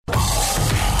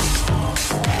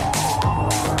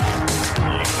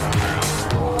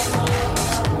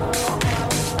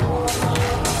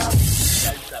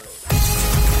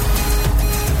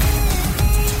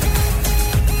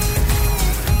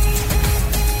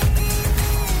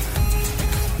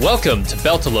Welcome to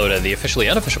Beltalowda, the officially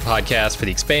unofficial podcast for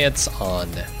The Expanse on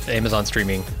Amazon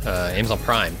streaming, Amazon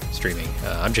Prime streaming.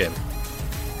 I'm Jim.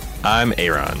 I'm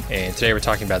Aaron. And today we're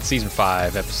talking about Season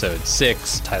 5, Episode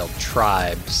 6, titled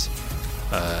Tribes.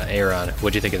 Aaron,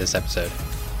 what'd you think of this episode?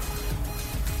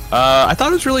 I thought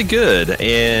it was really good,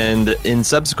 and in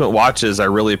subsequent watches, I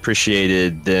really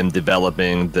appreciated them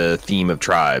developing the theme of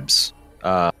tribes.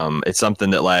 It's something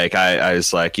that, like, I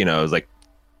was like, you know, like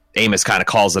Amos kind of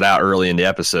calls it out early in the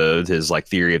episode, his like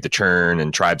theory of the churn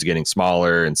and tribes getting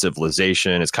smaller and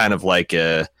civilization. It's kind of like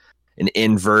an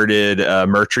inverted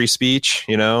Murtry speech,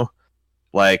 you know,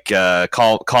 like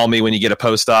call me when you get a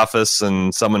post office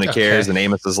and someone who cares. And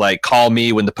Amos is like, call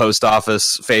me when the post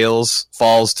office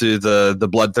falls to the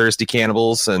bloodthirsty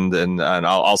cannibals, and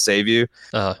I'll save you.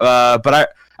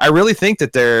 But I really think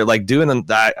that they're like doing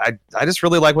that. I just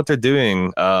really like what they're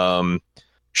doing.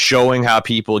 Showing how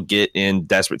people get in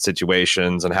desperate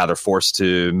situations and how they're forced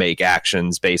to make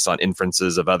actions based on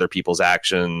inferences of other people's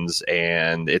actions.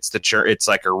 And it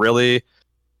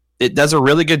does a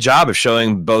really good job of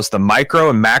showing both the micro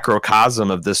and macrocosm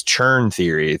of this churn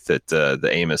theory that the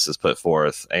Amos has put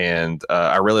forth. And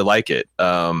I really like it.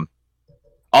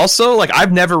 Also, like,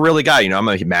 I've never really got, I'm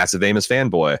a massive Amos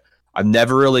fanboy. I've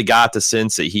never really got the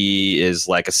sense that he is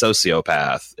like a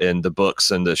sociopath in the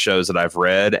books and the shows that I've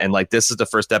read. And like, this is the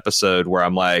first episode where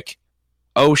I'm like,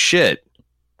 oh shit.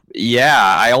 Yeah,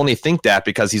 I only think that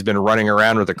because he's been running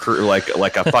around with a crew like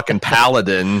a fucking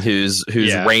paladin who's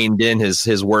reined in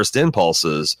his worst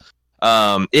impulses.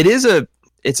 It's a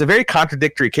very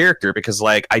contradictory character because,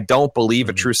 like, I don't believe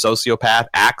a true sociopath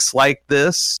acts like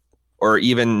this, or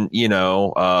even,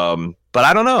 but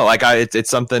I don't know. Like, it's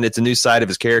something. It's a new side of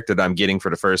his character that I'm getting for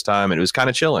the first time, and it was kind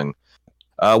of chilling.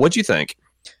 What'd you think?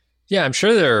 Yeah, I'm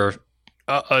sure there.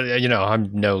 I'm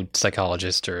no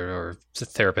psychologist or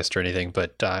therapist or anything,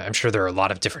 but I'm sure there are a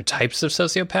lot of different types of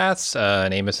sociopaths.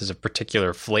 And Amos is a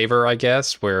particular flavor, I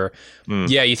guess. Where,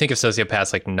 you think of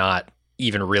sociopaths like not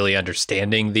even really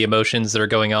understanding the emotions that are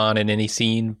going on in any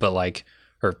scene, but like,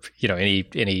 or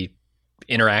any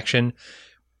interaction.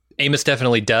 Amos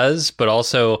definitely does, but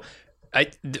also.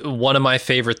 One of my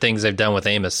favorite things they've done with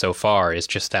Amos so far is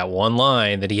just that one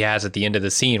line that he has at the end of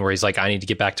the scene where he's like, I need to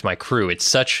get back to my crew. It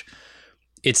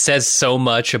says so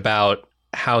much about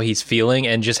how he's feeling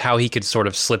and just how he could sort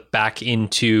of slip back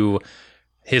into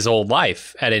his old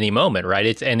life at any moment, right?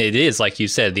 It is, like you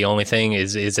said, the only thing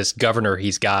is this governor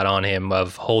he's got on him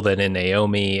of Holden and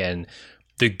Naomi and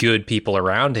the good people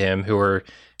around him who are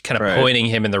kind of pointing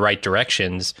him in the right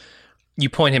directions. You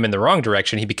point him in the wrong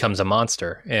direction, he becomes a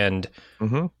monster. And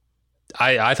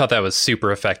I thought that was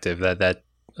super effective, that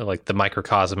like the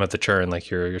microcosm of the churn, like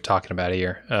you're talking about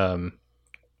here.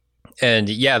 And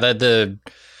yeah, I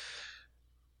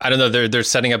don't know, they're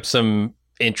setting up some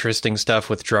interesting stuff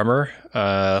with Drummer,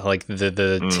 like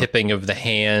the tipping of the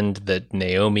hand that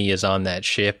Naomi is on that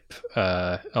ship,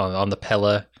 on the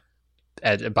Pella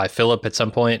by Philip at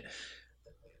some point.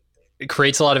 It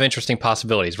creates a lot of interesting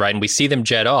possibilities, right? And we see them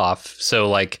jet off, so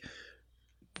like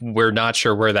we're not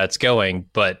sure where that's going,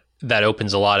 but that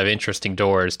opens a lot of interesting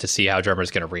doors to see how Drummer's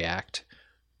going to react,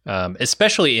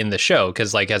 especially in the show,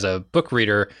 because like as a book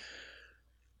reader,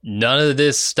 none of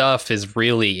this stuff is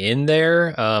really in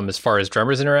there as far as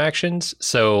Drummer's interactions.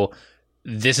 So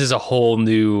this is a whole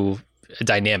new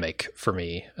dynamic for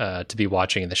me to be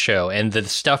watching in the show, and the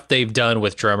stuff they've done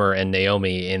with Drummer and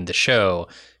Naomi in the show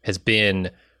has been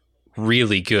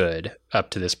really good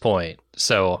up to this point.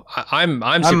 So I'm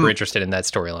super interested in that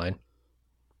storyline.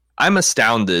 I'm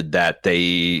astounded that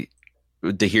to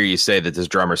hear you say that this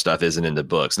Drummer stuff isn't in the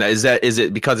books. Now, is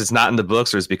it because it's not in the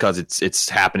books, or is it because it's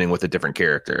happening with a different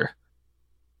character?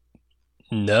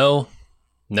 No,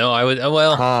 I would.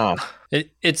 Well,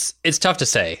 it's tough to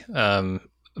say.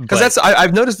 Because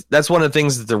I've noticed that's one of the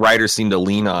things that the writers seem to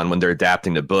lean on when they're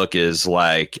adapting the book is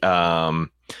like,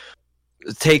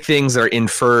 take things that are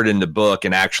inferred in the book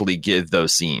and actually give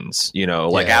those scenes,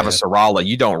 like Avasarala,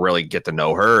 you don't really get to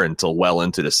know her until well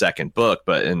into the second book,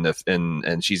 but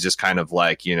and she's just kind of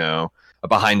like, a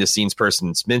behind the scenes person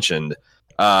that's mentioned.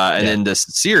 And in this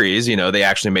series, they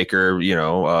actually make her,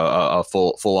 a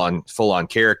full on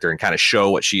character and kind of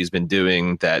show what she's been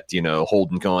doing that,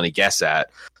 Holden can only guess at.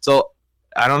 So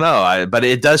I don't know, but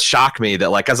it does shock me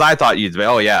that, like, because I thought you'd be,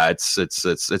 it's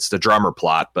the Drummer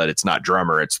plot, but it's not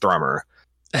Drummer, it's Thrummer.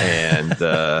 And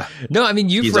no, I mean,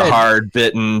 he's a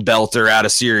hard-bitten belter out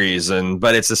of series,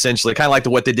 but it's essentially kind of like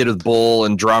what they did with Bull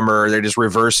and Drummer. They just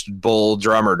reversed Bull,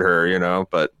 Drummered her,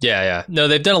 But no,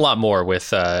 they've done a lot more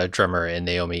with Drummer and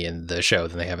Naomi in the show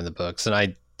than they have in the books, and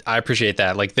I appreciate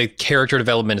that. Like, the character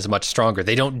development is much stronger.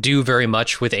 They don't do very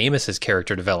much with Amos's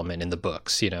character development in the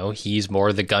books. You know, he's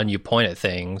more the gun you point at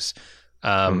things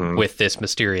with this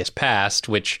mysterious past,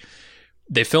 which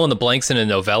they fill in the blanks in a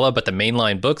novella, but the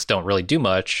mainline books don't really do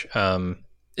much.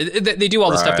 They do all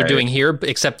the stuff they're doing here,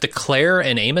 except the Claire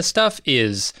and Amos stuff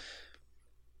is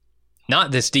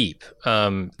not this deep.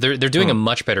 They're doing a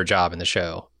much better job in the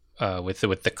show with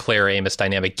the Claire Amos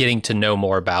dynamic, getting to know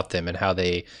more about them and how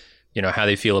they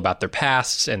feel about their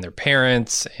pasts and their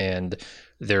parents and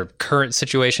their current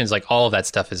situations. Like, all of that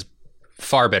stuff is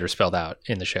far better spelled out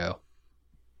in the show.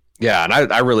 Yeah, and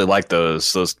I really like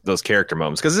those character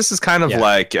moments, because this is kind of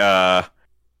like, man,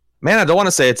 I don't want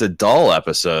to say it's a dull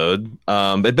episode,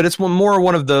 but it's more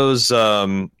one of those,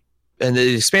 and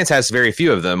the Expanse has very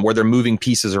few of them, where they're moving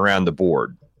pieces around the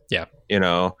board. Yeah, you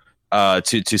know,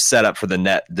 to set up for the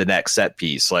next set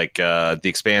piece. Like, the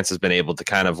Expanse has been able to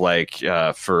kind of like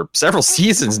for several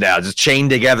seasons now just chain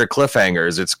together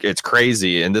cliffhangers. It's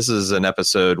crazy, and this is an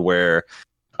episode where.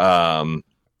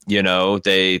 You know,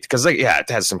 it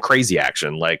has some crazy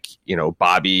action. Like, you know,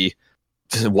 Bobby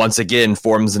once again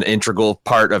forms an integral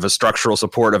part of a structural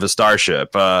support of a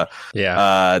starship.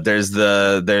 There's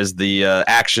the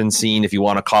action scene, if you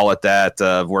want to call it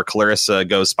that, where Clarissa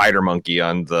goes spider monkey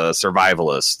on the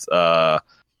survivalist.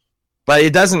 But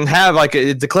it doesn't have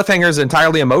the cliffhanger is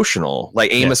entirely emotional.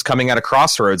 Like Amos coming out of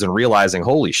Crossroads and realizing,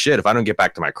 holy shit, if I don't get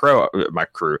back to my crew,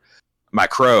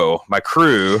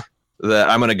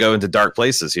 that I'm going to go into dark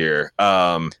places here.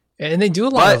 And they do a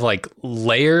lot of like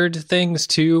layered things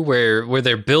too, where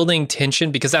they're building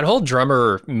tension, because that whole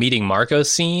drummer meeting Marco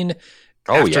scene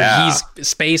he's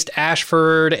spaced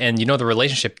Ashford and, you know, the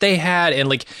relationship they had, and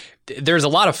like there's a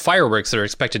lot of fireworks that are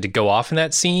expected to go off in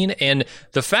that scene, and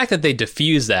the fact that they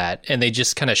diffuse that and they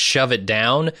just kind of shove it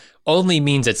down only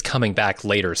means it's coming back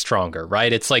later stronger,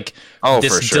 right? It's like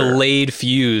this delayed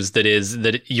fuse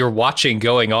that you're watching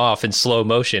going off in slow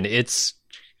motion. It's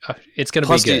going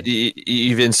to be good.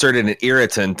 You've inserted an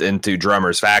irritant into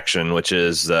Drummer's faction, which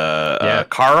is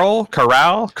Carl,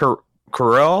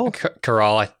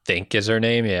 I think is her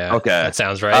name. Yeah. Okay. That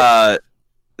sounds right.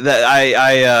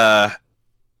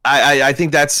 I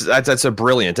think that's a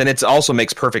brilliant, and it also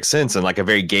makes perfect sense in like a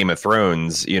very Game of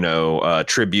Thrones, you know,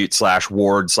 tribute /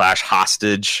 ward /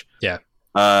 hostage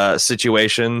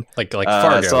situation. Like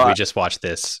Fargo, we just watched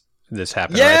this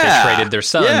happen. Right? They traded their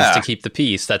sons to keep the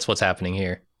peace. That's what's happening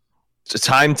here. It's a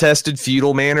time-tested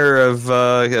feudal manner of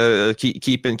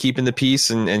keeping the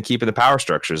peace and keeping the power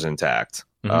structures intact.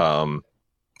 Mm-hmm.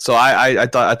 So I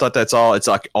thought that's all. It's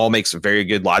like all makes very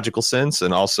good logical sense,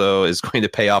 and also is going to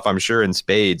pay off, I'm sure, in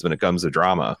spades when it comes to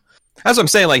drama. That's what I'm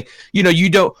saying. Like, you know,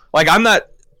 you don't like. I'm not.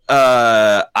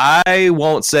 I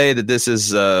won't say that this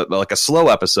is like a slow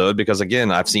episode, because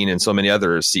again, I've seen in so many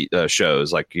other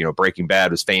shows, like, you know, Breaking Bad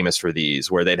was famous for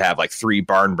these, where they'd have like 3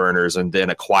 barn burners and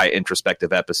then a quiet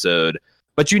introspective episode.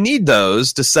 But you need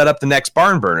those to set up the next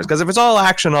barn burners, because if it's all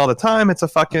action all the time, it's a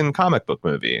fucking comic book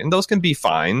movie, and those can be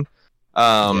fine.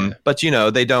 But you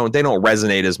know, they don't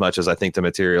resonate as much as I think the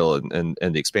material and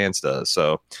the Expanse does.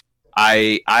 So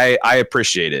I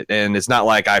appreciate it, and it's not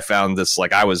like I found this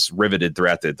like I was riveted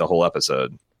throughout the whole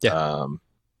episode. All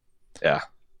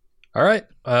right,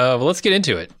 well, let's get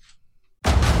into it.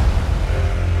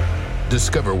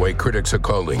 Discover why critics are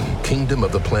calling Kingdom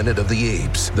of the Planet of the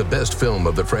Apes the best film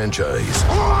of the franchise.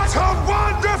 What a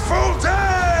wonderful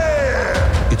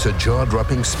day! It's a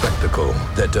jaw-dropping spectacle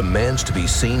that demands to be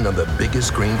seen on the biggest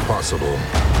screen possible.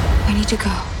 I need to go.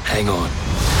 Hang on.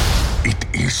 It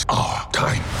is our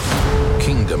time.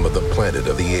 Kingdom of the Planet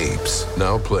of the Apes.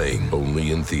 Now playing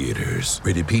only in theaters.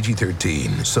 Rated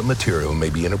PG-13. Some material may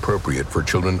be inappropriate for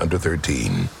children under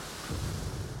 13.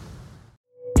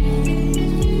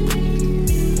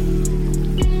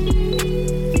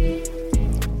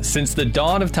 Since the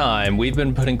dawn of time, we've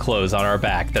been putting clothes on our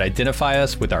back that identify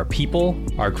us with our people,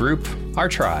 our group, our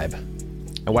tribe.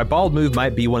 And why Bald Move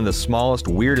might be one of the smallest,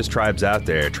 weirdest tribes out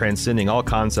there, transcending all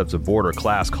concepts of border,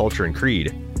 class, culture, and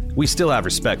creed, we still have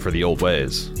respect for the old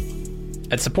ways.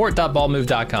 At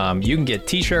support.baldmove.com, you can get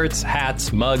t-shirts,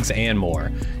 hats, mugs, and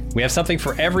more. We have something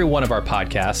for every one of our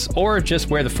podcasts, or just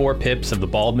wear the 4 pips of the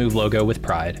Bald Move logo with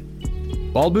pride.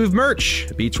 Bald Move merch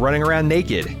beats running around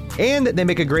naked, and they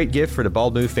make a great gift for the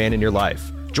Bald Move fan in your life.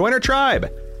 Join our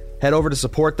tribe! Head over to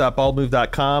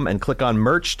support.baldmove.com and click on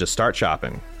merch to start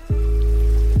shopping.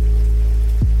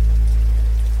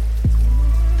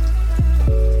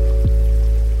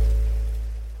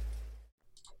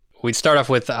 We'd start off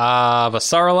with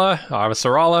Avasarala,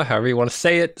 however you want to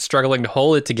say it, struggling to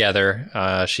hold it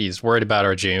together. She's worried about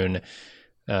Arjun.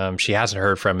 She hasn't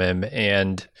heard from him,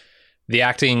 and the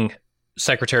acting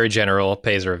Secretary General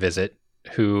pays her a visit,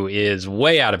 who is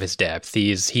way out of his depth.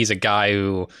 He's a guy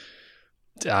who,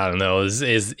 I don't know,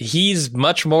 he's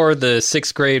much more the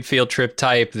 6th grade field trip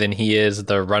type than he is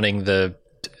the running the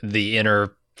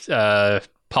inner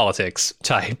politics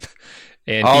type.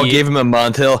 And give him a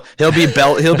month. He'll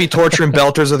be torturing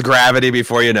belters with gravity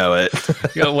before you know it.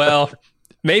 Well,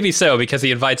 maybe so, because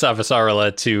he invites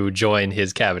Avasarala to join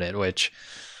his cabinet, which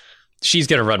she's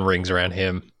going to run rings around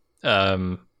him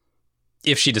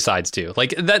if she decides to.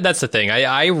 Like that's the thing.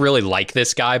 I really like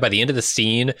this guy. By the end of the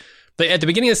scene, at the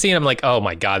beginning of the scene, I'm like, oh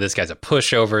my god, this guy's a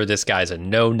pushover. This guy's a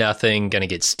know nothing, going to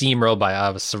get steamrolled by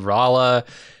Avasarala.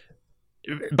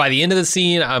 By the end of the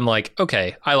scene, I'm like,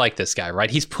 okay, I like this guy,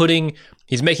 right? He's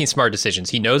making smart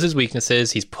decisions. He knows his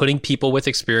weaknesses. He's putting people with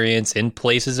experience in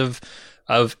places of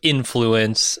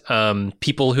influence,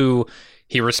 people who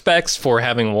he respects for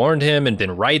having warned him and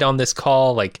been right on this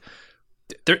call. Like,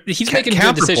 he's making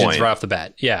good decisions right off the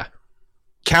bat. Yeah.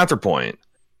 Counterpoint.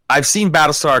 I've seen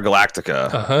Battlestar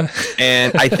Galactica,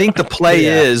 and I think the play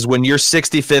is when you're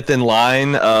 65th in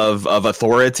line of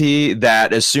authority,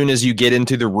 that as soon as you get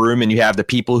into the room and you have the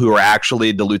people who are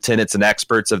actually the lieutenants and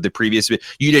experts of the previous,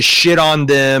 you just shit on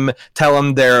them, tell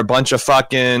them they're a bunch of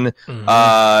fucking,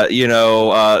 war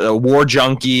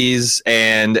junkies,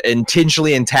 and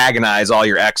intentionally antagonize all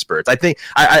your experts. I think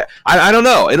I don't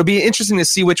know. It'll be interesting to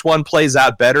see which one plays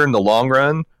out better in the long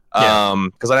run.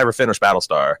 Because I never finished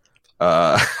Battlestar.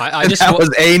 I just that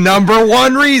was a number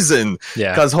one reason.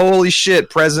 Yeah. Because holy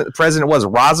shit, President was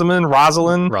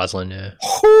Rosalind. Yeah.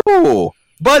 Ooh.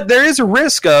 But there is a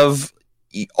risk of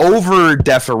over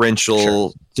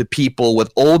deferential to people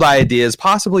with old ideas,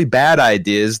 possibly bad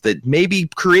ideas that maybe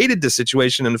created the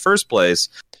situation in the first place.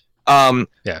 But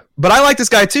I like this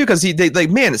guy too because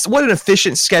what an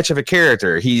efficient sketch of a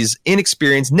character. He's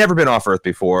inexperienced, never been off Earth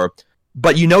before,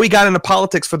 but he got into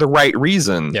politics for the right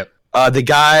reason. Yep. The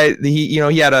guy, he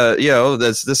had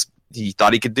he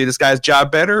thought he could do this guy's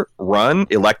job better, won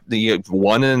in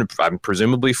a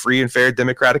presumably free and fair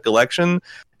democratic election,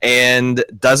 and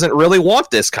doesn't really want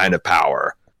this kind of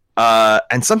power.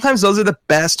 And sometimes those are the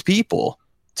best people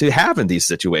to have in these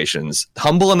situations.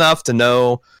 Humble enough to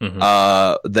know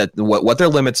that what their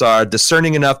limits are,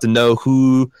 discerning enough to know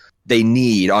who they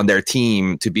need on their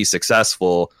team to be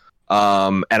successful.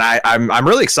 And I'm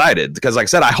really excited because, like I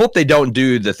said, I hope they don't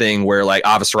do the thing where like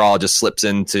Avasarala just slips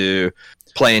into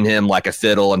playing him like a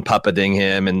fiddle and puppeting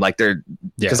him, and like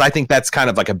because I think that's kind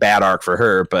of like a bad arc for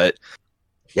her. But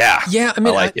yeah, I mean,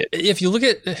 I like it. If you look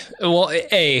at,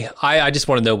 I just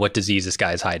want to know what disease this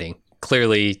guy is hiding.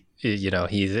 Clearly,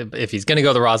 if he's going to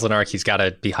go the Rosalind arc, he's got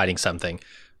to be hiding something.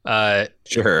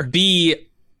 Sure. B,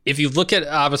 if you look at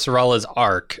Avasarala's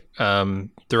arc,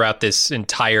 throughout this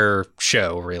entire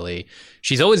show, really,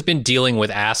 she's always been dealing with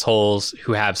assholes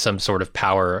who have some sort of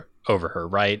power over her,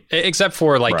 right? Except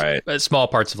for small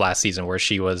parts of last season where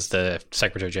she was the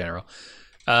Secretary General.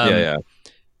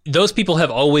 Those people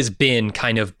have always been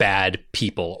kind of bad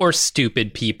people or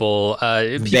stupid people.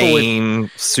 Vain,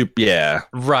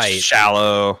 right,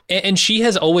 shallow. And she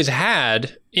has always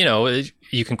had,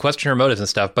 you can question her motives and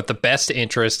stuff, but the best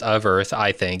interest of Earth,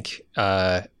 I think,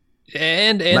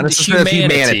 and not necessarily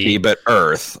humanity, but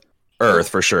Earth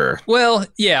for sure. Well,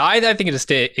 yeah, I think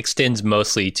it extends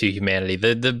mostly to humanity.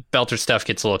 The Belter stuff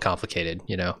gets a little complicated,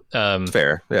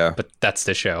 Fair, yeah. But that's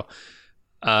the show.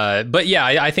 But yeah,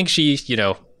 I think she,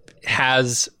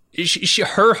 has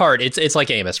her heart. It's like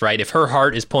Amos, right? If her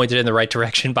heart is pointed in the right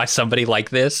direction by somebody like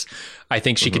this, I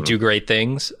think she could do great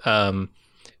things.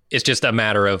 It's just a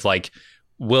matter of like,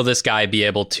 will this guy be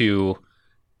able to?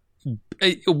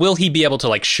 Will he be able to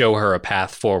like show her a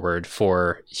path forward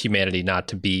for humanity not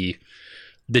to be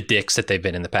the dicks that they've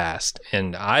been in the past?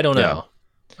 And I don't know.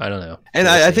 And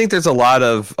I think there's a lot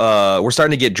of we're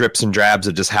starting to get drips and drabs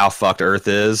of just how fucked Earth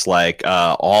is. Like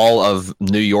all of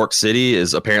New York City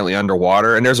is apparently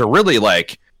underwater, and there's a really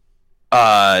like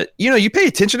you pay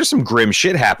attention to some grim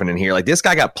shit happening here. Like this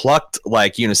guy got plucked,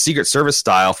 like, Secret Service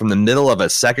style from the middle of a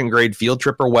 2nd grade field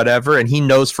trip or whatever. And he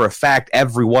knows for a fact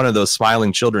every one of those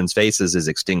smiling children's faces is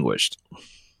extinguished.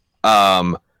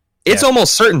 It's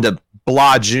almost certain that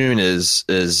Blah June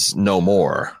is no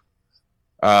more.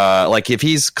 Like if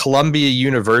he's Columbia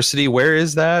University, where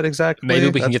is that exactly? Maybe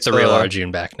we can get the real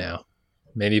Arjun back now.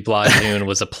 Maybe Blah June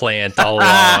was a plant all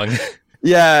along.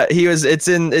 Yeah, he was. That's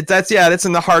in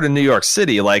the heart of New York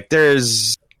City. Like,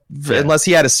 unless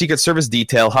he had a Secret Service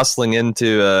detail hustling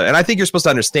into, and I think you're supposed to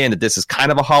understand that this is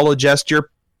kind of a hollow gesture,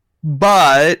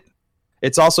 but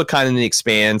it's also kind of in the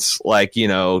expanse, like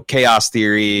Chaos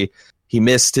Theory. he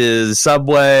missed his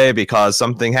subway because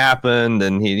something happened,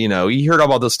 and he, you know, you heard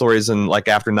about those stories in like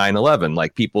after 9/11,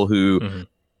 like people who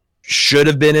should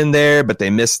have been in there, but they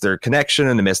missed their connection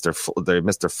and they missed their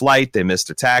flight, they missed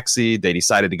their taxi, they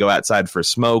decided to go outside for a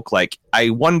smoke. Like, I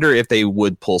wonder if they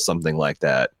would pull something like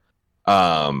that.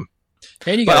 And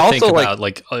you got to think about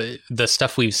like the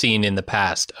stuff we've seen in the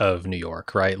past of New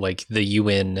York, right? Like the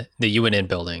UNN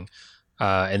building.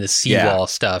 And the seawall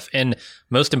stuff, and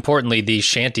most importantly, these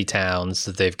shanty towns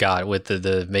that they've got with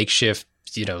the makeshift,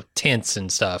 you know, tents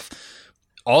and stuff.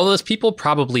 All those people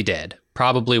probably dead,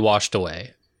 probably washed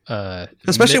away.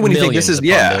 Especially when you think this is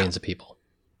millions of people.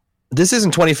 This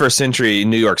isn't 21st century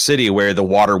New York City where the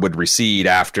water would recede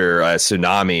after a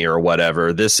tsunami or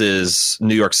whatever. This is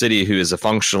New York City, who is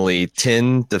functionally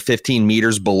 10 to 15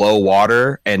 meters below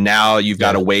water, and now you've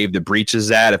got to wave the breaches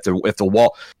that if the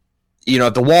wall. You know,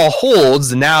 if the wall holds,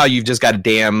 then now you've just got a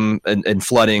dam and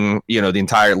flooding, you know, the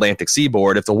entire Atlantic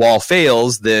seaboard. If the wall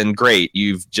fails, then great,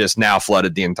 you've just now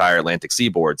flooded the entire Atlantic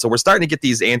seaboard. So we're starting to get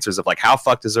these answers of like, how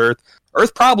fucked is Earth?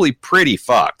 Earth probably pretty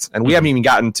fucked, and we haven't even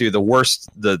gotten to the worst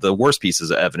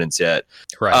pieces of evidence yet.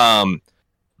 Right.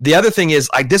 The other thing is,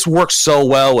 like, this works so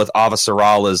well with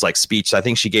Avasarala's like speech. I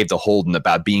think she gave to Holden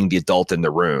about being the adult in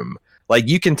the room. Like,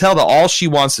 you can tell that all she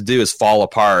wants to do is fall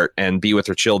apart and be with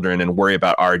her children and worry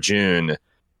about Arjun.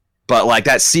 But, like,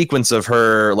 that sequence of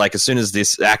her, like, as soon as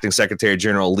this acting secretary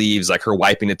general leaves, like, her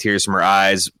wiping the tears from her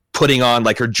eyes, putting on,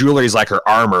 like, her jewelry is like her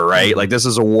armor, right? Like, this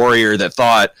is a warrior that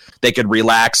thought they could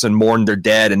relax and mourn their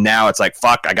dead. And now it's like,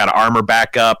 fuck, I got to armor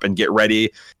back up and get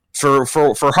ready for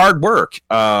hard work.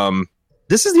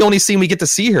 This is the only scene we get to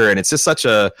see her. And it's just such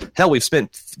a, hell, we've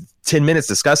spent 10 minutes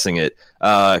discussing it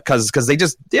because they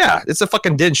just, it's a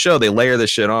fucking did show. They layer this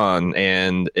shit on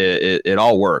and it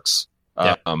all works.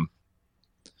 I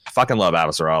fucking love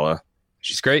Avasarala.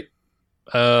 She's great.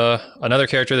 Another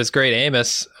character that's great,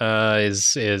 Amos,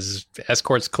 is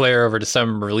escorts Claire over to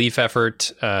some relief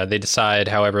effort. They decide,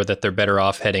 however, that they're better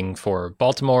off heading for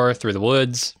Baltimore through the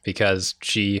woods because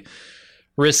she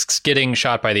risks getting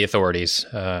shot by the authorities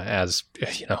as,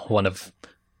 you know, one of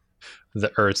the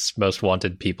Earth's most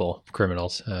wanted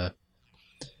criminals.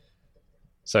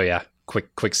 So yeah,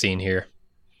 quick scene here.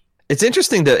 It's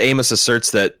interesting that Amos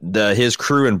asserts that his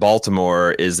crew in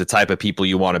Baltimore is the type of people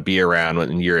you want to be around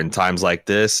when you're in times like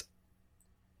this.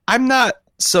 I'm not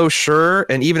so sure.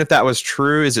 And even if that was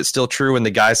true, is it still true when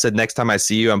the guy said, next time I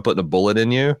see you, I'm putting a bullet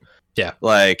in you? Yeah.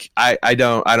 Like, I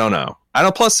don't know. I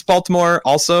know. Plus Baltimore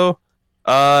also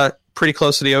pretty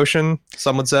close to the ocean,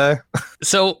 some would say.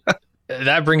 So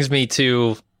that brings me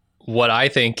to what I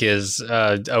think is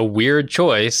a weird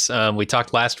choice. We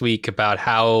talked last week about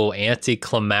how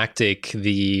anticlimactic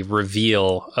the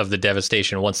reveal of the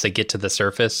devastation once they get to the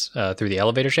surface through the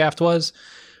elevator shaft was.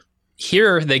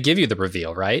 Here, they give you the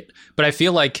reveal, right? But I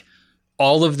feel like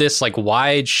all of this, like,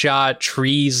 wide shot,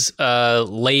 trees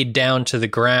laid down to the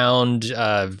ground,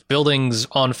 buildings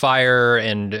on fire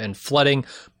and flooding,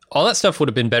 all that stuff would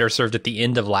have been better served at the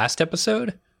end of last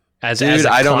episode. I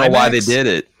don't know why they did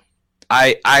it.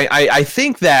 I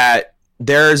think that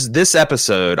there's this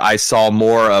episode, I saw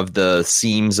more of the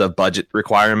seams of budget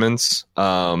requirements,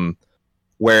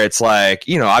 where it's like,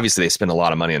 you know, obviously they spend a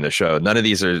lot of money on the show. None of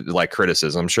these are like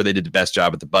criticism. I'm sure they did the best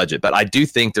job at the budget, but I do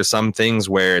think there's some things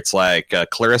where it's like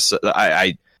Clarissa.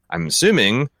 I'm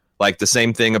assuming like the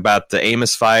same thing about the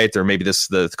Amos fight, or maybe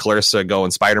the Clarissa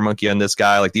going spider monkey on this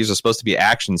guy. Like, these are supposed to be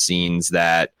action scenes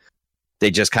that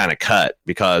they just kind of cut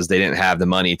because they didn't have the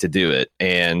money to do it.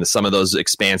 And some of those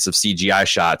expansive CGI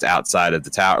shots outside of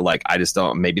the tower, like, I just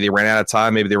don't, maybe they ran out of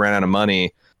time, maybe they ran out of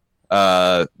money.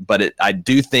 But I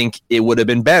do think it would have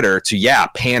been better to,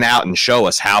 pan out and show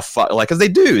us how like, cause they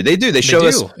show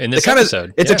us in this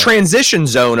episode. It's a transition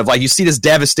zone of like, you see this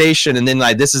devastation and then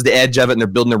like, this is the edge of it and they're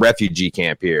building a refugee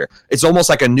camp here. It's almost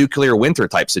like a nuclear winter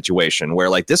type situation where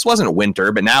like, this wasn't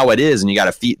winter, but now it is. And you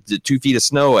got 2 feet of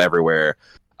snow everywhere.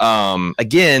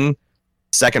 Again,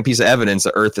 second piece of evidence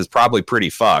that Earth is probably pretty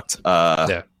fucked.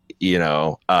 You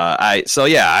know, I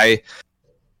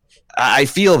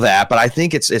feel that, but I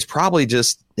think it's probably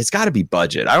just, it's got to be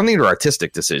budget. I don't think they're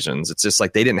artistic decisions. It's just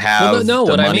like they didn't have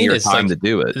the money or time to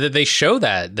do it. They show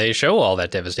all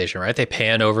that devastation, right? They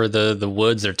pan over the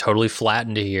woods. They're totally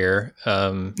flattened here.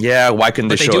 Why couldn't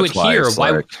they show it twice?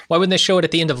 Here? Why wouldn't they show it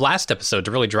at the end of last episode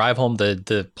to really drive home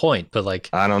the point? But like,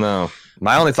 I don't know.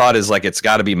 My only thought is like, it's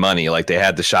got to be money. Like, they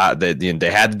had the shot that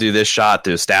they had to do this shot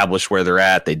to establish where they're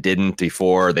at. They didn't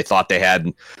before. They thought they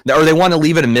had, or they want to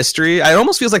leave it a mystery. It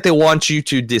almost feels like they want you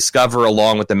to discover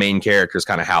along with the main characters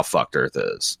kind of how fucked Earth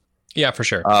is. Yeah, for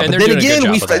sure. And then again,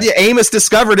 Amos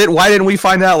discovered it. Why didn't we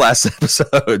find out last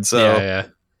episode? So yeah.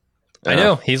 I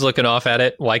know he's looking off at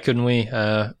it. Why couldn't we?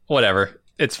 Whatever,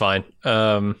 it's fine.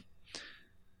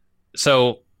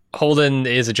 So Holden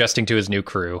is adjusting to his new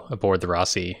crew aboard the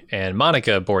Rossi, and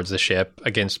Monica boards the ship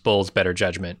against Bull's better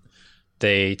judgment.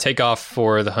 They take off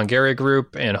for the Hungaria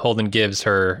group, and Holden gives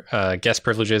her guest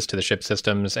privileges to the ship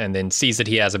systems, and then sees that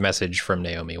he has a message from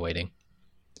Naomi waiting.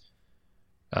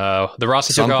 The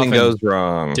Rossi took off. Something goes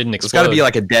wrong. Didn't It's explode. got to be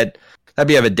like a dead. That'd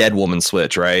be have a dead woman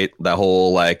switch, right? That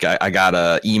whole like I got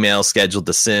a email scheduled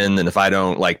to send, and if I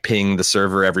don't like ping the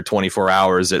server every 24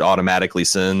 hours, it automatically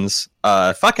sends.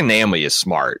 Fucking Naomi is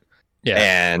smart, Yeah,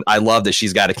 and I love that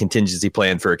she's got a contingency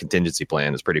plan for a contingency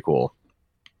plan. It's pretty cool,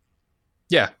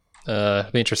 yeah.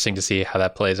 It'll be interesting to see how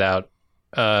that plays out.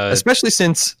 especially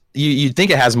since you'd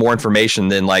think it has more information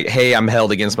than like, hey, I'm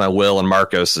held against my will on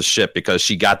Marcos' ship, because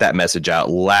she got that message out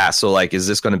last. So like, is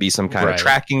this going to be some kind of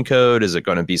tracking code? Is it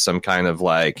going to be some kind of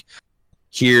like,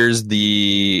 here's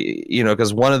the,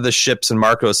 because one of the ships in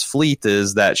Marcos' fleet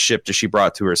is that ship that she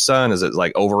brought to her son. Is it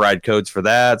like override codes for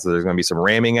that? So there's going to be some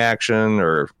ramming action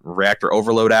or reactor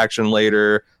overload action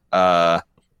later. How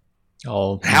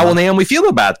will Naomi feel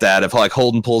about that if like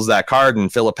Holden pulls that card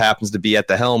and Philip happens to be at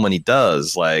the helm when he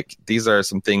does? Like, these are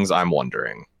some things I'm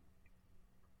wondering.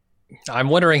 I'm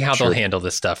wondering how they'll handle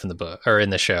this stuff in the book or in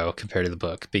the show compared to the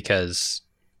book, because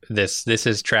this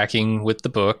is tracking with the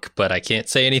book, but I can't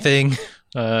say anything.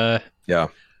 Yeah,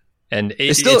 and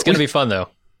it's going to be fun though.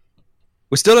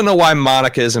 We still don't know why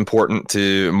Monica is important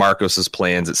to Marcos's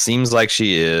plans. It seems like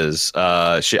she is.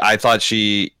 I thought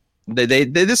she.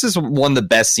 This is one of the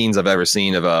best scenes I've ever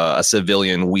seen of a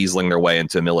civilian weaseling their way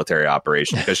into a military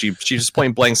operation, because she just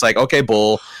point blank's like, okay,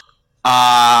 Bull,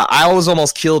 I was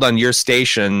almost killed on your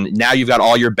station. Now you've got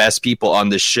all your best people on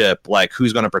this ship. Like,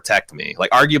 who's going to protect me? Like,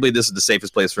 arguably, this is the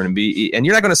safest place for him to be. And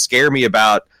you're not going to scare me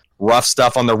about rough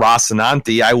stuff on the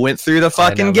Rocinante. I went through the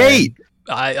fucking gate.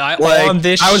 I like, on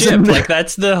this I was ship. in, like,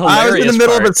 that's the hilarious I was in the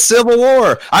middle part. of a civil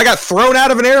war. I got thrown out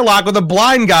of an airlock with a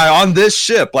blind guy on this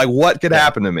ship. Like, what could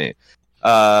happen to me?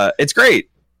 It's great.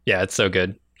 Yeah, it's so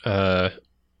good. I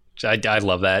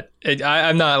love that.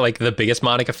 I'm not like the biggest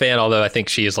Monica fan, although I think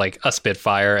she is like a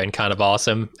Spitfire and kind of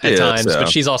awesome at times. But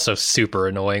she's also super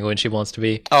annoying when she wants to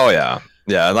be. Oh yeah,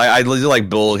 yeah. Like I like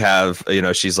Bull have,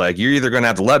 she's like, you're either gonna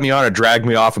have to let me on or drag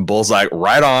me off, and Bull's like,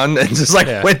 right on, and just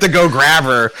like went to go grab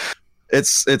her.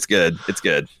 It's good. It's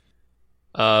good.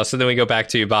 So then we go back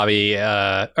to Bobby,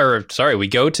 we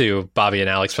go to Bobby and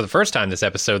Alex for the first time this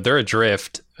episode. They're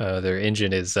adrift. Their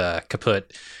engine is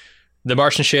kaput. The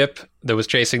Martian ship that was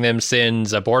chasing them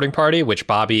sends a boarding party, which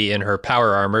Bobby in her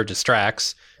power armor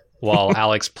distracts, while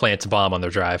Alex plants a bomb on their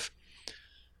drive.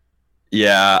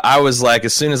 Yeah, I was like,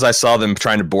 as soon as I saw them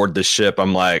trying to board the ship,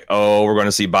 I'm like, oh, we're going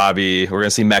to see Bobby. We're going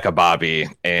to see Mecha Bobby.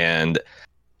 And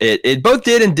it both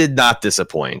did and did not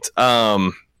disappoint.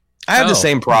 I have the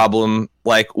same problem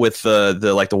like with the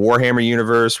Warhammer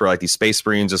universe, where like these Space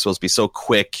Marines are supposed to be so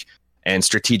quick and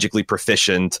strategically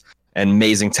proficient and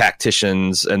amazing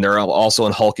tacticians, and they're also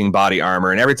in hulking body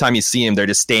armor. And every time you see them, they're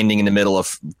just standing in the middle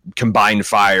of combined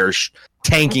fire,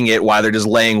 tanking it while they're just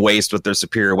laying waste with their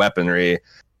superior weaponry.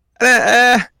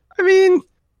 I mean,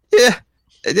 yeah.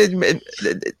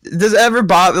 Does it ever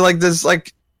bother like this?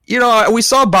 Like, we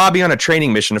saw Bobby on a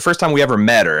training mission the first time we ever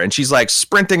met her, and she's like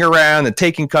sprinting around and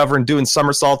taking cover and doing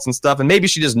somersaults and stuff. And maybe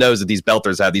she just knows that these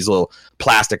belters have these little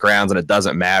plastic rounds and it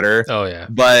doesn't matter. Oh yeah.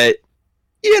 But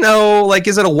like,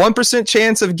 is it a 1%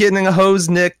 chance of getting a hose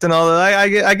nicked and all that?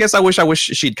 I guess I wish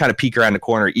she'd kind of peek around the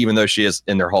corner, even though she is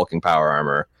in their hulking power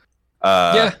armor.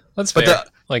 Yeah, that's fair.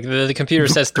 Like the computer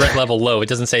says threat level low. It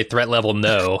doesn't say threat level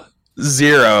no.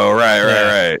 0,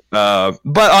 right.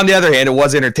 But on the other hand, it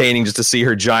was entertaining just to see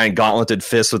her giant gauntleted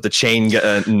fist with the chain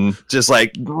gun and just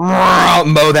like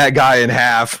mow that guy in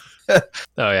half.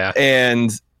 Oh yeah,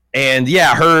 and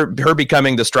yeah, her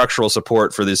becoming the structural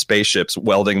support for these spaceships,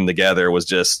 welding them together, was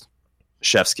just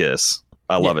chef's kiss.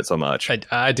 I love it so much.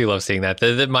 I do love seeing that.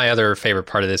 My other favorite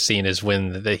part of this scene is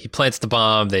when he plants the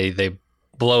bomb. They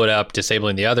blow it up,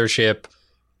 disabling the other ship,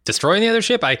 destroying the other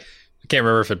ship. I can't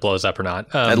remember if it blows up or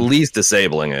not. At least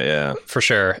disabling it, yeah. For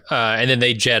sure. And then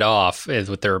they jet off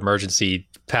with their emergency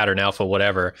pattern alpha,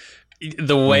 whatever.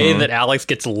 The way that Alex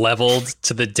gets leveled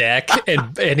to the deck,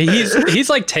 and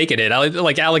he's like taking it.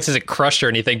 Like Alex isn't crushed or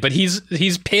anything, but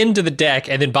he's pinned to the deck,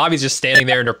 and then Bobby's just standing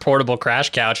there in her portable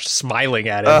crash couch, smiling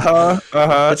at him.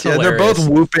 That's yeah, they're both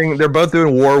whooping. They're both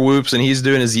doing war whoops, and he's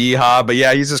doing his yeehaw. But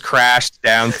yeah, he's just crashed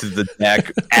down to the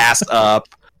deck, ass up.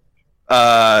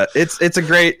 It's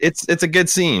a good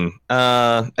scene,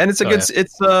 and it's a good.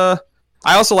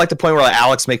 I also like the point where like,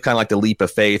 Alex makes kind of like the leap of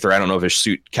faith, or I don't know if his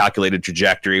suit calculated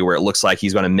trajectory where it looks like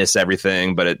he's going to miss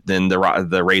everything, but then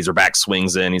the Razorback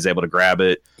swings in, he's able to grab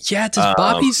it. Yeah, does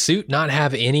Bobby's suit not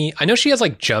have any? I know she has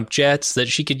like jump jets that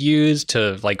she could use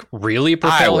to like really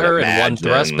propel her in one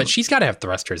thrust, but she's got to have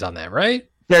thrusters on that, right?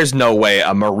 There's no way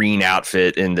a Marine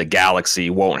outfit in the galaxy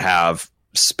won't have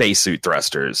spacesuit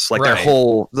thrusters. Like their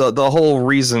whole the whole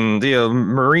reason the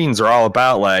Marines are all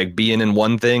about like being in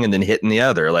one thing and then hitting the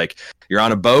other. Like you're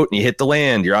on a boat and you hit the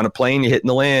land, you're on a plane, you're hitting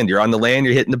the land, you're on the land,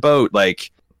 you're hitting the boat.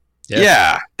 Like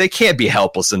yeah, they can't be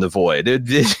helpless in the void.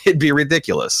 It'd be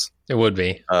ridiculous. It would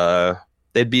be.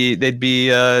 They'd be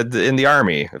in the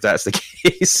army if that's the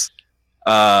case.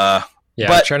 Yeah,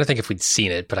 I'm trying to think if we'd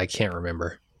seen it, but I can't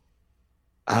remember.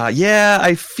 Yeah,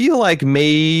 I feel like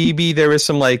maybe there was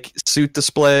some like suit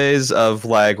displays of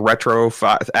like retro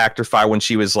Actor 5 when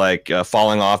she was like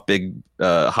falling off big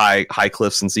high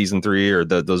cliffs in season 3 or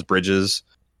those bridges.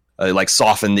 Like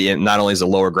softened not only is it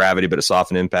lower gravity but a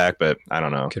softened impact, but I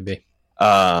don't know. Could be.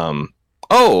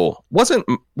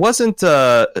 Wasn't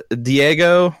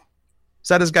Diego? Is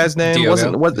that his guy's name?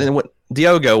 Diogo.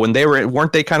 Diogo, when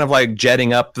weren't they kind of like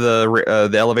jetting up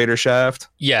the elevator shaft?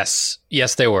 Yes,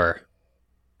 they were.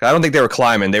 I don't think they were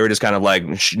climbing. They were just kind of like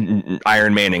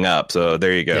Iron Manning up. So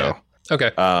there you go. Yeah.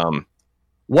 Okay.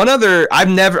 One other,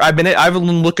 I've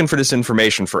been looking for this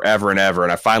information forever and ever,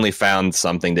 and I finally found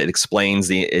something that explains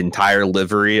the entire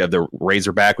livery of the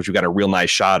Razorback, which we got a real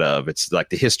nice shot of. It's like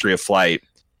the history of flight.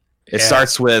 It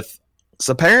starts with,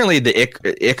 so apparently the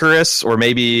Icarus, or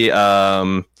maybe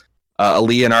a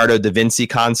Leonardo da Vinci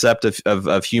concept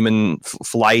of human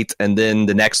flight, and then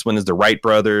the next one is the Wright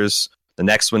brothers. The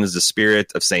next one is the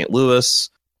Spirit of St. Louis.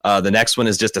 The next one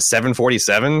is just a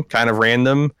 747, kind of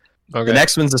random. Okay. The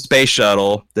next one's the Space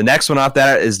Shuttle. The next one off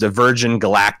that is the Virgin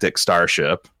Galactic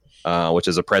Starship, which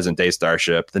is a present-day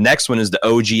starship. The next one is the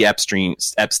OG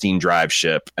Epstein Drive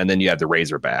ship, and then you have the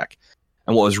Razorback.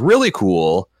 And what was really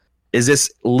cool is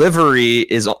this livery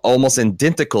is almost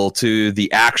identical to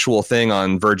the actual thing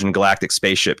on Virgin Galactic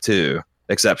Spaceship 2,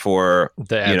 except for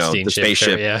the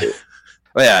spaceship.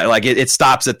 Yeah, like it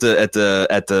stops at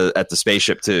the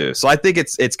spaceship too. So I think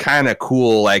it's kind of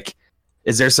cool. Like,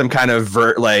 is there some kind of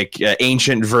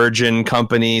ancient Virgin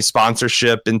company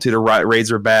sponsorship into the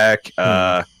Razorback?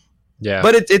 Yeah,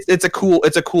 but it's a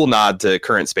cool nod to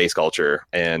current space culture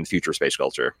and future space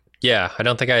culture. Yeah, I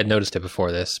don't think I had noticed it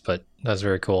before this, but that's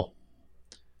very cool.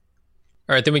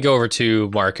 All right, then we go over to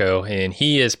Marco, and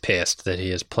he is pissed that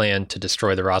his plan to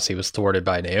destroy the Rossi was thwarted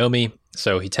by Naomi.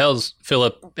 So he tells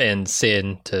Philip and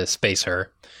Sin to space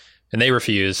her, and they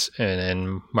refuse.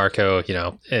 And Marco,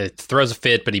 throws a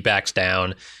fit, but he backs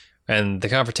down. And the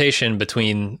confrontation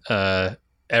between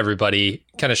everybody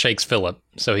kind of shakes Philip.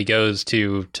 So he goes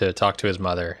to talk to his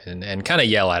mother and kind of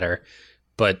yell at her,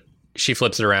 but she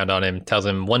flips it around on him, tells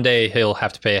him one day he'll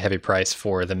have to pay a heavy price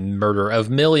for the murder of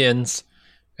millions,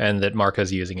 and that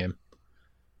Marco's using him.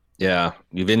 Yeah,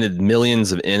 you've ended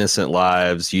millions of innocent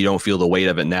lives. You don't feel the weight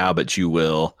of it now, but you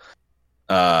will.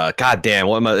 God damn,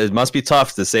 it must be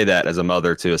tough to say that as a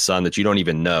mother to a son that you don't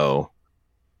even know.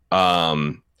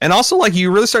 And also, like,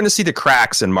 you're really starting to see the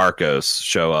cracks in Marcos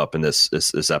show up in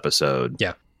this episode.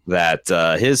 Yeah.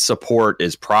 That his support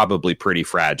is probably pretty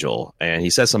fragile. And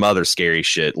he says some other scary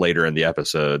shit later in the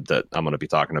episode that I'm going to be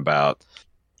talking about.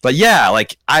 But yeah,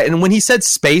 like, and when he said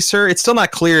spacer, it's still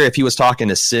not clear if he was talking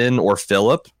to Sin or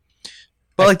Philip.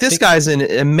 But like, this guy's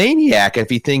a maniac if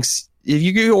he thinks if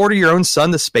you could order your own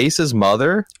son to space his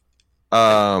mother.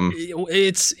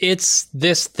 It's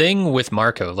this thing with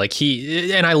Marco. Like,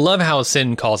 and I love how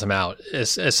Sin calls him out.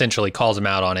 Essentially, calls him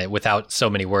out on it without so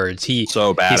many words. He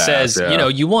says,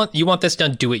 you want this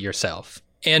done, do it yourself.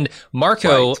 And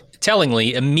Marco,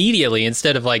 tellingly, immediately,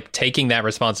 instead of like taking that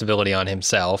responsibility on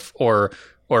himself or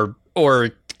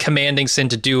commanding Sin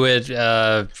to do it,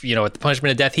 at the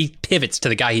punishment of death, he pivots to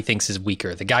the guy he thinks is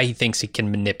weaker, the guy he thinks he can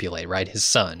manipulate, right? His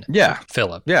son. Yeah.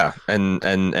 Philip. Yeah. And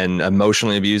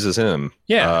emotionally abuses him.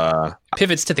 Yeah.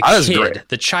 Pivots to the kid,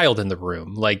 the child in the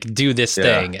room, like, do this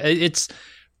thing. It's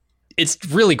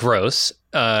really gross.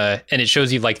 And it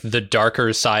shows you like the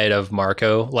darker side of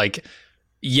Marco. Like,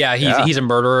 he's a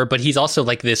murderer, but he's also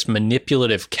like this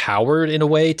manipulative coward in a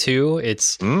way too.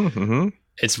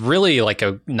 It's really like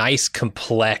a nice,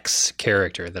 complex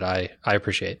character that I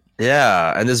appreciate.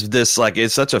 Yeah, and this like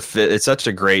it's such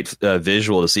a great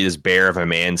visual to see this bear of a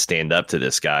man stand up to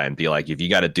this guy and be like, if you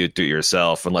got to do it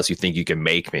yourself, unless you think you can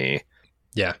make me.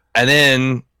 Yeah,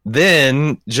 and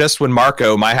then just when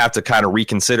Marco might have to kind of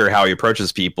reconsider how he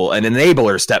approaches people, an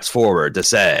enabler steps forward to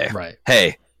say, right,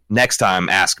 hey, next time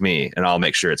ask me and I'll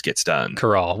make sure it gets done.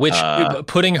 Corral, which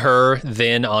putting her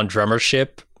then on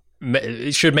drummership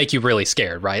it should make you really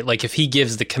scared, right? Like if he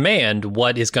gives the command,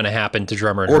 what is going to happen to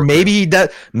drummer? Or maybe he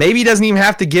doesn't even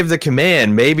have to give the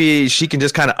command. Maybe she can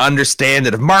just kind of understand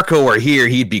that if Marco were here,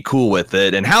 he'd be cool with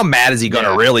it. And how mad is he going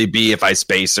to really be if I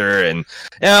space her? And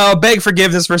beg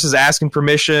forgiveness versus asking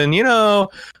permission.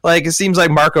 Like it seems like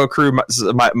Marco crew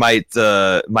might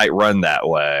run that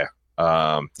way.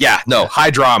 High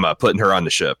drama putting her on the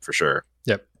ship for sure.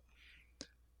 Yep.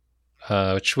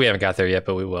 Which we haven't got there yet,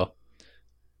 but we will.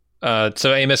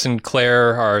 So Amos and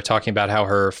Claire are talking about how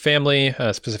her family,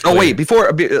 specifically. Oh wait,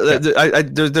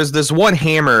 there's this one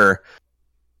hammer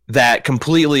that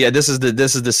completely. This is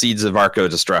the seeds of Arco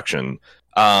destruction.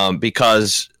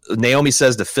 Because Naomi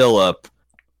says to Philip,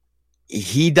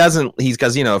 because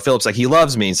Philip's like, he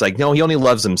loves me. It's like, no, he only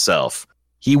loves himself.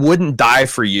 He wouldn't die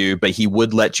for you, but he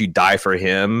would let you die for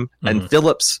him. Mm-hmm. And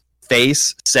Philip's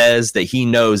face says that he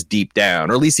knows deep down,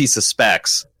 or at least he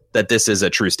suspects that this is a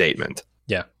true statement.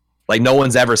 Yeah. Like no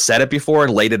one's ever said it before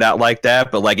and laid it out like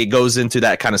that, but like it goes into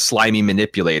that kind of slimy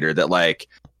manipulator that like,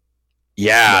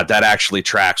 that actually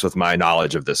tracks with my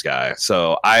knowledge of this guy.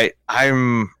 So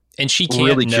I'm and she can't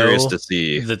really know curious to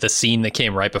see the scene that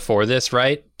came right before this,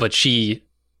 right? But she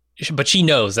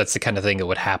knows that's the kind of thing that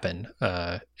would happen,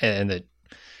 and that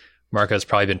Marco's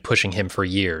probably been pushing him for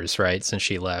years, right, since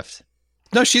she left.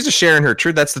 No, she's just sharing her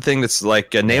truth. That's the thing. That's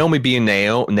like Naomi being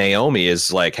Naomi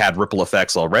is like had ripple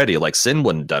effects already. Like Sin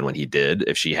wouldn't have done what he did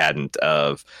if she hadn't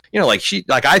of,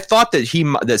 I thought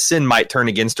that Sin might turn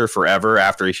against her forever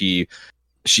after she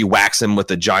whacks him with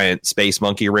the giant space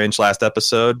monkey wrench last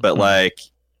episode. But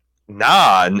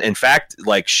nah, in fact,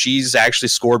 like she's actually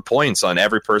scored points on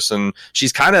every person.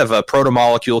 She's kind of a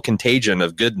proto-molecule contagion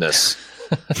of goodness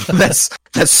that's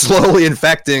slowly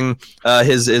infecting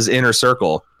his inner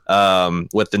circle.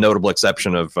 With the notable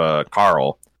exception of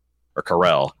Carl or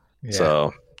Carell. Yeah.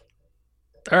 So,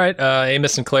 all right.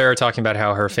 Amos and Claire are talking about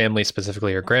how her family,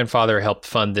 specifically her grandfather, helped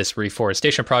fund this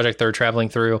reforestation project they're traveling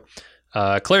through.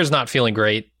 Claire's not feeling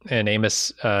great, and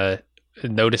Amos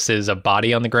notices a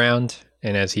body on the ground.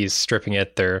 And as he's stripping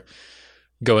it, they're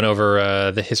going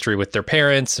over the history with their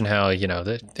parents and how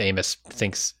Amos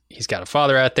thinks he's got a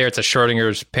father out there. It's a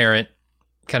Schrodinger's parent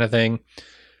kind of thing.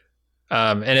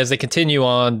 And as they continue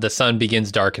on, the sun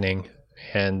begins darkening,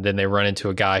 and then they run into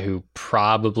a guy who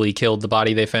probably killed the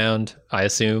body they found, I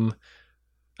assume.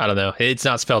 I don't know. It's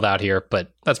not spelled out here,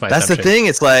 but that's my assumption. That's the thing.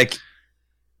 It's like,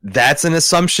 that's an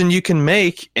assumption you can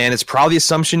make, and it's probably the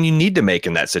assumption you need to make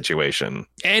in that situation.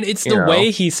 And it's the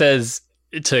way he says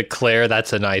to Claire,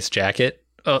 that's a nice jacket.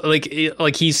 Like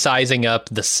he's sizing up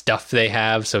the stuff they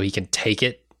have so he can take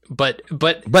it. But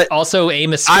also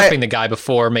Amos stripping the guy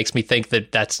before makes me think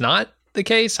that that's not the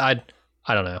case. I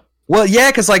don't know. Well, yeah,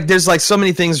 because like there's like so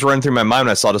many things running through my mind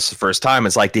when I saw this the first time.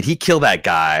 It's like, did he kill that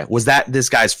guy? Was that this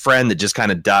guy's friend that just kind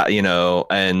of died,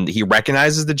 and he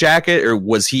recognizes the jacket, or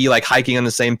was he like hiking on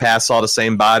the same path, saw the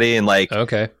same body, and like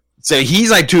okay, so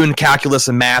he's like doing calculus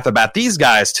and math about these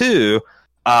guys too.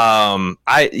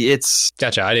 It's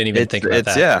gotcha. I didn't even think about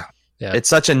that. Yeah. It's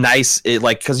such a nice,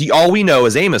 because all we know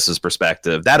is Amos's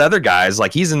perspective. That other guy's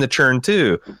like, he's in the churn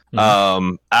too.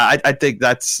 Mm-hmm. I think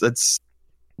that's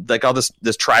like all this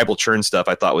tribal churn stuff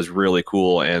I thought was really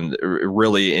cool, and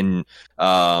really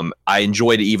I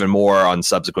enjoyed it even more on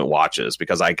subsequent watches,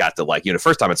 because I got to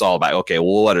first time it's all about, okay,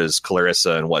 well, what is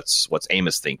Clarissa and what's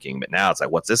Amos thinking? But now it's like,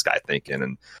 what's this guy thinking,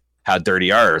 and how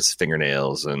dirty are his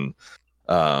fingernails? And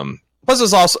plus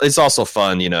it's also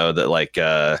fun, that like,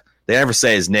 they never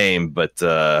say his name, but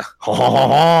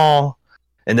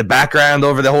in the background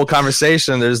over the whole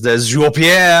conversation, there's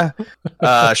Jean-Pierre,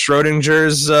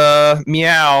 Schrodinger's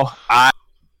meow.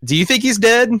 Do you think he's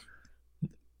dead?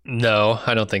 No,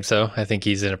 I don't think so. I think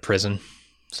he's in a prison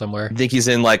somewhere. I think he's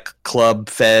in like Club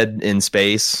Fed in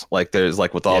space, like there's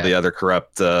like with all the other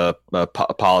corrupt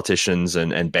politicians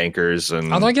and bankers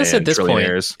and. Although I guess at this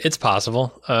point, it's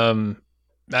possible.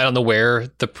 I don't know where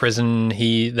the prison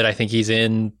that I think he's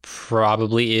in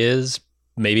probably is.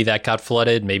 Maybe that got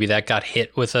flooded. Maybe that got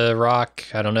hit with a rock.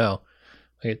 I don't know.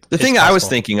 The thing I was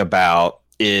thinking about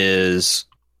is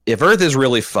if Earth is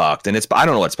really fucked, and I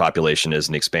don't know what its population is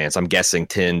in the Expanse. I'm guessing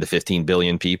 10 to 15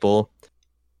 billion people.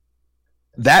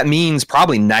 That means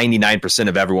probably 99%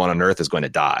 of everyone on Earth is going to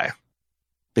die.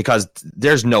 Because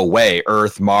there's no way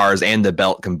Earth, Mars, and the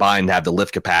Belt combined have the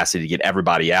lift capacity to get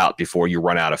everybody out before you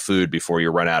run out of food, before you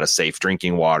run out of safe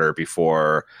drinking water,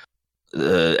 before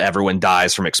everyone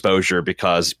dies from exposure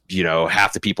because,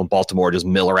 half the people in Baltimore just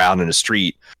mill around in the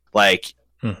street. Like,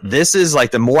 This is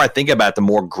like, the more I think about it, the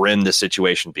more grim the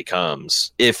situation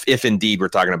becomes. If indeed we're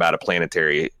talking about a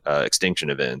planetary extinction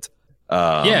event.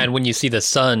 And when you see the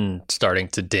sun starting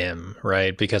to dim,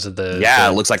 right, because of the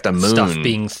it looks like the moon stuff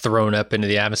being thrown up into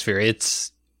the atmosphere,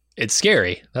 it's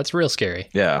scary. That's real scary.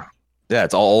 Yeah,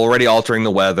 it's already altering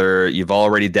the weather. You've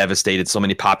already devastated so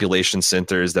many population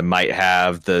centers that might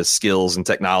have the skills and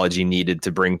technology needed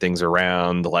to bring things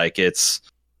around. Like, it's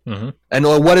and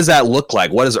what does that look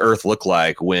like? What does Earth look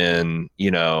like when,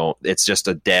 it's just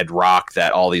a dead rock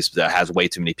that has way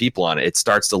too many people on it? It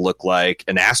starts to look like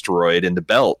an asteroid in the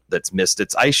belt that's missed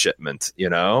its ice shipment,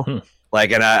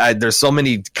 Like, and there's so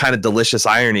many kind of delicious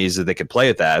ironies that they could play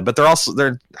at that, but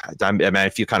I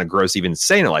feel kind of gross even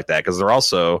saying it like that, because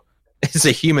it's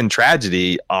a human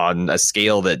tragedy on a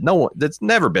scale that's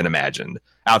never been imagined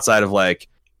outside of, like,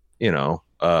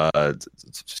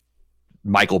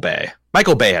 Michael Bay.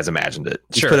 Michael Bay has imagined it.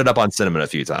 He's put it up on cinema a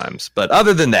few times. But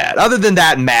other than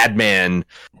that, Madman,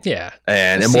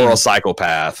 and Immoral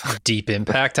Psychopath, Deep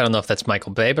Impact. I don't know if that's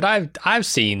Michael Bay, but I've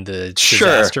seen the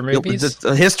disaster movies.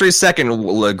 History's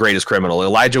second greatest criminal,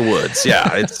 Elijah Woods.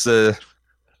 Yeah, it's other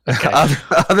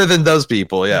than those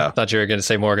people. Yeah, I thought you were going to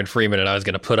say Morgan Freeman, and I was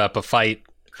going to put up a fight.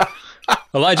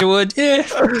 Elijah Wood,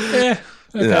 okay.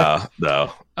 No.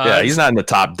 Yeah, he's not in the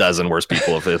top dozen worst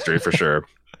people of history for sure.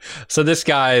 So this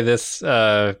guy,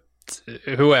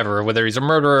 whoever, whether he's a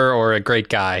murderer or a great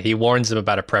guy, he warns them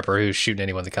about a prepper who's shooting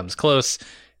anyone that comes close,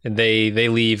 and they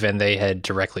leave and they head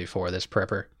directly for this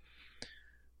prepper.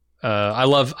 I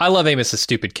love Amos's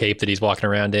stupid cape that he's walking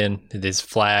around in, his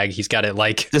flag. He's got it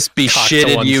like this be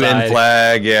shitted you in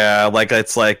flag. Yeah,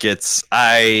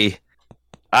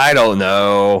 I don't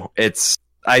know.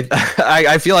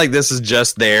 I feel like this is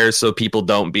just there so people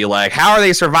don't be like, how are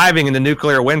they surviving in the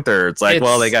nuclear winter? It's like,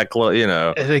 well, they got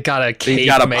they got a cape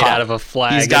made out of a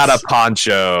flag. He's got a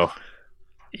poncho.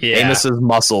 Yeah, Amos's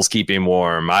muscles keep him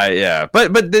warm.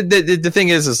 But the thing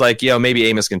is like, maybe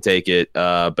Amos can take it,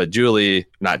 but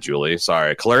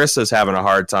Clarissa's having a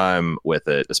hard time with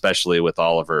it, especially with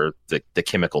all of the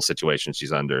chemical situation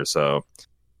she's under. So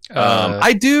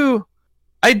I do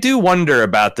wonder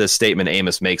about this statement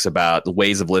Amos makes about the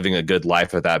ways of living a good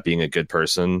life without being a good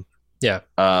person. Yeah.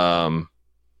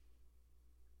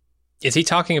 Is he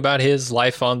talking about his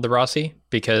life on the Rossi?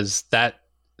 Because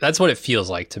that's what it feels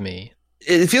like to me.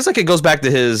 It feels like it goes back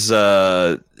to his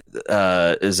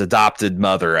adopted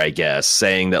mother, I guess,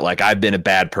 saying that, like, I've been a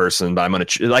bad person, but I'm going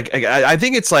to I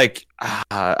think it's like,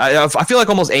 I feel like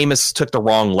almost Amos took the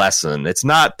wrong lesson. It's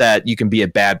not that you can be a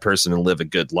bad person and live a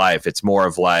good life. It's more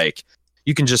of like,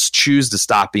 you can just choose to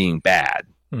stop being bad.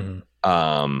 Mm-hmm.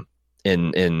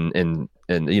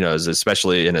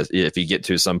 Especially if you get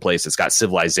to some place that's got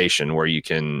civilization where you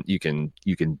can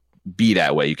be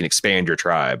that way, you can expand your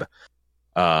tribe.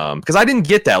 Because I didn't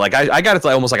get that. Like, I got it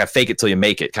almost like a fake it till you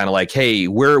make it, kind of like, hey,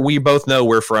 we both know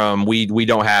we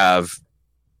don't have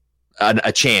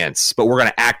a chance, but we're going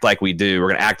to act like we do. We're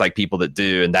going to act like people that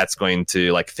do, and that's going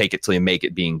to, like, fake it till you make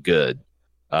it being good.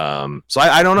 So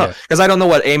I don't know, because I don't know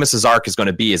what Amos's arc is going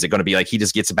to be. Is it going to be like he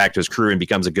just gets back to his crew and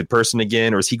becomes a good person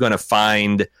again, or is he going to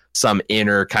find some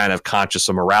inner kind of conscious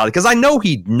of morality? Because I know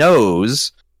he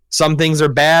knows some things are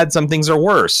bad, some things are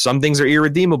worse, some things are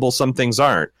irredeemable, some things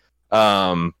aren't.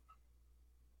 But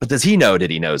does he know that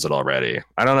he knows it already?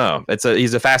 I don't know.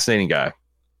 He's a fascinating guy.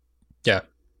 Yeah.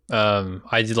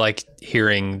 I did like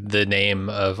hearing the name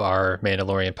of our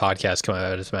Mandalorian podcast come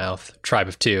out of his mouth, Tribe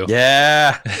of Two.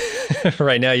 Yeah.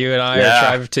 Right now, you and I are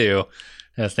Tribe of Two.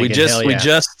 I was thinking, we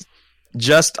just.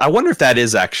 I wonder if that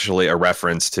is actually a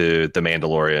reference to the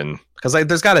Mandalorian, because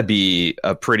there's got to be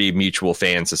a pretty mutual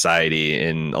fan society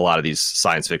in a lot of these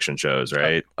science fiction shows,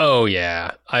 right? Oh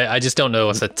yeah. I just don't know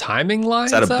if the timing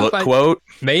lines. Is that a book quote?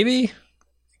 Maybe.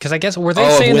 Because I guess were they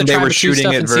saying that they were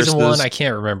shooting it in season 1? I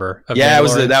can't remember. Yeah,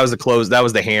 that was the close. That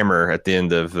was the hammer at the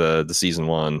end of the season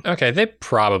 1. Okay, they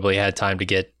probably had time to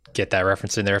get that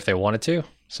reference in there if they wanted to.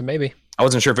 So maybe I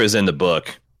wasn't sure if it was in the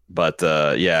book, but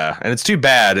yeah, and it's too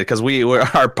bad because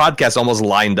our podcast almost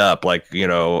lined up. Like,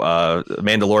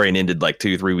 Mandalorian ended like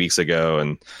 2-3 weeks ago,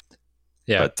 and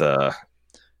yeah, but.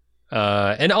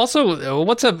 And also,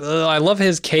 what's up? I love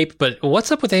his cape, but what's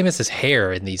up with Amos's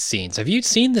hair in these scenes? Have you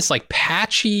seen this like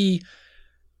patchy?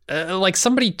 Like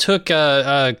somebody took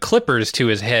clippers to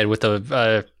his head with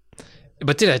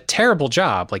but did a terrible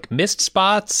job, like missed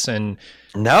spots and.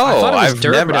 No, I thought it was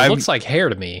dirt, but it looks like hair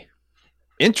to me.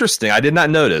 Interesting. I did not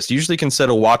notice. Usually can set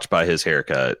a watch by his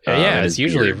haircut. Yeah, it's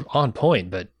usually on point,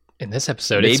 but in this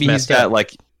episode, maybe it's he's got up.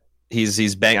 like.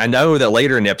 he's bang. I know that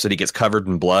later in the episode he gets covered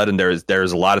in blood, and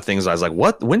there's a lot of things I was like,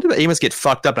 what? When did Amos get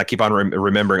fucked up? And I keep on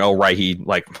remembering. Oh, right, he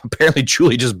like apparently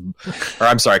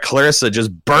Clarissa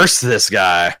just burst this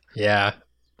guy. Yeah,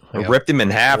 or ripped him in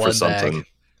half or something.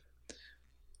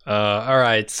 All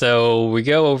right, so we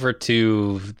go over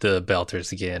to the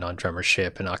Belters again on Drummer's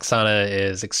ship, and Oksana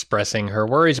is expressing her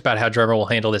worries about how Drummer will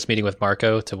handle this meeting with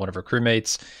Marco to one of her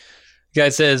crewmates. The guy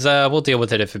says, we'll deal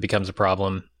with it if it becomes a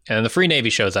problem. And the Free Navy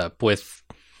shows up with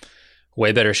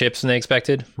way better ships than they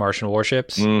expected, Martian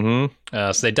warships.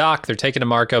 Mm-hmm. So they dock. They're taken to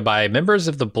Marco by members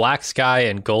of the Black Sky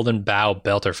and Golden Bow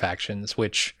Belter factions,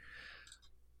 which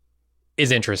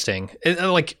is interesting.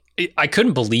 I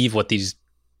couldn't believe what these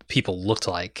people looked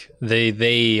like.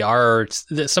 They are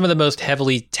some of the most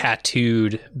heavily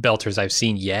tattooed Belters I've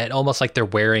seen yet, almost like they're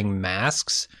wearing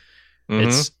masks.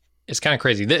 Mm-hmm. It's kind of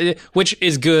crazy, which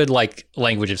is good, like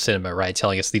language of cinema, right?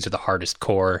 Telling us these are the hardest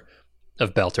core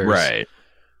of Belters. Right.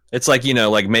 It's like,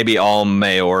 like maybe all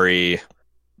Maori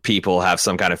people have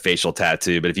some kind of facial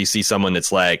tattoo, but if you see someone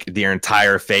that's like their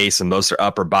entire face and most of their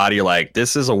upper body, you're like,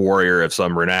 this is a warrior of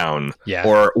some renown. Yeah.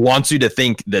 Or wants you to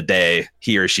think that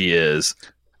he or she is.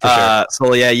 Sure.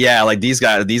 So yeah, like these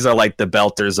guys, these are like the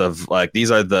Belters of like,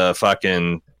 these are the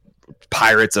fucking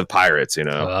pirates of pirates,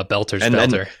 Belter's and,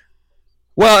 Belter.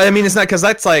 Well, I mean, it's not because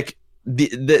that's like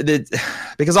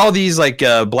because all these like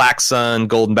Black Sun,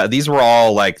 Golden, these were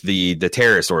all like the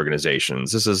terrorist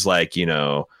organizations. This is like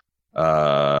the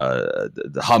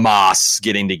Hamas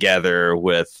getting together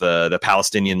with the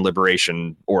Palestinian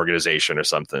Liberation Organization or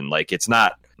something. Like it's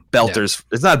not Belters.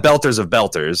 Yeah. It's not Belters of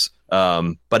Belters.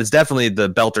 But it's definitely the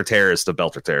Belter terrorists of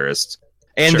Belter terrorists.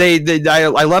 And sure.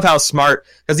 I love how smart,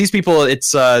 because these people,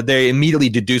 it's they immediately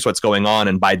deduce what's going on,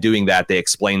 and by doing that, they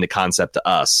explain the concept to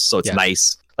us. So it's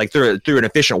nice, like through an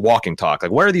efficient walking talk.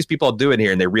 Like, what are these people doing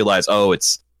here? And they realize, oh,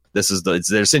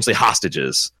 they're essentially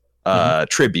hostages,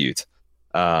 tribute,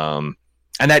 and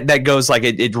that goes like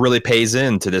it really pays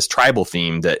into this tribal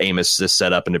theme that Amos just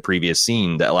set up in the previous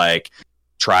scene. That like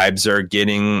tribes are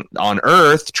getting on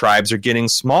Earth, tribes are getting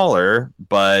smaller,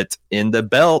 but in the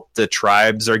belt, the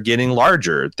tribes are getting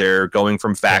larger. They're going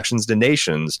from factions to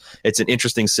nations. It's an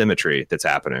interesting symmetry that's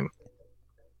happening.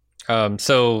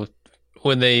 So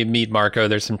when they meet Marco,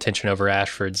 there's some tension over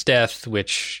Ashford's death,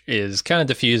 which is kind of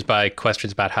diffused by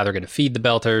questions about how they're going to feed the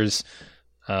Belters.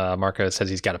 Marco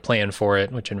says he's got a plan for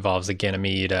it, which involves a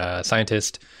Ganymede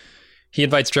scientist. He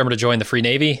invites Drummer to join the Free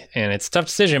Navy, and it's a tough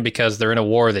decision because they're in a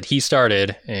war that he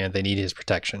started, and they need his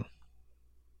protection.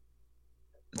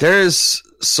 There's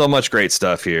so much great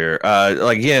stuff here.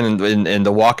 Like again, in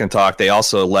the walk and talk, they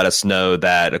also let us know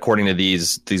that according to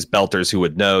these Belters who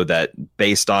would know that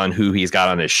based on who he's got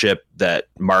on his ship, that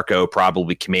Marco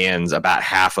probably commands about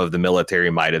half of the military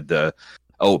might of the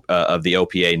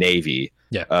OPA Navy.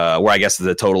 Yeah. Where I guess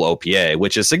the total OPA,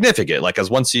 which is significant. Like, because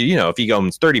once if he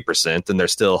goes 30%, then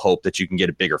there's still hope that you can get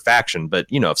a bigger faction. But,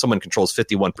 if someone controls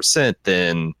 51%,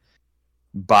 then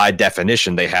by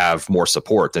definition, they have more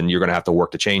support, and you're going to have to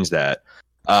work to change that.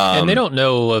 And they don't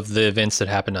know of the events that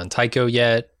happened on Tycho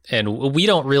yet. And we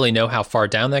don't really know how far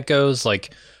down that goes.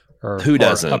 Like, who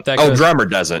doesn't? Up that goes. Drummer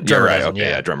doesn't. Drummer You're right. doesn't, Okay.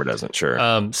 Yeah, Drummer doesn't. Sure.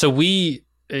 So we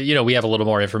have a little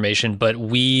more information, but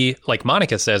we, like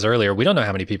Monica says earlier, we don't know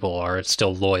how many people are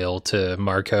still loyal to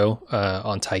Marco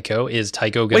on Tycho. Is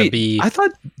Tycho going to be... I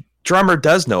thought Drummer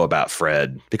does know about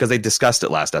Fred because they discussed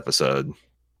it last episode.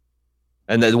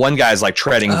 And the one guy's like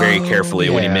treading very carefully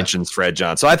when he mentions Fred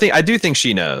John. So I do think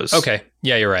she knows. Okay.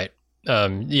 Yeah, you're right.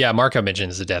 Marco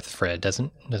mentions the death of Fred, doesn't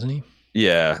he?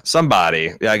 Yeah,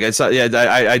 somebody. Yeah,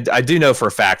 I do know for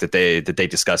a fact that they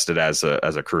discussed it as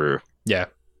a crew. Yeah.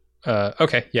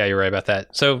 Okay. Yeah, you're right about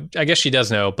that. So I guess she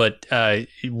does know, but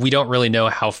we don't really know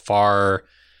how far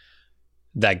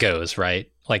that goes, right?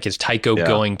 Like, is Tycho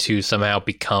going to somehow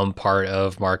become part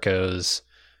of Marco's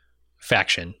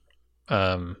faction?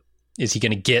 Is he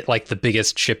going to get like the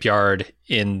biggest shipyard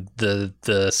in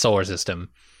the solar system?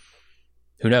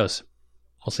 Who knows?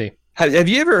 We'll see. Have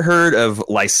you ever heard of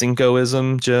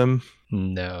Lysenkoism, Jim?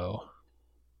 No.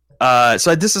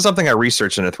 So this is something I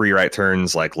researched in a 3 Right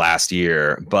Turns like last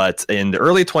year, but in the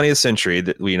early 20th century,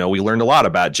 we learned a lot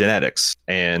about genetics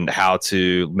and how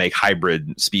to make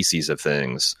hybrid species of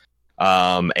things.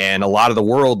 And a lot of the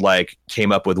world like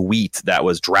came up with wheat that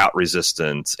was drought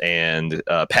resistant and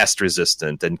pest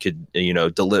resistant and could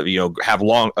deliver have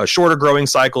shorter growing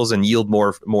cycles and yield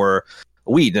more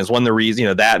wheat. And it's one of the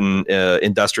reasons that and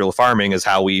industrial farming is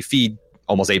how we feed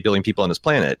almost 8 billion people on this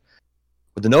planet.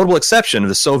 With the notable exception of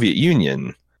the Soviet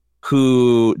Union,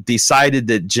 who decided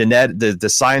that the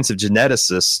science of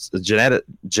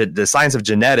the science of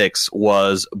genetics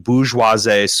was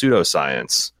bourgeoisie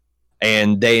pseudoscience.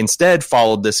 And they instead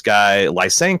followed this guy,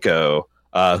 Lysenko,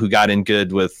 who got in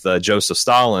good with Joseph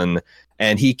Stalin.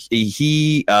 And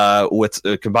he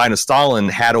combined with Stalin,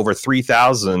 had over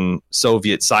 3,000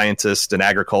 Soviet scientists and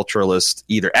agriculturalists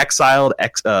either exiled,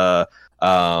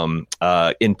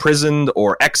 imprisoned,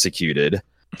 or executed.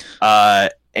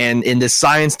 And in this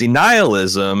science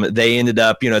denialism, they ended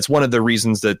up, it's one of the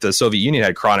reasons that the Soviet Union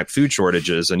had chronic food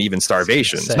shortages and even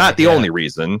starvation. It's not the only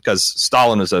reason, because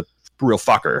Stalin was a real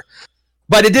fucker.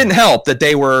 But it didn't help that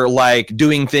they were like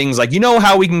doing things like,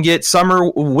 how we can get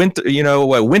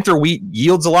winter wheat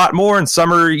yields a lot more and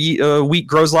summer wheat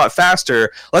grows a lot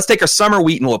faster. Let's take our summer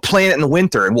wheat and we'll plant it in the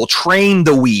winter and we'll train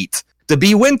the wheat to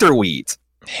be winter wheat.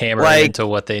 Hammer it into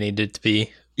what they needed to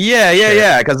be.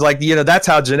 Yeah. Because that's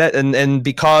how and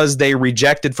because they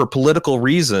rejected for political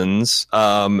reasons,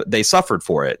 they suffered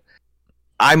for it.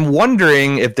 I'm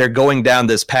wondering if they're going down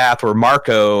this path where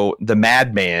Marco, the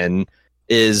madman,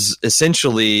 is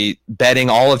essentially betting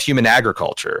all of human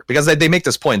agriculture, because they make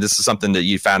this point. This is something that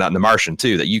you found out in The Martian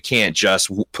too, that you can't just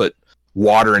put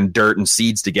water and dirt and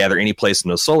seeds together any place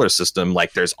in the solar system.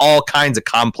 Like there's all kinds of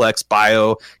complex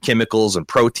biochemicals and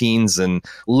proteins and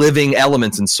living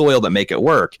elements in soil that make it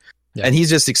work. Yeah. And he's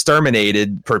just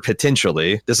exterminated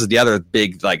potentially. This is the other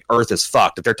big, like, Earth is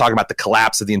fucked. If they're talking about the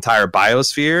collapse of the entire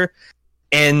biosphere,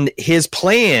 and his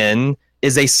plan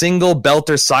is a single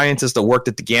belter scientist that worked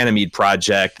at the Ganymede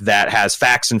Project that has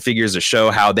facts and figures to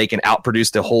show how they can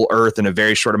outproduce the whole Earth in a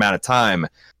very short amount of time.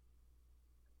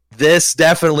 This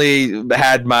definitely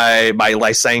had my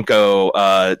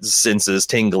Lysenko senses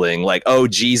tingling. Like, oh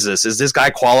Jesus, is this guy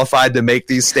qualified to make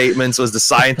these statements? Was the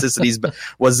scientist that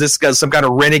was this guy some kind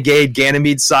of renegade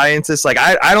Ganymede scientist? Like,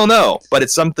 I don't know, but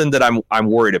it's something that I'm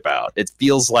worried about. It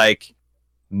feels like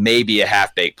maybe a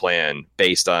half-baked plan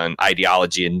based on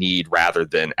ideology and need rather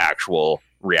than actual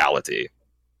reality.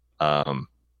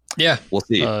 Yeah, we'll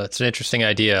see. It's an interesting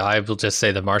idea. I will just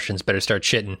say the Martians better start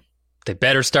shitting. They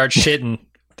better start shitting.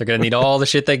 They're gonna need all the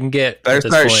shit they can get. Better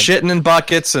start shitting in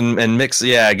buckets and mix.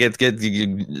 Yeah, get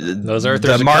those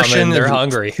Earthers. The Martian, they're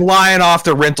hungry, flying off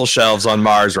the rental shelves on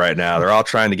Mars right now. They're all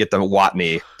trying to get the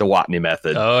Watney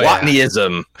method. Oh,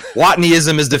 Watneyism.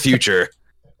 Watneyism is the future.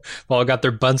 All got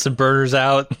their Bunsen burners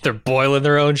out. They're boiling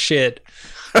their own shit.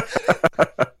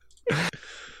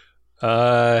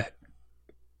 So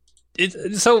this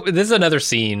is another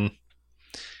scene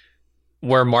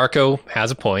where Marco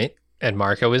has a point, and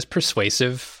Marco is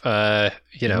persuasive,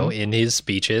 in his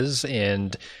speeches,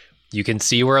 and you can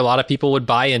see where a lot of people would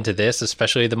buy into this,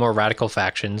 especially the more radical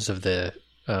factions of the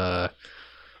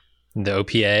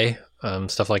OPA,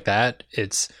 stuff like that.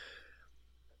 It's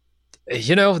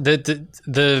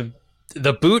the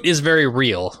boot is very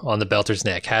real on the Belter's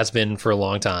neck, has been for a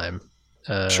long time.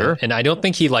 Sure. And I don't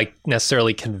think he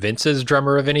necessarily convinces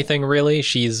Drummer of anything, really.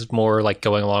 She's more like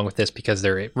going along with this because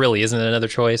there really isn't another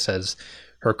choice, as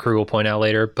her crew will point out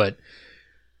later. But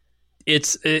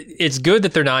it's good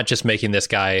that they're not just making this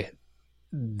guy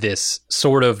this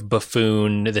sort of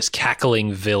buffoon, this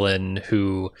cackling villain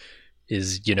who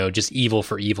is, just evil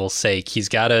for evil's sake. He's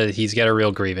got a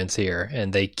real grievance here,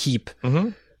 and they keep,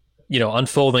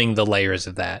 unfolding the layers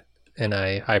of that. And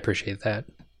I appreciate that.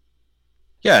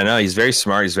 Yeah, no, he's very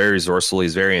smart. He's very resourceful.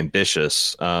 He's very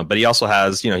ambitious. But he also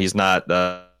has, he's not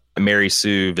a Mary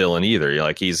Sue villain either.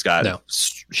 Like, he's got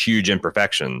huge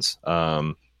imperfections.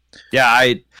 It's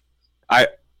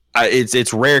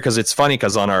rare, because it's funny,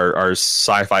 because on our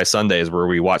Sci-Fi Sundays, where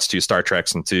we watch 2 Star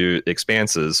Treks and 2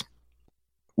 Expanses,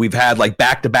 we've had like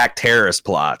back-to-back terrorist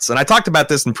plots. And I talked about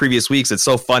this in previous weeks. It's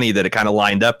so funny that it kind of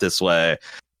lined up this way.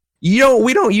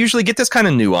 We don't usually get this kind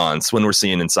of nuance when we're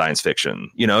seeing in science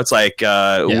fiction. It's like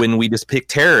when we just pick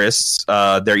terrorists,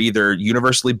 they're either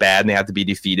universally bad and they have to be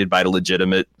defeated by the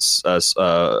legitimate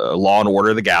law and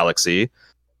order of the galaxy,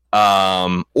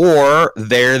 or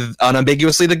they're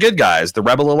unambiguously the good guys, the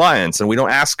Rebel Alliance, and we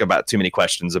don't ask about too many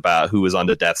questions about who is on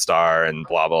the Death Star and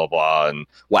blah, blah, blah, and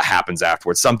what happens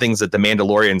afterwards. Some things that the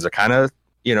Mandalorians are kind of,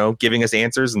 giving us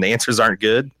answers, and the answers aren't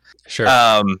good. Sure.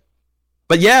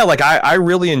 But yeah, like I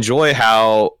really enjoy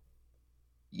how,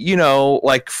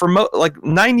 like for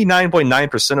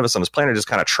 99.9% of us on this planet are just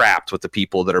kind of trapped with the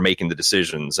people that are making the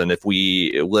decisions. And if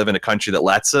we live in a country that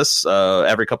lets us,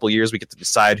 every couple of years we get to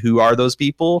decide who are those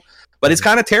people. But it's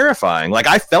kind of terrifying. Like,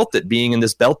 I felt it being in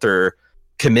this Belter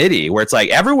committee where it's like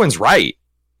everyone's right,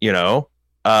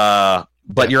 but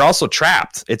you're also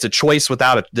trapped. It's a choice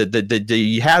without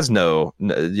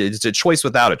it's a choice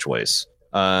without a choice.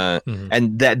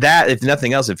 And that if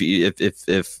nothing else,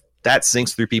 if that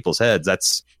sinks through people's heads,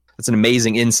 that's an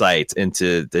amazing insight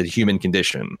into the human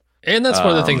condition. And that's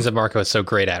one of the things that Marco is so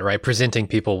great at, right? Presenting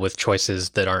people with choices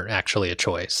that aren't actually a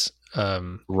choice.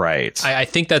 Right. I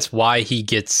think that's why he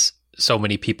gets so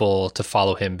many people to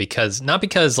follow him, because not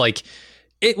because like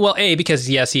it, well, because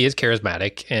yes, he is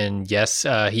charismatic, and yes,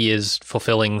 he is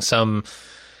fulfilling some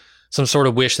sort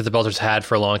of wish that the Belters had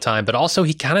for a long time, but also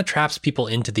he kind of traps people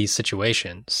into these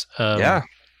situations.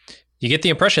 You get the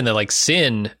impression that like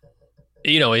Sin,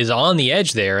 is on the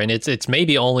edge there, and it's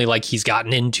maybe only like he's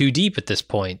gotten in too deep at this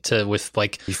point with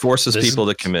like he forces people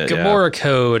to commit Gamora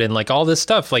code and like all this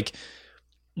stuff. Like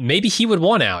maybe he would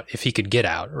want out if he could get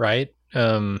out, right?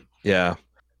 Yeah.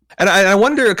 And I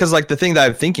wonder, because like the thing that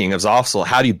I'm thinking is also,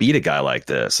 how do you beat a guy like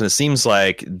this? And it seems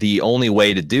like the only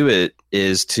way to do it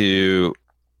is to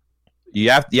you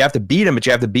have to beat him, but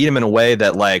you have to beat him in a way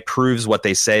that like proves what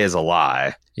they say is a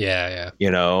lie. Yeah.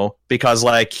 Because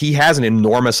like he has an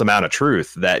enormous amount of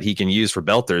truth that he can use for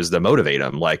Belters to motivate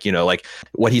him. Like, like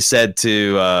what he said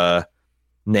to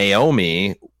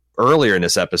Naomi earlier in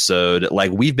this episode,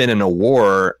 like, we've been in a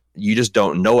war, you just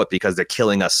don't know it because they're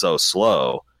killing us so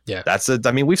slow. Yeah.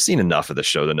 We've seen enough of the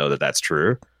show to know that that's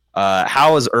true.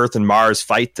 How does Earth and Mars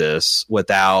fight this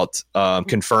without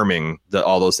confirming that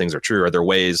all those things are true? Are there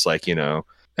ways like, and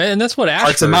that's what Ashford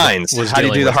hearts and minds. was How do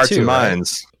you do the hearts and right?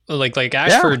 minds? Like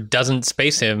Ashford doesn't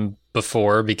space him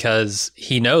before because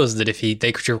he knows that if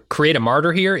they create a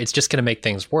martyr here, it's just going to make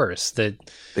things worse.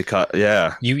 You've got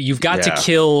to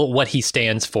kill what he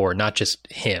stands for, not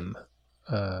just him.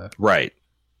 Right.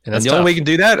 And that's the only way you can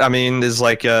do that, is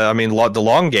like, the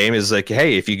long game is like,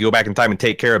 hey, if you go back in time and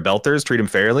take care of Belters, treat them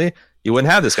fairly, you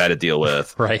wouldn't have this guy to deal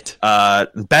with. Right.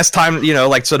 The best time,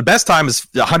 so the best time is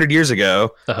 100 years ago.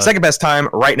 Second best time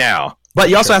right now. But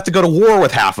you also have to go to war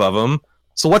with half of them.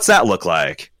 So what's that look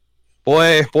like?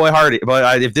 Boy, Hardy.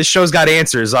 But if this show's got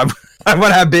answers, I'm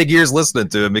gonna have big ears listening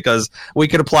to him, because we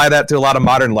could apply that to a lot of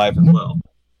modern life as well.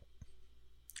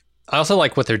 I also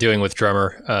like what they're doing with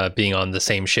Drummer being on the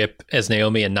same ship as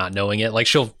Naomi and not knowing it. Like,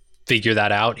 she'll figure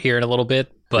that out here in a little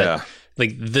bit, but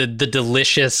like the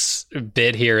delicious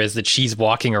bit here is that she's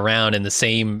walking around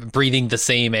breathing the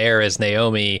same air as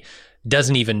Naomi,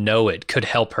 doesn't even know it, could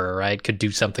help her, right? Could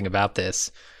do something about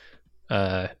this.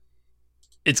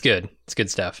 It's good. It's good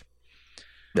stuff.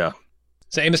 Yeah.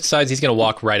 So Amos decides he's going to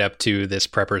walk right up to this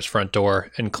prepper's front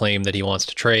door and claim that he wants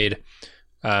to trade.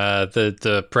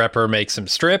 The prepper makes him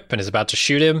strip and is about to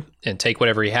shoot him and take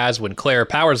whatever he has when Claire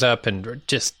powers up and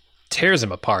just tears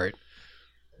him apart.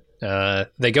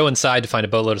 They go inside to find a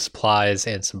boatload of supplies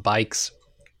and some bikes.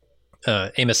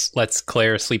 Amos lets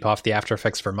Claire sleep off the after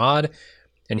effects for Maud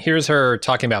and hears her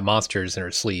talking about monsters in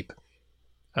her sleep.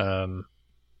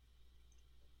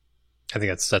 I think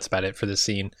that's about it for this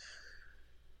scene.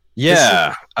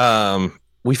 Yeah.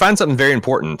 We find something very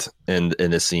important in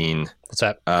this scene. What's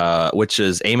that? Which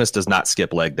is Amos does not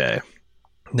skip leg day.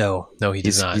 No, he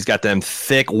does not. He's got them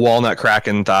thick walnut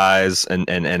cracking thighs and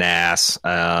ass.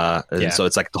 So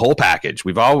it's like the whole package.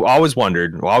 We've always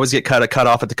wondered. We'll always get cut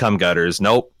off at the cum gutters.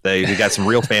 Nope. We got some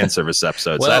real fan service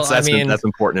episodes. Well, that's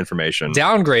important information.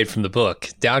 Downgrade from the book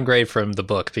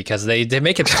because they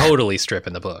make it totally strip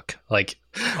in the book. Like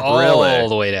all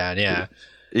the way down. Yeah.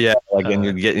 Yeah, like and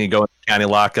you go in county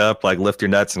lockup, like lift your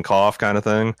nuts and cough kind of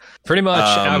thing. Pretty much.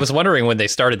 I was wondering when they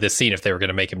started this scene if they were going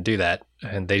to make him do that,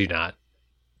 and they do not.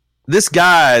 This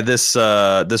guy, this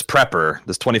prepper,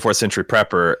 this 24th century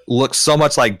prepper, looks so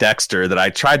much like Dexter that I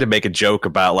tried to make a joke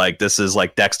about, like, this is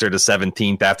like Dexter the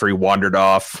 17th after he wandered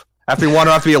off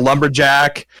to be a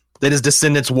lumberjack. Then his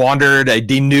descendants wandered a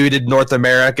denuded North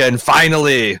America, and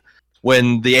finally,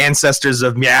 when the ancestors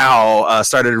of Meow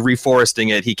started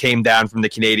reforesting it, he came down from the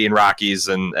Canadian Rockies,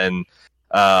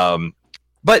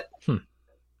 but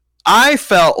I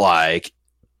felt like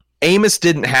Amos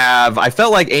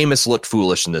looked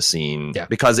foolish in this scene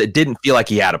because it didn't feel like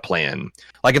he had a plan.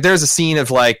 Like if there's a scene of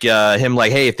like him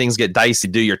like, hey, if things get dicey,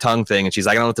 do your tongue thing, and she's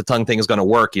like, I don't know if the tongue thing is going to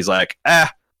work. He's like, I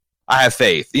have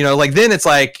faith. Like then it's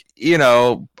like,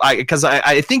 because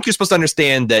I think you're supposed to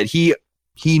understand that he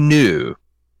knew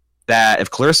that if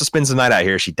Clarissa spends the night out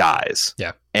here, she dies.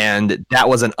 Yeah. And that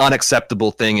was an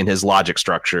unacceptable thing in his logic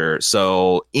structure.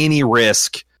 So any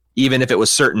risk, even if it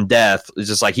was certain death, it's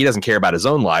just like he doesn't care about his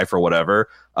own life or whatever.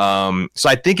 So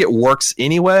I think it works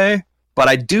anyway, but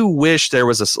I do wish there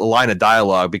was a line of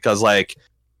dialogue because like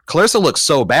Clarissa looks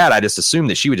so bad, I just assumed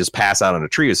that she would just pass out on a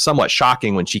tree. It was somewhat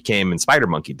shocking when she came and spider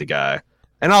monkeyed the guy.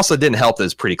 And also didn't help that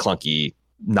it's pretty clunky,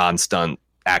 non-stunt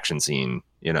action scene,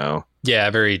 Yeah,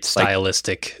 very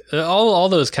stylistic. All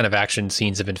those kind of action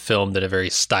scenes have been filmed in a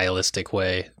very stylistic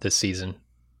way this season.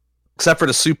 except for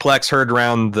the suplex heard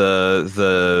around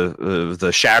the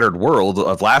shattered world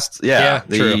of last. We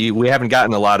haven't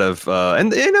gotten a lot of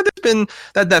and there's been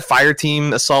that fire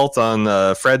team assault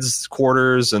on Fred's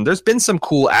quarters, and there's been some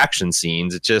cool action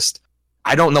scenes. It just,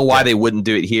 I don't know why they wouldn't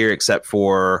do it here, except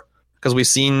for because we've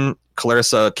seen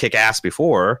Clarissa kick ass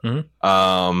before.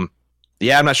 I'm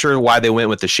not sure why they went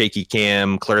with the shaky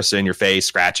cam, Clarissa in your face,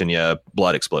 scratching you,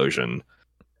 blood explosion.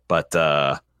 But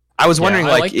I was wondering,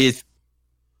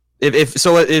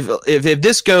 if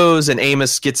this goes and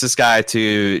Amos gets this guy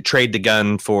to trade the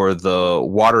gun for the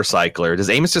water cycler, does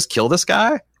Amos just kill this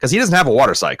guy? Because he doesn't have a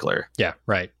water cycler. Yeah,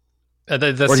 right. Or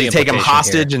does he take him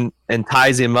hostage and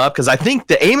ties him up? Because I think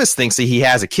the Amos thinks that he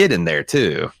has a kid in there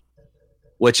too,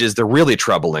 which is the really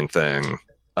troubling thing.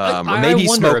 Or maybe he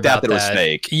smoked out that it was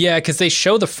fake. Yeah, because they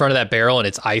show the front of that barrel and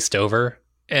it's iced over,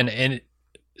 and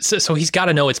so he's got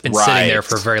to know it's been sitting there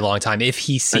for a very long time. If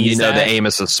he sees that, that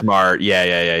Amos is smart.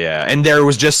 Yeah. And there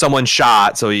was just someone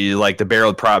shot, so he the barrel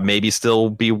would probably maybe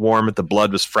still be warm if the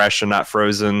blood was fresh and not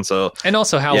frozen. So, and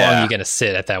also, how long are you going to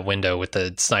sit at that window with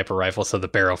the sniper rifle so the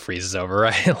barrel freezes over?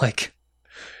 Right,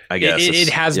 I guess it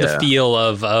has the feel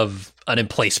of an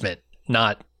emplacement,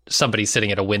 not somebody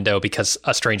sitting at a window because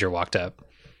a stranger walked up.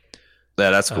 Yeah,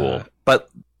 that's cool. But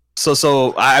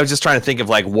so I was just trying to think of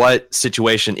what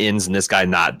situation ends in this guy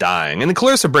not dying. And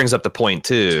Clarissa brings up the point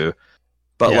too.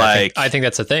 But I think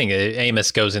that's the thing.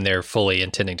 Amos goes in there fully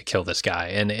intending to kill this guy,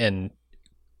 and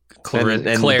Claire,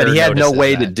 but he had no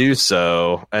way to do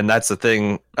so, and that's the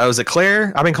thing. Oh, is it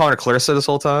Claire? I've been calling her Clarissa this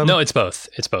whole time. No, it's both.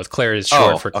 Claire is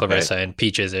short for Clarissa, and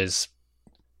Peaches is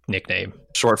nickname,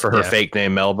 short for her fake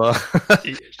name, Melba.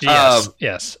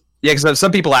 Yes. Yeah, because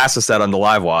some people asked us that on the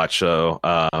live watch. So,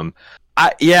 I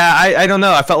don't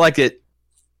know. I felt like it.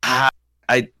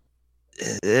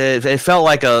 It felt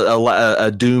like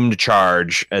a doomed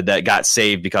charge that got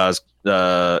saved because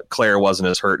Claire wasn't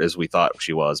as hurt as we thought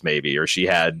she was, maybe, or she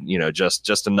had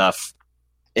just enough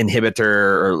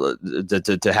inhibitor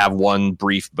or to have one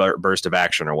brief burst of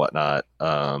action or whatnot.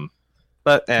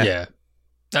 But yeah,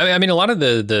 I mean, a lot of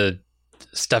the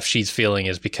stuff she's feeling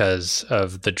is because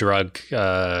of the drug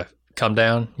come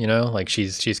down,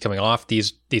 she's coming off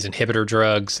these inhibitor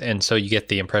drugs, and so you get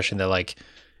the impression that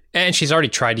and she's already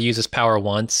tried to use this power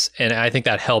once, and I think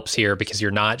that helps here because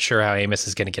you're not sure how Amos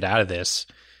is going to get out of this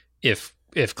if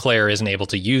Claire isn't able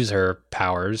to use her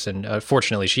powers, and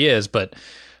fortunately she is, but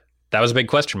that was a big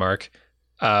question mark.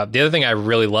 The other thing I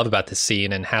really love about this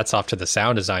scene, and hats off to the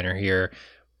sound designer here,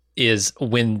 is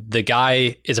when the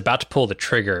guy is about to pull the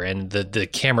trigger and the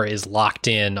camera is locked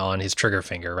in on his trigger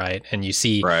finger, right? And you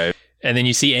see, and then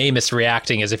you see Amos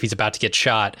reacting as if he's about to get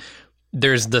shot.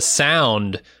 There's the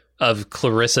sound of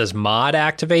Clarissa's mod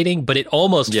activating, but it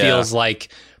almost feels like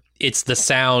it's the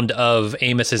sound of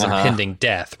Amos's impending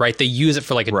death, right? They use it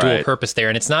for a dual purpose there.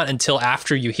 And it's not until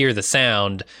after you hear the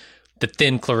sound that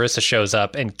then Clarissa shows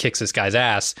up and kicks this guy's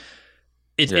ass.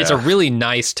 It's a really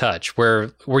nice touch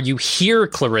where you hear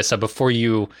Clarissa before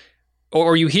you,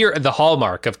 or you hear the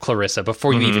hallmark of Clarissa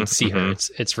before you even see her.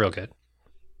 It's real good.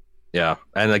 Yeah,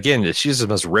 and again, she just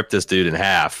must rip this dude in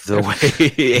half the way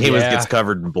Amos gets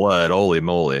covered in blood. Holy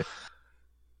moly!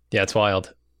 Yeah, it's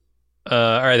wild. All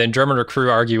right, then Drummer and her crew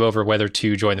argue over whether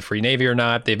to join the Free Navy or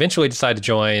not. They eventually decide to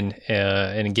join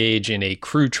and engage in a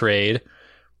crew trade.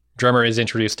 Drummer is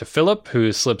introduced to Philip,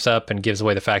 who slips up and gives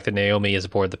away the fact that Naomi is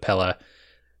aboard the Pella.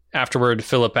 Afterward,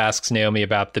 Philip asks Naomi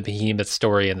about the behemoth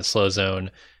story in the slow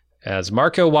zone, as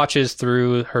Marco watches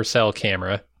through her cell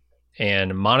camera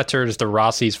and monitors the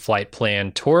Rossi's flight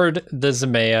plan toward the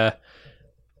Zemea,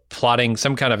 plotting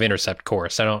some kind of intercept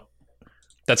course.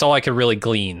 That's all I could really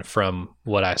glean from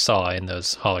what I saw in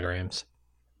those holograms.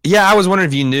 Yeah, I was wondering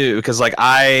if you knew, because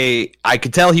I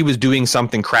could tell he was doing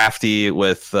something crafty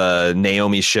with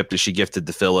Naomi's ship that she gifted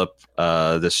to Philip,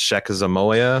 the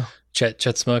Shekazamoya.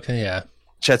 Chetzamoka, yeah.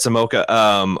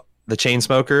 Chetzamoka, the chain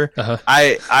smoker.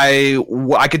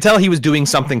 I could tell he was doing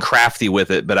something crafty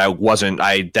with it, but I wasn't.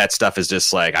 That stuff is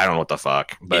just I don't know what the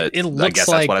fuck. But it looks I guess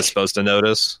that's what I'm supposed to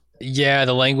notice. Yeah,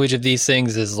 the language of these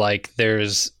things is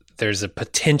there's a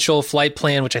potential flight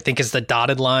plan, which I think is the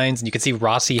dotted lines, and you can see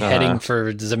Rossi heading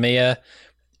for Zemea,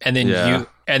 and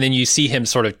then you see him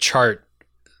sort of chart.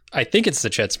 I think it's the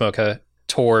Chetzamoka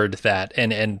toward that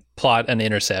and plot an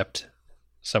intercept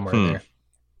somewhere there.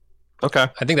 Okay.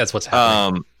 I think that's what's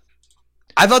happening.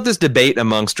 I thought this debate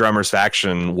amongst Drummer's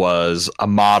faction was a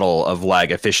model of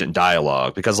efficient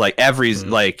dialogue, because every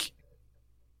that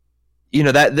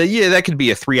could be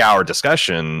a 3-hour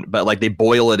discussion, but they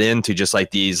boil it into just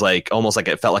these almost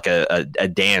it felt like a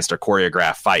danced or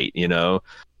choreographed fight,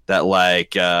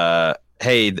 that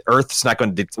hey, Earth's not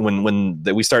going to when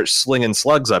we start slinging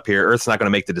slugs up here, Earth's not going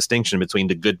to make the distinction between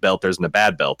the good belters and the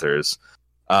bad belters.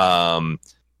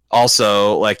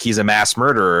 Also, like, he's a mass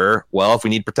murderer. Well, if we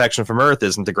need protection from Earth,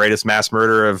 isn't the greatest mass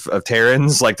murderer of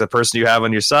Terrans like the person you have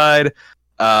on your side?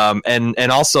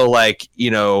 And also, like,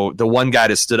 you know, the one guy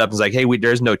that stood up and was like, hey,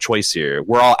 there's no choice here.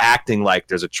 We're all acting like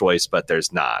there's a choice, but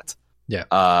there's not.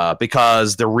 Yeah.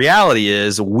 Because the reality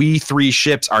is we 3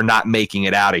 ships are not making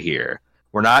it out of here.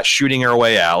 We're not shooting our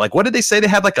way out. Like, what did they say? They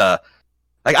had like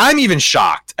I'm even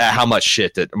shocked at how much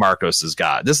shit that Marcos has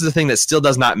got. This is the thing that still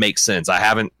does not make sense. I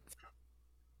haven't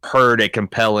heard a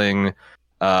compelling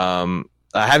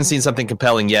I haven't seen something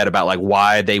compelling yet about like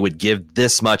why they would give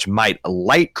this much might. A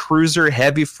light cruiser,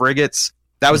 heavy frigates,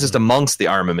 that was just amongst the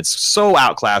armaments, so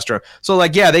outclassed. So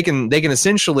like, yeah, they can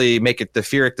essentially make it the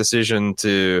Pyrrhic decision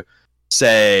to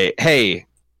say, hey,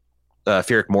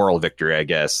 Pyrrhic moral victory, I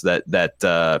guess,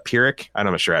 that Pyrrhic, I'm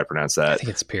not sure how to pronounce that. I think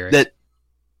it's Pyrrhic. That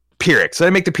Pyrrhic. So they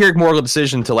make the Pyrrhic moral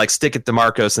decision to like stick it to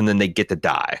Marcos, and then they get to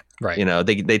die. Right. You know,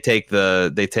 they take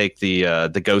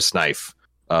the ghost knife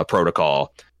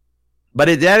protocol,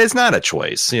 but that is not a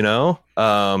choice. You know,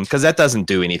 because that doesn't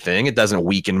do anything. It doesn't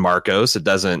weaken Marcos. It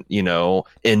doesn't, you know,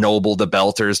 ennoble the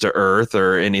Belters to Earth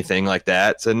or anything like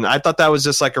that. And I thought that was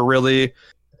just like a really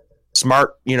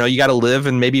smart, you know, you got to live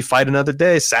and maybe fight another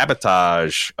day,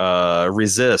 sabotage,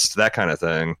 resist, that kind of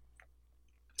thing.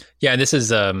 Yeah, this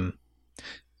is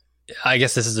I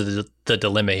guess this is the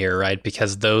dilemma here, right?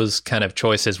 Because those kind of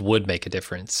choices would make a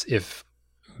difference if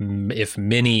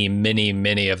many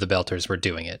of the Belters were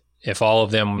doing it. If all of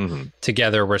them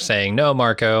together were saying, no,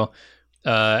 Marco,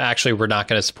 actually, we're not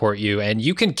going to support you, and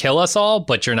you can kill us all,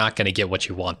 but you're not going to get what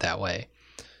you want that way.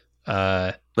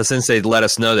 But since they let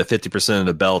us know that 50% of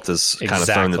the belt is kind of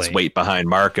thrown its weight behind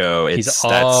Marco, he's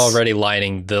already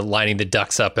lining the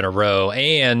ducks up in a row,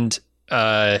 and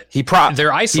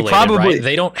they're isolated, right?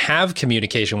 They don't have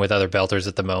communication with other Belters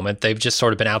at the moment. They've just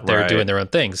sort of been out there doing their own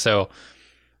thing. So,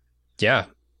 yeah.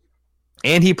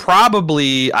 And he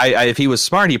probably, if he was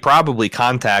smart, he probably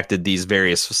contacted these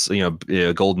various,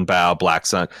 Golden Bough, Black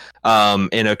Sun,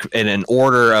 in an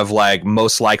order of like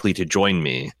most likely to join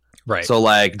me. Right. So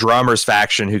like Drummer's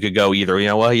faction, who could go either,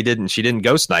 she didn't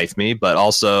ghost knife me, but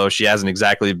also she hasn't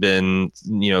exactly been,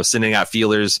 sending out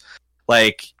feelers.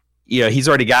 Like, he's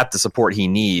already got the support he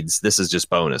needs. This is just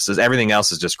bonus. Everything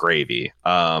else is just gravy.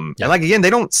 And like, again,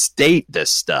 they don't state this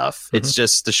stuff. Mm-hmm. It's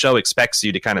just the show expects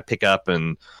you to kind of pick up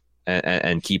and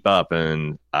keep up.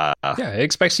 And it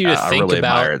expects you to think really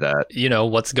about that.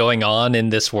 What's going on in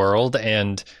this world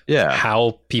and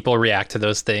how people react to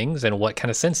those things and what kind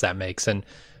of sense that makes. And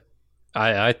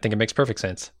I think it makes perfect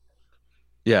sense.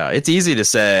 Yeah, it's easy to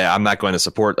say I'm not going to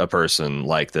support a person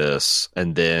like this,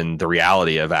 and then the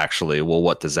reality of actually, well,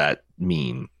 what does that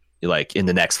mean? Like in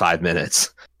the next 5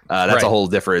 minutes, that's a whole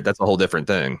different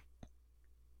thing.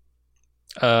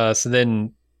 So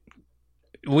then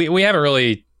we haven't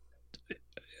really.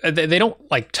 They don't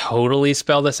like totally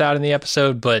spell this out in the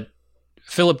episode, but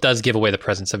Philip does give away the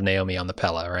presence of Naomi on the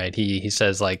Pella, right? He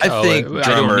says like, I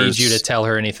don't need you to tell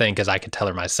her anything because I can tell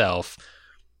her myself.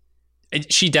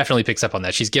 She definitely picks up on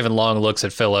that. She's given long looks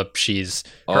at Philip.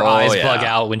 Her eyes bug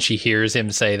out when she hears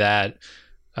him say that.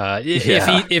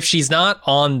 If she's not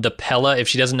on the Pella, if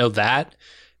she doesn't know that,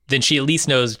 then she at least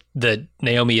knows that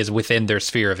Naomi is within their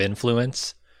sphere of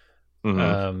influence.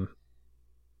 Mm-hmm.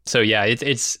 So yeah,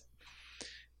 it's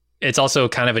also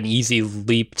kind of an easy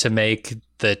leap to make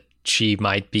that she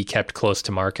might be kept close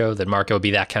to Marco, that Marco would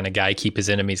be that kind of guy, keep his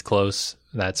enemies close,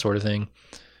 that sort of thing.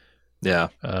 Yeah.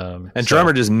 And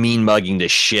Drummer just mean mugging the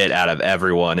shit out of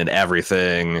everyone and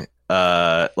everything.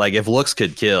 Like if looks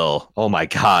could kill, oh my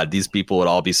God, these people would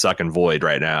all be sucking void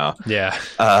right now. Yeah.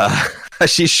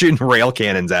 She's shooting rail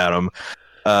cannons at them.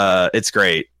 It's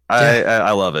great. I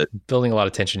love it. Building a lot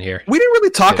of tension here. We didn't really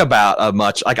talk about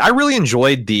much. Like I really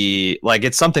enjoyed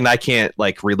it's something I can't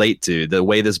like relate to, the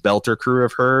way this Belter crew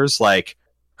of hers, like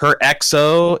her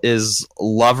XO is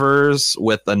lovers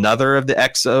with another of the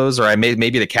XOs, or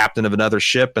maybe the captain of another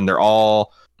ship, and they're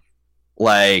all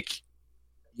like,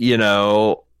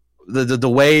 the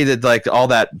way that like all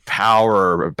that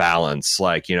power balance,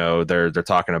 like, they're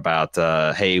talking about,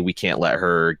 hey, we can't let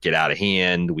her get out of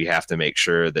hand. We have to make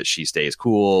sure that she stays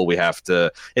cool.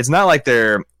 It's not like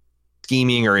they're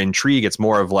scheming or intrigue. It's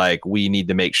more of like, we need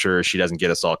to make sure she doesn't get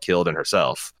us all killed and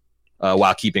herself.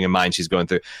 While keeping in mind she's going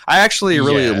through. I actually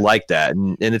really like that.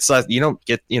 And it's like, you don't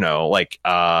get,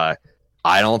 I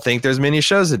don't think there's many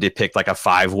shows that depict like a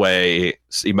 5-way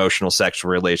emotional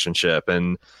sexual relationship.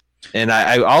 And And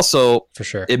I also, For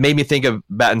sure. it made me think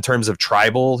about in terms of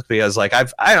tribal, because like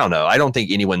I don't know. I don't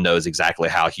think anyone knows exactly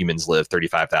how humans lived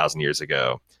 35,000 years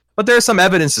ago. But there's some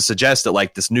evidence to suggest that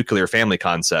like this nuclear family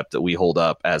concept that we hold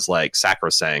up as like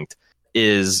sacrosanct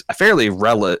is a fairly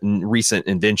recent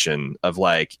invention of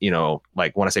like, you know,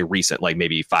 like when I say recent, like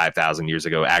maybe 5,000 years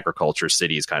ago, agriculture,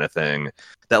 cities kind of thing.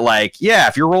 That like, yeah,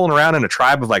 if you're rolling around in a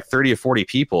tribe of like 30 or 40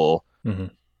 people,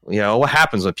 Mm-hmm. you know, what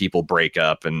happens when people break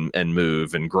up and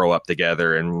move and grow up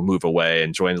together and move away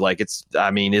and join? Like, it's,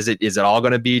 I mean, is it all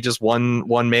going to be just one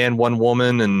man, one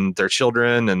woman and their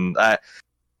children? And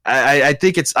I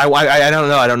think it's, I don't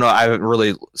know. I don't know. I haven't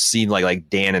really seen like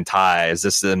Dan and Ty. Is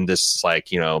this them this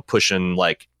like, you know, pushing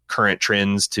like current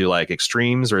trends to like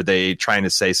extremes? Or are they trying to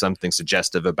say something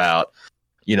suggestive about,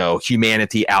 you know,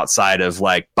 humanity outside of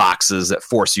like boxes that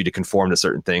force you to conform to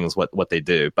certain things, what they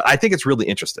do? But I think it's really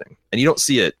interesting, and you don't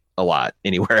see it a lot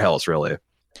anywhere else, really.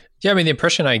 Yeah, I mean, the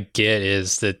impression I get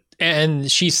is that, and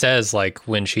she says like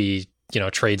when she, you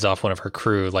know, trades off one of her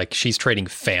crew, like she's trading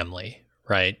family,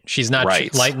 right? She's not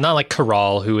Right. not like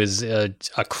Corral, who is a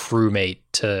crewmate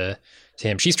to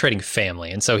him. She's trading family,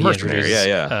 and so he Mercenary,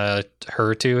 introduces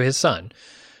her to his son.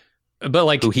 But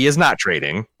like, Who he is not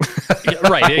trading.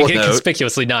 right, We'll note.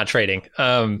 conspicuously not trading.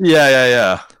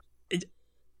 Yeah.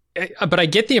 But I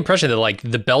get the impression that like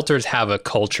the Belters have a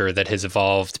culture that has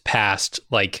evolved past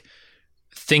like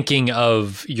thinking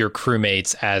of your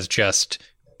crewmates as just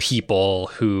people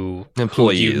who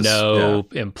Employees,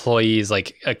 employees,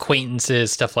 like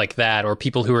acquaintances, stuff like that, or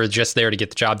people who are just there to get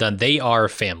the job done. They are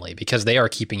family because they are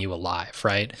keeping you alive,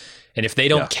 right? And if they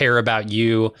don't care about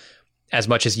you as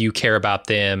much as you care about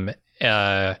them,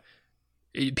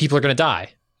 people are going to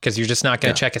die because you're just not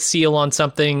going to check a seal on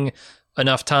something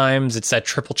enough times. It's that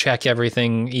triple check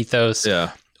everything ethos.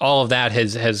 Yeah. All of that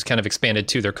has kind of expanded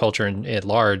to their culture at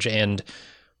large. And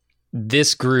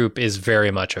this group is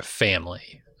very much a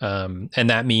family. And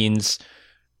that means,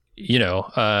 you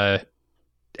know,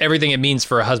 everything it means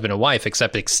for a husband and wife,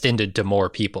 except extended to more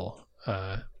people.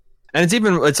 And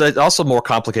it's also more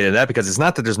complicated than that, because it's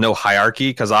not that there's no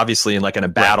hierarchy, because obviously in a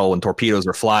battle when torpedoes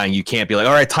are flying, you can't be like,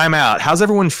 all right, time out. How's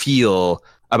everyone feel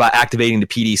about activating the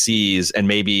PDCs and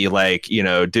maybe like, you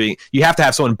know, you have to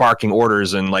have someone barking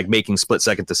orders and like making split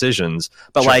second decisions.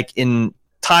 But like in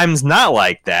times not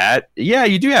like that, yeah,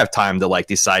 you do have time to like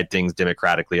decide things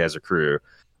democratically as a crew.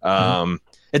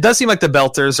 It does seem like the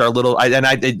Belters are a little,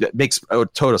 it makes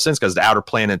total sense because the Outer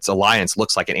Planets Alliance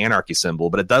looks like an anarchy symbol,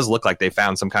 but it does look like they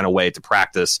found some kind of way to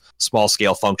practice small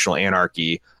scale functional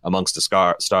anarchy amongst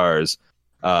the stars.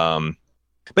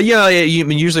 But yeah,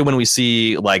 usually when we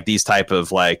see like these type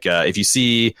of like, if you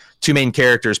see two main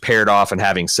characters paired off and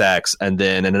having sex, and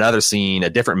then in another scene, a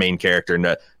different main character,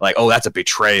 like, oh, that's a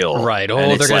betrayal. Right. Oh,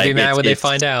 they're going to be mad when they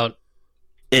find out.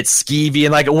 It's skeevy,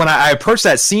 and like when I approach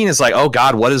that scene, it's like, oh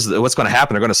god, what's going to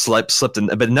happen? They're going to slip in,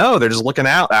 but no, they're just looking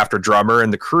out after Drummer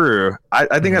and the crew.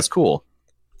 I think that's cool.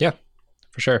 Yeah,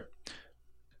 for sure.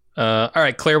 All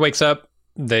right, Claire wakes up.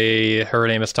 Her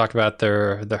and Amos talk about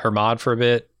her mod for a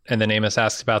bit, and then Amos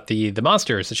asks about the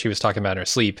monsters that she was talking about in her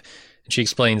sleep. And she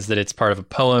explains that it's part of a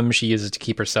poem she uses to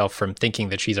keep herself from thinking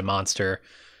that she's a monster.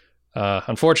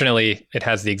 Unfortunately, it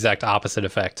has the exact opposite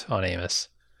effect on Amos,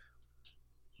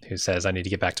 who says, I need to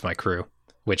get back to my crew,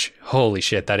 which, holy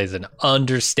shit, that is an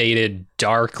understated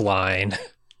dark line.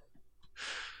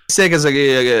 Because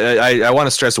I want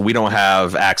to stress that we don't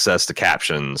have access to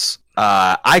captions.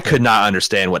 I could not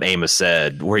understand what Amos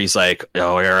said, where he's like,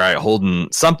 oh, all right,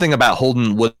 Holden, something about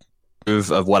Holden would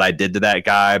approve of what I did to that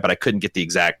guy, but I couldn't get the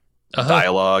exact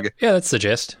dialogue. Yeah, that's the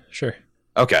gist. Sure.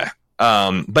 Okay.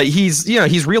 But he's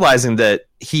realizing that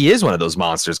he is one of those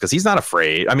monsters because he's not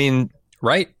afraid. I mean,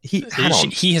 right. She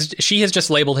has just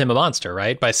labeled him a monster,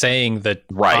 right? By saying that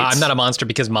I'm not a monster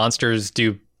because monsters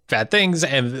do bad things,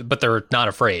 but they're not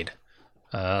afraid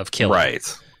of killing.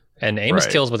 Right. And Amos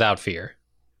kills without fear.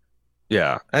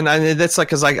 Yeah. And that's like,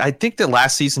 because I think that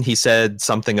last season he said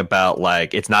something about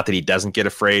like, it's not that he doesn't get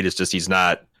afraid. It's just he's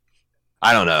not,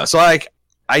 I don't know. So like,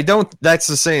 that's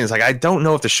the thing. It's like, I don't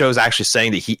know if the show's actually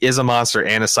saying that he is a monster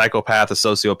and a psychopath, a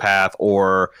sociopath,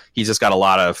 or he's just got a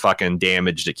lot of fucking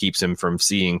damage that keeps him from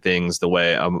seeing things the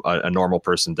way a normal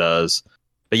person does.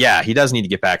 But yeah, he does need to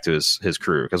get back to his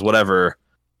crew, because whatever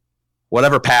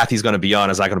path he's going to be on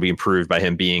is not going to be improved by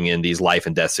him being in these life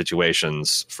and death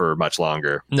situations for much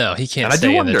longer. No, he can't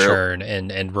stay in the churn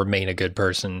and remain a good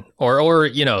person, or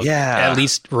at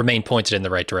least remain pointed in the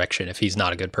right direction if he's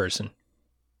not a good person.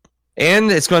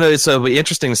 And it's be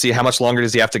interesting to see how much longer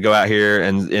does he have to go out here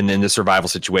and in the survival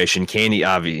situation. Can he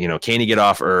get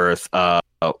off Earth?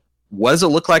 What does it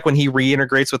look like when he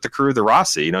reintegrates with the crew of the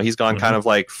Rossi? He's gone kind of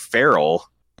like feral.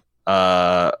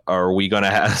 Are we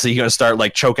gonna have? So you gonna start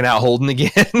like choking out Holden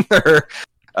again, or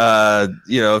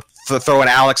throwing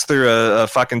Alex through a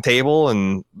fucking table,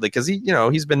 and because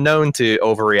he's been known to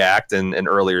overreact in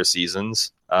earlier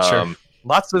seasons. Sure.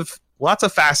 Lots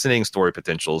of fascinating story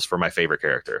potentials for my favorite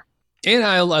character. And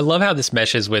I love how this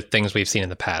meshes with things we've seen in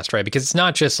the past, right? Because it's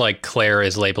not just like Claire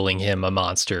is labeling him a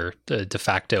monster de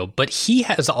facto, but he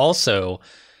has also,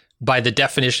 by the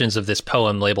definitions of this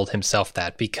poem, labeled himself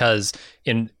that, because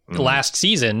in last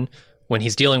season, when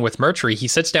he's dealing with Murtry, he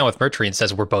sits down with Murtry and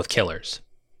says, we're both killers.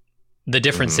 The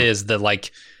difference is that,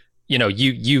 like,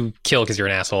 you kill because you're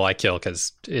an asshole, I kill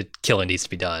because killing needs to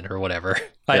be done, or whatever.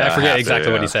 I forget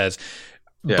exactly what he says.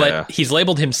 But he's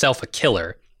labeled himself a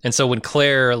killer. And so when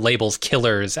Claire labels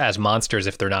killers as monsters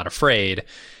if they're not afraid,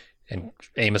 and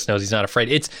Amos knows he's not afraid,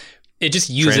 it just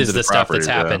uses the stuff that's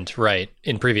happened right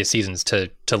in previous seasons to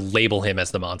label him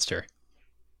as the monster.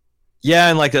 Yeah,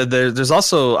 and like there's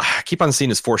also, I keep on seeing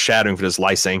this foreshadowing for this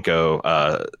Lysenko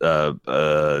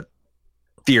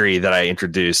theory that I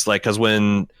introduced, like, because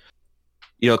when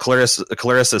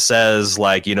Clarissa says,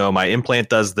 like, my implant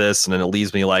does this and then it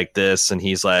leaves me like this, and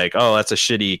he's like, oh, that's a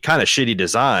shitty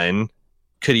design,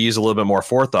 could have used a little bit more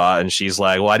forethought, and she's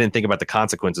like, well, I didn't think about the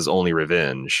consequences, only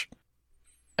revenge.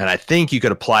 And I think you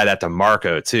could apply that to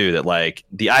Marco too, that like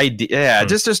the idea,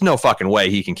 just there's no fucking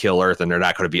way he can kill Earth and they're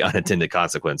not going to be unintended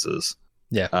consequences.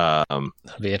 Yeah. It'll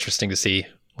be interesting to see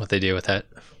what they do with that.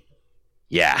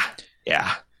 Yeah.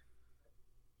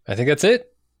 I think that's it.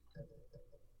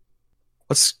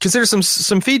 Let's consider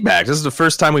some feedback. This is the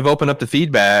first time we've opened up the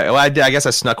feedback. Well, I guess I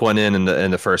snuck one in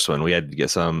the first one. We had to get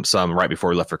some right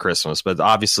before we left for Christmas. But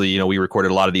obviously, we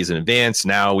recorded a lot of these in advance.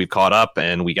 Now we've caught up,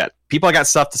 and we got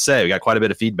stuff to say. We got quite a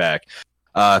bit of feedback.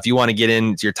 If you want to get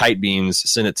into your tight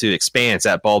beams, send it to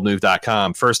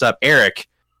expanse@baldmove.com. First up, Eric.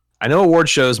 I know award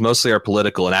shows mostly are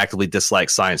political and actively dislike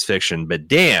science fiction, but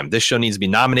damn, this show needs to be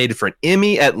nominated for an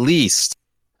Emmy at least.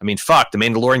 I mean, fuck, The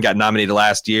Mandalorian got nominated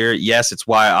last year. Yes, it's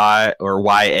YA,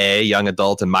 young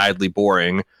adult and mildly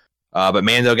boring. But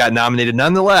Mando got nominated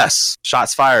nonetheless.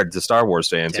 Shots fired to Star Wars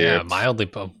fans here. Yeah, mildly.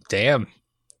 Damn.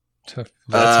 That's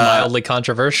mildly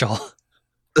controversial.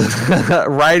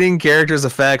 Writing, characters,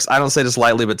 effects. I don't say this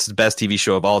lightly, but it's the best TV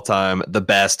show of all time. The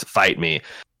best. Fight me.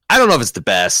 I don't know if it's the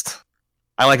best.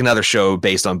 I like another show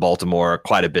based on Baltimore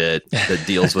quite a bit that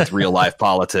deals with real life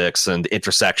politics and the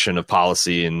intersection of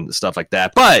policy and stuff like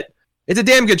that. But it's a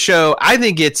damn good show. I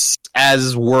think it's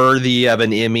as worthy of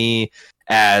an Emmy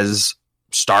as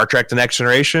Star Trek: The Next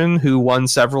Generation, who won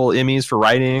several Emmys for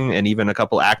writing and even a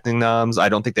couple acting noms. I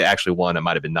don't think they actually won. It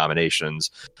might have been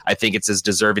nominations. I think it's as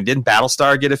deserving. Didn't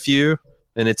Battlestar get a few?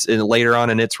 And it's later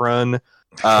on in its run.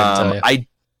 I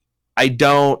don't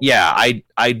know.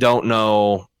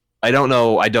 I don't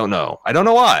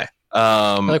know why.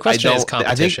 The question is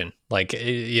competition.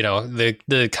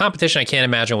 The competition, I can't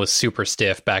imagine, was super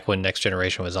stiff back when Next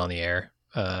Generation was on the air.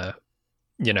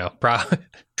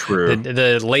 True.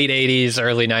 The late 80s,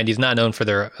 early 90s, not known for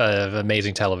their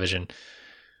amazing television.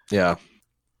 Yeah.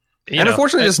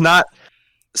 Unfortunately, it's not.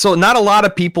 So not a lot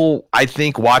of people, I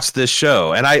think, watch this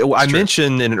show. And I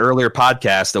mentioned in an earlier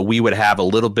podcast that we would have a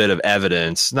little bit of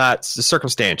evidence, not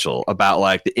circumstantial, about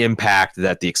like the impact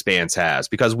that The Expanse has,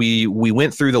 because we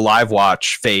went through the live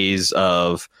watch phase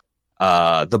of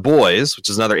The Boys, which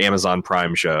is another Amazon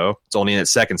Prime show. It's only in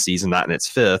its second season, not in its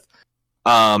fifth.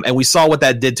 And we saw what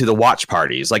that did to the watch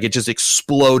parties. Like, it just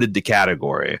exploded the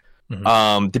category.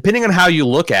 Mm-hmm. Depending on how you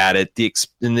look at it, the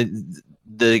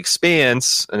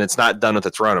Expanse, and it's not done with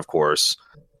its run, of course,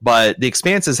 but The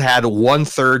Expanse has had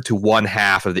 1/3 to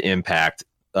 1/2 of the impact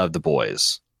of The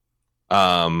Boys.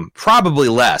 Probably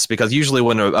less, because usually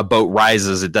when a boat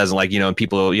rises, it doesn't, like,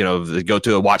 people, they go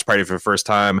to a watch party for the first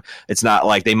time. It's not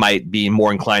like they might be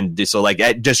more inclined to do so. Like,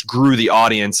 it just grew the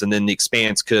audience, and then The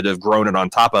Expanse could have grown it on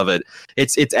top of it.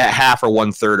 It's at half or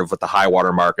 1/3 of what the high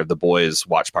water mark of The Boys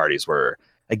watch parties were.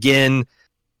 Again,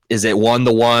 is it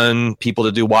 1-to-1 people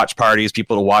to do watch parties,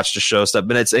 people to watch the show stuff?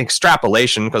 But it's an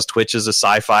extrapolation, because Twitch is a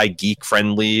sci-fi geek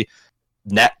friendly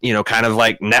kind of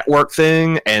like network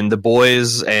thing, and The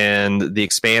Boys and The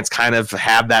Expanse kind of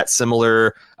have that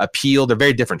similar appeal. They're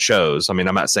very different shows. I mean,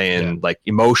 I'm not saying like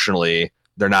emotionally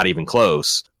they're not even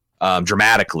close,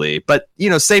 dramatically, but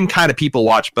same kind of people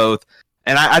watch both.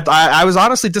 And I was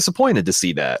honestly disappointed to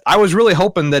see that. I was really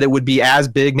hoping that it would be as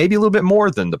big, maybe a little bit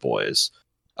more than The Boys.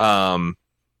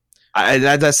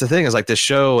 That's the thing, is like this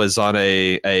show is on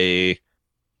an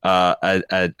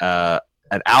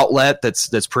outlet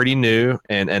that's pretty new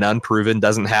and unproven,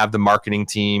 doesn't have the marketing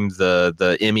team,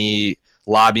 the Emmy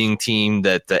lobbying team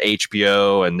that the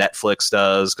HBO and Netflix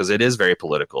does, because it is very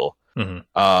political.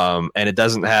 And it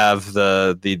doesn't have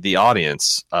the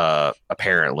audience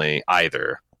apparently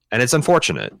either, and it's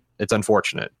unfortunate. It's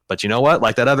unfortunate, but you know what?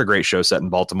 Like that other great show set in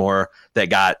Baltimore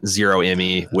that got 0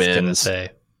 Emmy wins.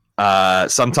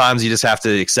 Sometimes you just have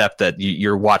to accept that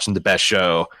you're watching the best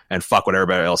show and fuck what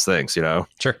everybody else thinks. You know.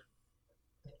 Sure.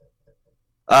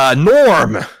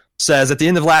 Norm says at the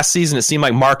end of last season, it seemed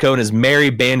like Marco and his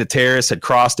merry band of terrorists had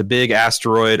tossed a big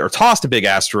asteroid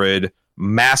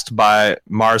masked by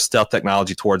Mars stealth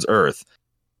technology towards Earth.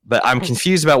 But I'm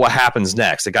confused about what happens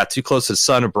next. It got too close to the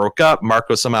sun and broke up.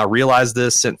 Marco somehow realized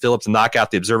this, sent Philip to knock out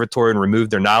the observatory and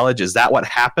remove their knowledge. Is that what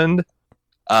happened?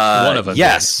 One of them.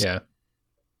 Yes. Did.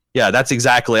 Yeah, that's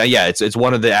exactly. Yeah, it's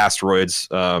one of the asteroids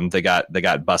that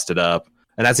got busted up,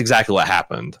 and that's exactly what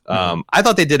happened. I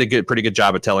thought they did a pretty good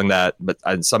job of telling that, but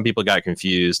some people got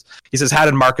confused. He says, "How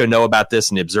did Marco know about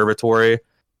this in the observatory?"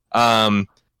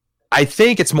 I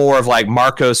think it's more of like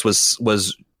Marcos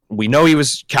was. We know he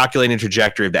was calculating the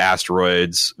trajectory of the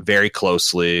asteroids very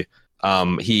closely.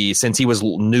 Since he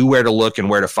knew where to look and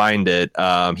where to find it,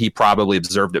 he probably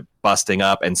observed it busting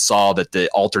up and saw that the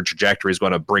altered trajectory is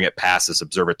going to bring it past this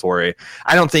observatory.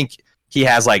 I don't think he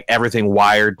has like everything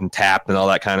wired and tapped and all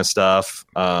that kind of stuff.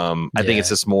 I think it's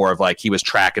just more of like he was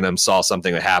tracking them, saw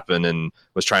something that happened, and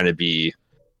was trying to be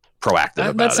proactive about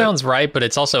it. That sounds right, but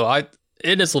it's also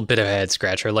it is a bit of a head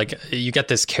scratcher. Like you got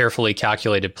this carefully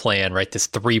calculated plan, right? This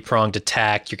 3-pronged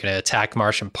attack. You're going to attack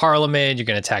Martian Parliament. You're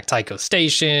going to attack Tycho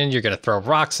Station. You're going to throw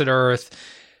rocks at Earth.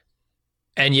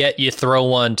 And yet you throw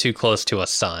one too close to a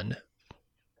sun.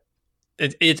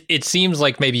 It seems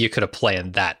like maybe you could have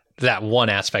planned that one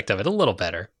aspect of it a little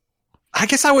better. I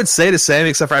guess I would say the same,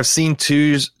 except for I've seen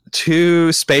two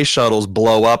space shuttles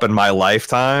blow up in my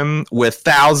lifetime with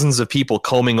thousands of people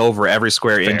combing over every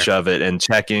square inch of it and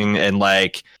checking, and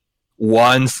like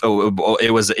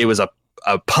it was a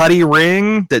putty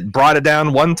ring that brought it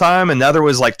down one time. Another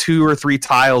was like 2 or 3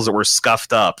 tiles that were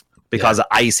scuffed up because of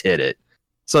ice hit it.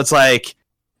 So it's like,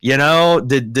 you know,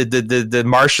 did the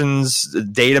Martians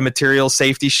data material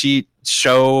safety sheet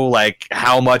show like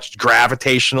how much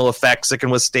gravitational effects it can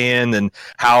withstand and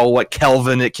what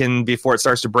Kelvin it can before it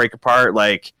starts to break apart?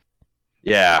 Like,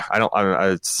 yeah,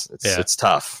 it's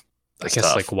tough. I guess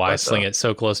tough, like why sling it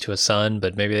so close to a sun,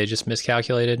 but maybe they just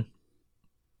miscalculated.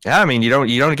 Yeah, I mean, you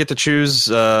don't get to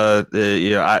choose.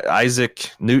 Isaac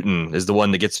Newton is the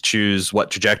one that gets to choose what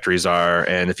trajectories are,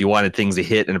 and if you wanted things to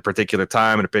hit in a particular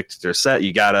time in a particular set,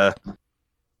 you gotta,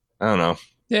 I don't know.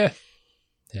 Yeah.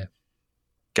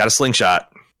 Got a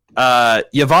slingshot.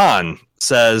 Yvonne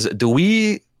says, "Do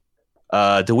we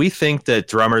think that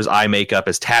drummer's eye makeup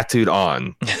is tattooed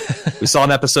on?" We saw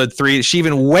in episode 3 she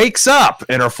even wakes up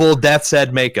in her full Death's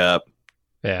Head makeup.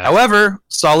 Yeah. However,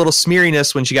 saw a little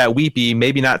smeariness when she got weepy.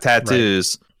 Maybe not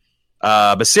tattoos.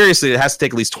 Right. But seriously, it has to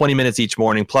take at least 20 minutes each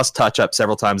morning, plus touch up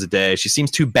several times a day. She seems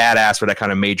too badass for that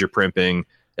kind of major primping.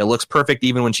 It looks perfect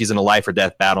even when she's in a life or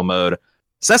death battle mode.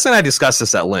 Cessa and I discussed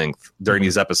this at length during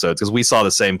these episodes because we saw the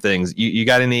same things. You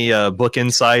got any book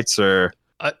insights or?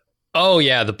 Oh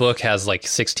yeah, the book has like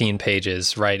 16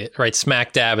 pages, right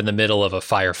smack dab in the middle of a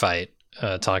firefight,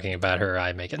 talking about her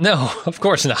eye makeup. No, of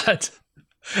course not.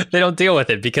 They don't deal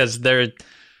with it because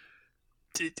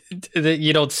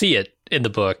you don't see it in the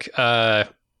book. I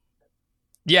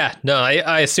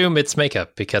assume it's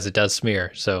makeup because it does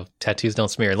smear. So tattoos don't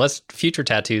smear unless future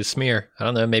tattoos smear. I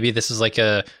don't know. Maybe this is like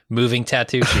a moving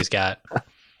tattoo she's got.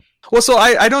 Well, so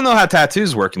I don't know how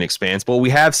tattoos work in Expanse, but we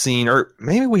have seen, or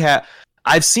maybe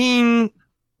I've seen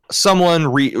someone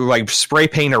spray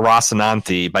paint a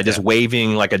Rocinante by just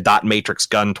waving like a dot matrix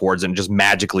gun towards it and just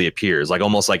magically appears, like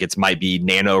almost like it might be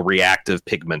nano reactive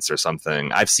pigments or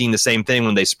something. I've seen the same thing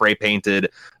when they spray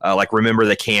painted like Remember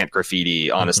the Cant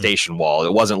graffiti on a station wall.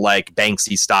 It wasn't like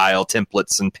Banksy style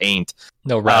templates and paint.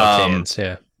 No route cans,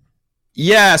 yeah.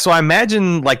 Yeah, so I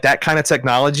imagine like that kind of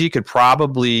technology you could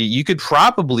probably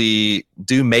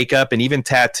do makeup and even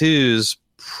tattoos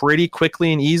pretty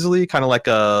quickly and easily, kind of like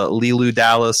a Lilu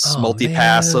Dallas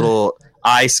multi-pass little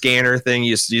eye scanner thing.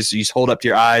 You just hold up to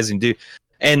your eyes and do.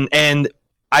 And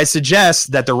I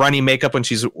suggest that the running makeup when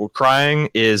she's crying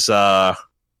is our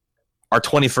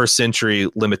 21st century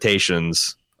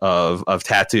limitations of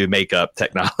tattoo makeup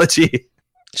technology.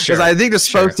 Because I think they're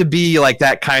supposed to be like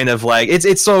that kind of like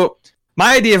it's so.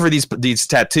 My idea for these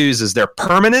tattoos is they're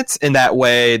permanent in that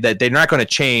way that they're not going to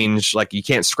change. Like you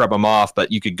can't scrub them off,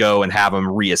 but you could go and have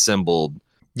them reassembled.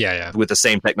 Yeah. With the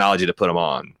same technology to put them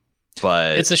on.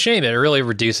 But it's a shame. It really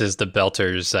reduces the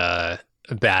Belter's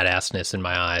badassness in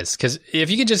my eyes. Because if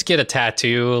you could just get a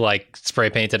tattoo like spray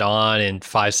painted on in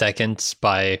 5 seconds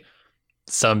by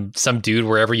some dude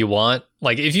wherever you want,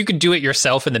 Like, if you could do it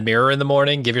yourself in the mirror in the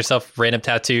morning, give yourself random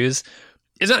tattoos,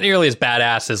 it's not nearly as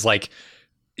badass as, like,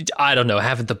 I don't know,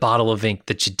 having the bottle of ink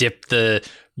that you dip the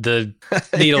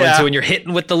needle into and you're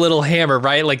hitting with the little hammer,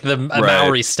 right? Like the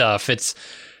Maori stuff. It's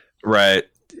right.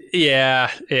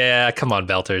 Yeah. Come on,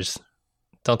 Belters.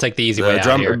 Don't take the easy way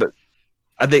out here. But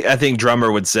I think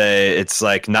Drummer would say it's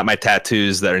like not my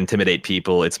tattoos that intimidate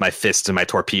people. It's my fists and my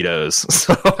torpedoes.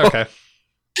 So okay.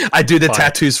 I do the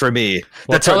tattoos for me.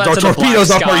 Well, the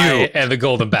torpedoes are for you. And the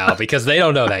Golden Bow, because they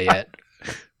don't know that yet.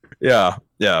 Yeah.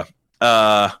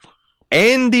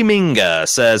 Andy Minga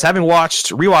says, having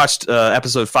rewatched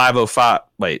episode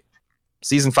 505,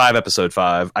 season 5, episode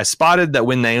 5, I spotted that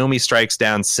when Naomi strikes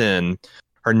down Sin,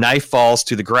 her knife falls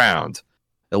to the ground.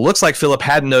 It looks like Philip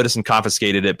hadn't noticed and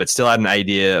confiscated it, but still had an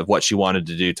idea of what she wanted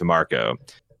to do to Marco.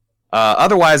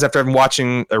 Otherwise, after having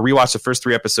rewatched the first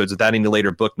 3 episodes without any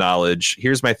later book knowledge,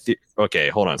 here's my okay,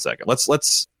 hold on a second.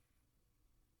 Let's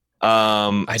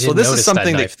I didn't notice that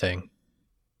knife thing.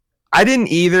 I didn't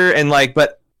either, and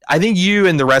but I think you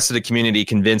and the rest of the community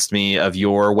convinced me of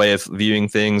your way of viewing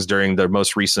things during the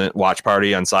most recent watch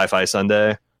party on Sci-Fi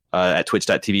Sunday at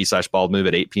twitch.tv/baldmove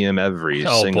at 8 p.m. every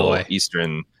single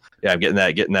Eastern. Yeah, I'm getting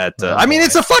that. I mean,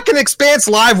 it's a fucking Expanse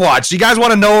live watch. Do you guys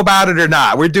want to know about it or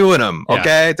not? We're doing them,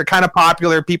 okay? Yeah. They're kind of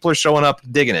popular. People are showing up,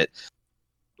 digging it.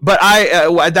 But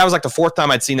that was like the 4th time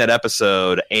I'd seen that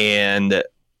episode, and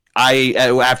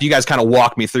after you guys kind of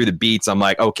walked me through the beats, I'm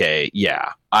like, okay,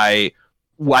 yeah, I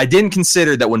didn't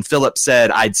consider that when Philip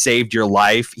said I'd saved your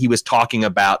life, he was talking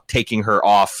about taking her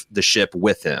off the ship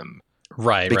with him.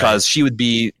 Right. Because she would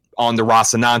be on the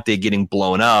Rocinante getting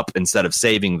blown up instead of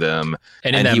saving them.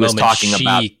 And in that moment,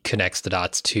 she connects the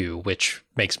dots too, which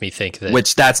makes me think that...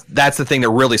 Which that's the thing that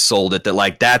really sold it,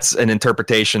 that that's an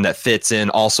interpretation that fits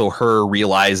in also her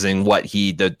realizing what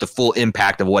the full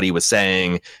impact of what he was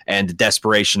saying and the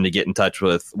desperation to get in touch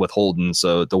with Holden,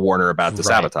 so to warn her about the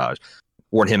sabotage.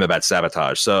 Warn him about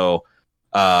sabotage. So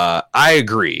I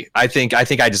agree. I think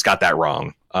I just got that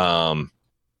wrong. So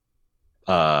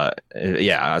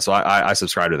I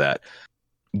subscribe to that.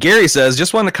 Gary says,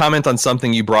 just wanted to comment on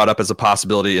something you brought up as a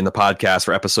possibility in the podcast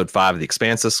for episode 5 of The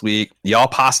Expanse this week. Y'all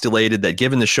postulated that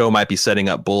given the show might be setting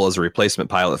up Bull as a replacement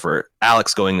pilot for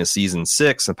Alex going to season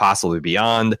 6 and possibly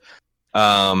beyond.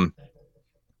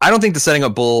 I don't think the setting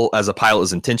up Bull as a pilot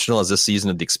is intentional, as this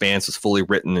season of The Expanse was fully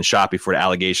written and shot before the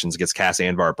allegations against Cass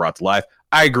Anvar brought to life.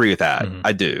 I agree with that. Mm-hmm.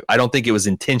 I do. I don't think it was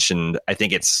intentioned. I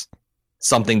think it's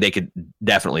something they could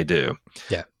definitely do.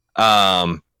 Yeah.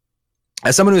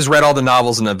 As someone who's read all the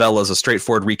novels and novellas, a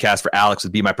straightforward recast for Alex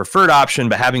would be my preferred option,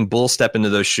 but having Bull step into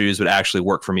those shoes would actually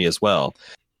work for me as well.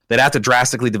 They'd have to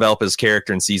drastically develop his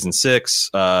character in season 6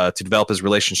 to develop his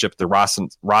relationship with the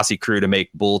Rossi crew to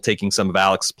make Bull taking some of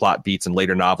Alex's plot beats in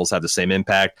later novels have the same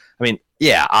impact. I mean,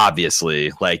 yeah,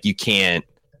 obviously, you can't.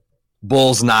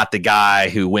 Bull's not the guy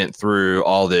who went through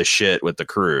all this shit with the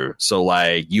crew. So,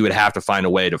 you would have to find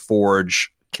a way to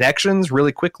forge connections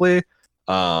really quickly.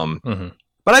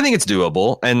 But I think it's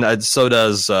doable, and so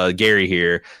does Gary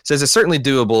here. Says it's certainly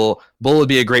doable. Bull would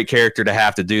be a great character to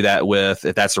have to do that with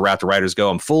if that's the route the writers go.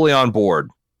 I'm fully on board.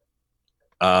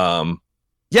 I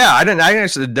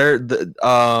actually there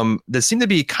seemed to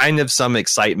be kind of some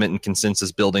excitement and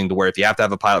consensus building to where if you have to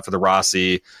have a pilot for the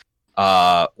Rossi,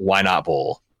 why not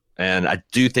Bull? And I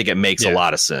do think it makes a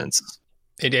lot of sense.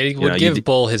 It would give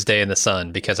Bull his day in the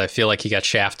sun, because I feel like he got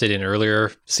shafted in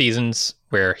earlier seasons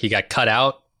where he got cut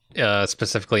out.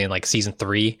 Specifically in season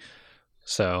 3.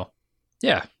 So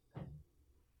yeah.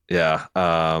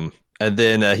 And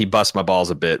then he busts my balls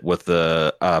a bit with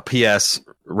the PS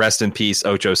rest in peace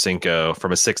Ocho Cinco,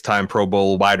 from a 6-time Pro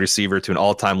Bowl wide receiver to an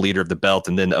all-time leader of the belt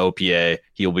and then the OPA.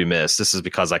 He will be missed. This is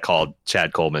because I called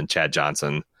Chad Coleman Chad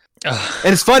Johnson. And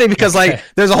it's funny because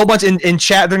there's a whole bunch in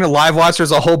chat during the live watch.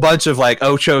 There's a whole bunch of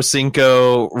Ocho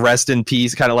Cinco, rest in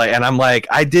peace, kind of and I'm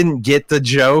I didn't get the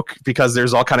joke because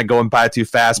there's all kind of going by too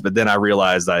fast. But then I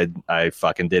realized I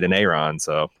fucking did an Aaron.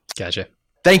 So gotcha.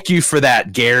 Thank you for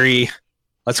that, Gary.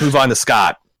 Let's move on to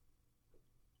Scott.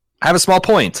 I have a small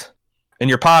point. In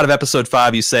your pod of episode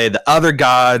 5, you say the other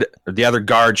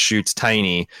guard shoots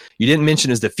Tiny. You didn't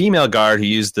mention is the female guard who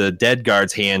used the dead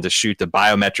guard's hand to shoot the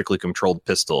biometrically controlled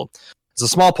pistol. It's a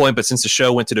small point, but since the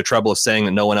show went to the trouble of saying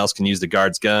that no one else can use the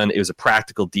guard's gun, it was a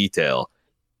practical detail.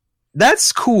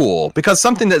 That's cool, because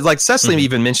something that Cecily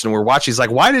even mentioned, we're watching, is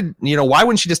why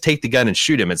wouldn't she just take the gun and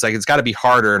shoot him? It's it's got to be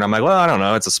harder. And I'm well, I don't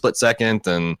know. It's a split second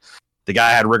and the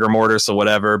guy had rigor mortis or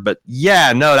whatever. But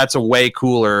yeah, no, that's a way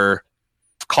cooler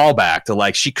callback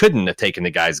to she couldn't have taken the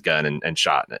guy's gun and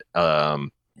shot it.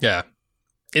 Yeah.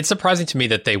 It's surprising to me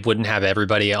that they wouldn't have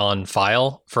everybody on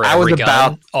file for I was every gun,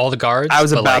 about- all the guards. I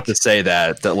was but, about like, to say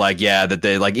that that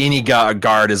they like any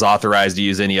guard is authorized to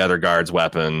use any other guard's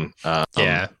weapon.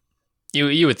 Yeah.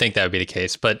 You would think that would be the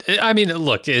case, but I mean,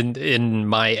 look, in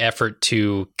my effort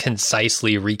to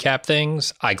concisely recap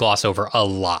things, I gloss over a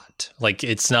lot. Like,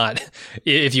 it's not,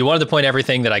 if you wanted to point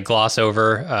everything that I gloss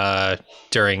over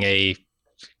during a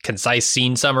concise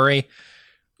scene summary,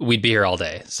 we'd be here all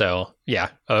day. So yeah,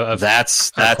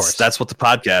 that's what the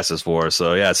podcast is for.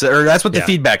 So yeah, or that's what the Yeah.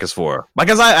 feedback is for.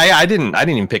 Because I didn't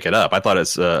even pick it up. I thought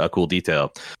it's a cool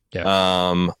detail.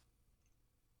 Yeah.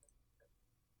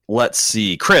 Let's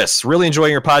see, Chris. Really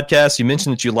enjoying your podcast. You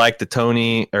mentioned that you like the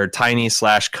Tiny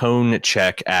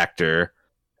 /Konechek actor,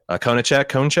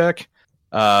 Konechek.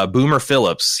 Boomer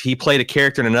Phillips. He played a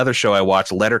character in another show I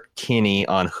watched, Letterkenny,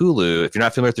 on Hulu. If you're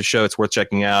not familiar with the show, it's worth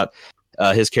checking out.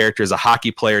 His character is a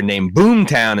hockey player named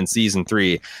Boomtown in season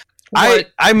 3.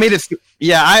 I made it.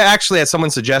 I actually had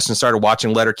someone's suggestion, started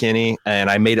watching Letterkenny, and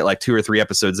I made it like 2 or 3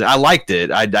 episodes. I liked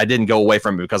it. I didn't go away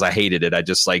from it because I hated it. I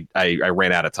just I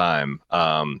ran out of time.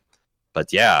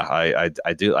 But yeah,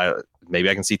 I do. Maybe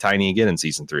I can see Tiny again in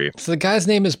season 3. So the guy's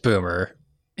name is Boomer.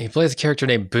 He plays a character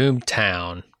named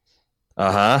Boomtown.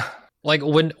 Like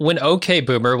when OK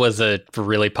Boomer was a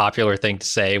really popular thing to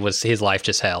say, was his life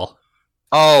just hell?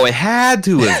 Oh, it had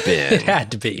to have been. It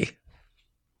had to be.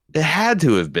 It had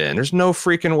to have been. There's no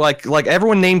freaking like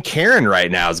everyone named Karen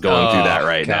right now is going through that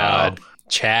right now.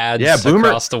 Chads Boomer,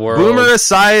 across the world. Boomer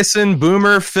Esiason,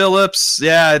 Boomer Phillips.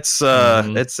 Yeah, it's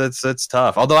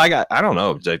tough. Although I don't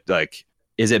know. Like,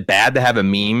 is it bad to have a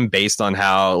meme based on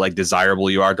how like desirable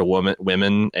you are to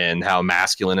women and how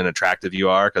masculine and attractive you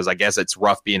are? Because I guess it's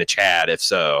rough being a Chad if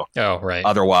so. Oh, right.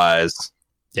 Otherwise,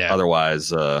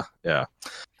 yeah.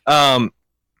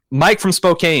 Mike from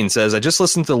Spokane says, I just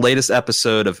listened to the latest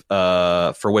episode of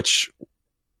which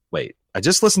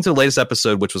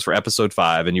was for episode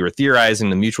 5, and you were theorizing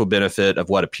the mutual benefit of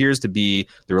what appears to be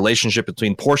the relationship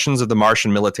between portions of the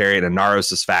Martian military and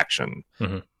Inaros' faction.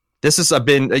 Mm-hmm. This has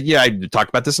been, I talked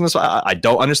about this in this. I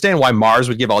don't understand why Mars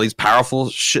would give all these powerful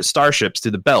starships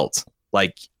to the belt.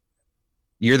 Like,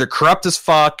 you're either corrupt as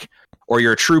fuck or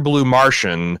you're a true blue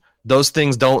Martian. Those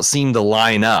things don't seem to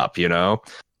line up, you know?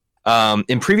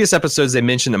 In previous episodes, they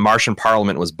mentioned that Martian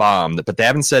Parliament was bombed, but they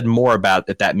haven't said more about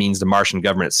if that means the Martian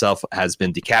government itself has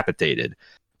been decapitated.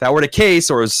 If that were the case,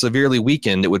 or was severely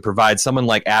weakened, it would provide someone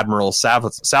like Admiral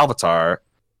Salvatore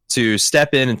to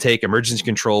step in and take emergency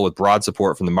control with broad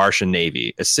support from the Martian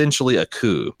Navy, essentially a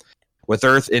coup. With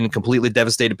Earth in completely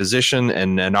devastated position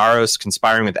and Inaros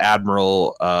conspiring with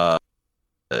Admiral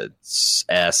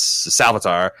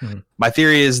Salvatore. Mm-hmm. My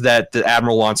theory is that the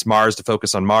Admiral wants Mars to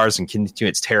focus on Mars and continue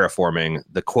its terraforming,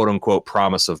 the quote-unquote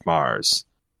promise of Mars.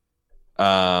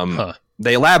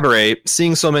 They elaborate,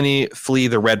 seeing so many flee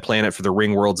the red planet for the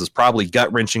ring worlds is probably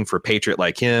gut-wrenching for a patriot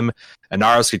like him.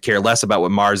 Inaros could care less about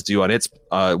what Mars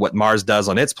does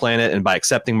on its planet, and by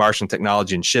accepting Martian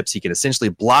technology and ships, he can essentially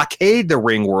blockade the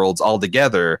ring worlds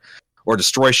altogether, or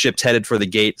destroy ships headed for the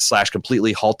gate /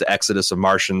 completely halt the exodus of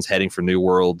Martians heading for new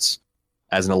worlds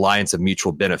as an alliance of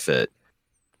mutual benefit.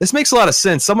 This makes a lot of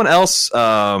sense. Someone else,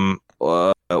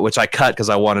 which I cut because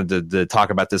I wanted to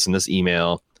talk about this in this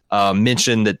email,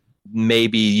 mentioned that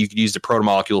maybe you could use the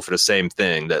protomolecule for the same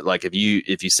thing. That like if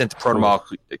you sent the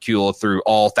protomolecule through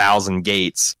all 1,000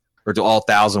 gates or to all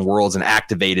 1,000 worlds and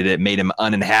activated it, made them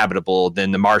uninhabitable,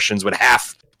 then the Martians would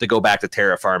have to go back to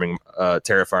terraforming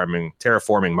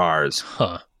Mars.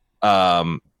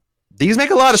 These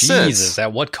make a lot of sense. Jesus,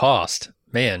 at what cost,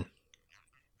 man?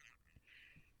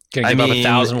 Gonna give up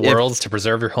 1,000 worlds to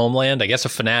preserve your homeland? I guess a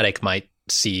fanatic might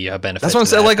see a benefit. That's what I'm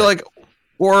saying.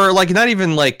 Or not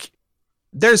even like.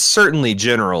 There's certainly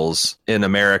generals in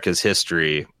America's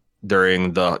history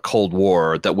during the Cold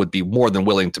War that would be more than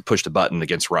willing to push the button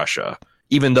against Russia,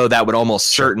 even though that would almost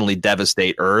certainly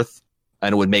devastate Earth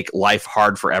and it would make life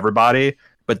hard for everybody.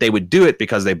 But they would do it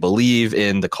because they believe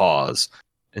in the cause.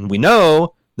 And we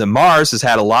know that Mars has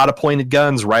had a lot of pointed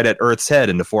guns right at Earth's head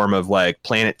in the form of like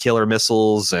planet killer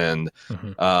missiles and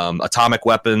atomic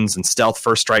weapons and stealth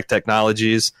first strike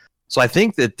technologies. So I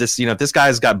think that this, if this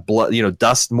guy's got blood,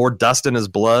 more dust in his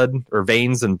blood or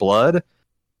veins than blood,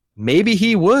 maybe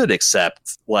he would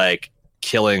accept like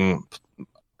killing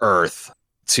Earth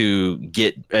to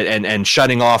get and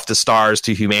shutting off the stars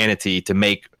to humanity to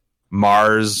make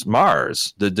Mars,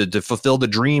 to fulfill the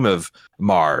dream of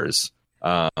Mars.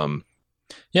 Yeah,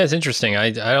 it's interesting.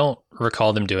 I don't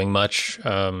recall them doing much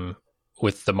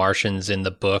with the Martians in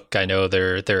the book. I know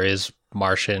there is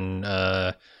Martian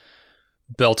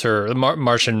Belter,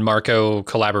 Martian Marco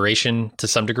collaboration to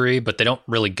some degree, but they don't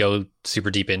really go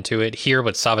super deep into it. Here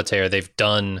with Savitar, they've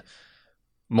done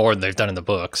more than they've done in the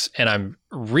books, and I'm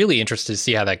really interested to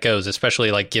see how that goes,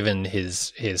 especially like given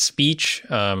his speech,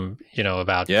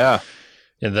 about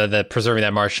the preserving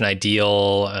that Martian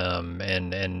ideal,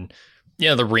 and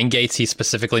the ring gates. He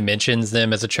specifically mentions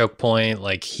them as a choke point.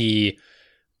 Like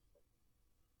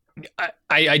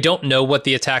I don't know what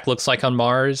the attack looks like on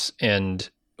Mars, and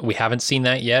we haven't seen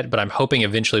that yet, but I'm hoping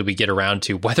eventually we get around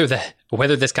to whether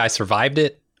this guy survived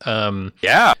it.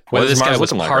 Whether this guy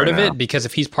was part of it, because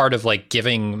if he's part of like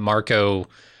giving Marco,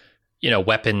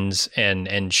 weapons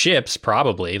and ships,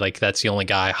 probably like that's the only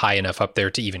guy high enough up there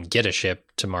to even get a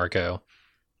ship to Marco.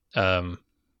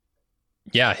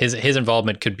 His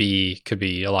involvement could be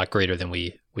a lot greater than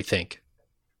we think.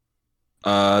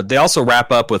 They also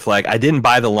wrap up with I didn't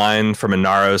buy the line from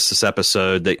Inaros this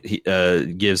episode that he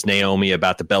gives Naomi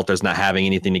about the Belters not having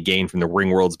anything to gain from the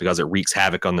ring worlds because it wreaks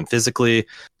havoc on them physically.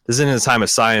 This isn't a time of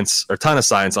science or ton of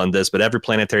science on this, but every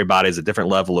planetary body has a different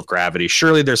level of gravity.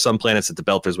 Surely there's some planets that the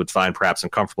Belters would find perhaps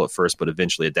uncomfortable at first, but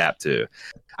eventually adapt to.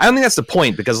 I don't think that's the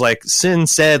point, because Sin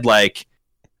said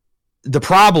the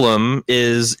problem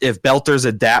is if Belters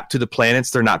adapt to the planets,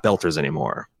 they're not Belters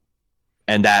anymore.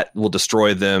 And that will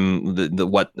destroy them.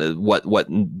 What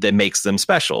that makes them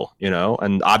special,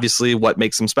 and obviously what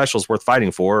makes them special is worth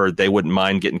fighting for, or they wouldn't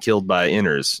mind getting killed by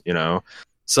inners,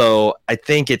 So I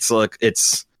think it's not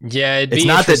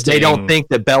that they don't think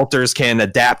that Belters can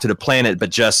adapt to the planet, but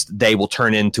just they will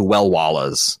turn into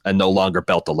Welwallas and no longer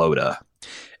Beltalowda.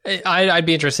 I'd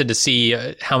be interested to see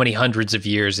how many hundreds of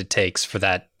years it takes for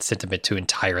that sentiment to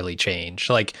entirely change.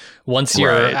 Like once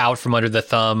you're out from under the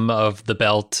thumb of the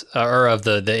belt or of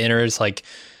the inners,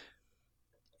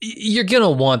 you're going to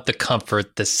want the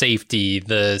comfort, the safety,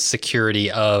 the security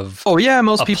of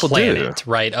most people planet, do.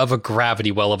 Right? Of a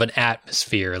gravity well, of an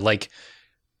atmosphere.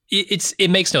 It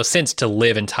makes no sense to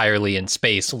live entirely in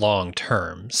space long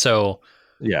term. So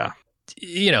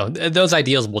those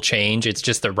ideals will change. It's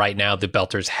just that right now the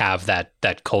Belters have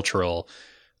that cultural,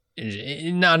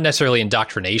 not necessarily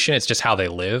indoctrination. It's just how they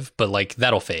live, but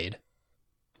that'll fade.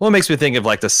 Well, it makes me think of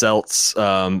the Celts,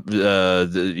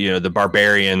 the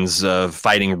barbarians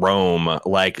fighting Rome.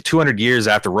 200 years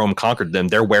after Rome conquered them,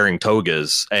 they're wearing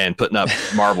togas and putting up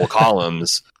marble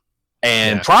columns.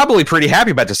 And probably pretty happy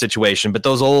about the situation. But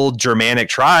those old Germanic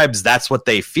tribes, that's what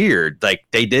they feared.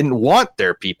 They didn't want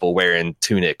their people wearing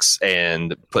tunics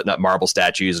and putting up marble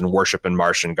statues and worshiping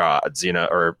Martian gods,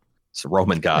 or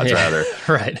Roman gods rather.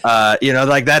 Right.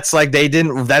 That's they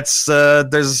didn't. That's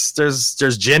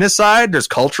there's genocide. There's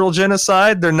cultural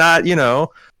genocide. They're not,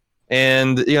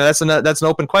 and that's an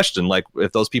open question.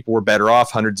 If those people were better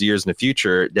off hundreds of years in the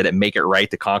future, did it make it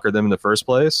right to conquer them in the first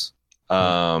place?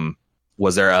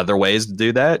 Was there other ways to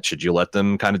do that? Should you let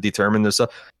them kind of determine this?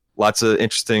 Lots of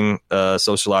interesting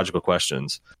sociological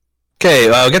questions. Okay,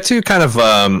 we'll get to kind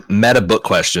of meta book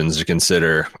questions to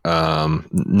consider.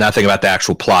 Nothing about the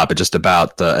actual plot, but just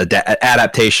about the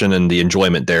adaptation and the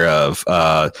enjoyment thereof.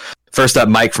 First up,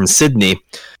 Mike from Sydney.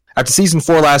 After season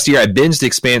 4 last year, I binged the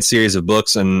Expanse series of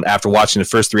books, and after watching the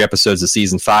first 3 episodes of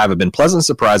season 5, I've been pleasantly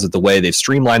surprised at the way they've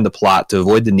streamlined the plot to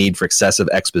avoid the need for excessive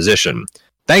exposition.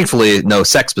 Thankfully, no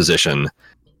sexposition.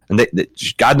 And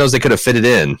God knows they could have fit it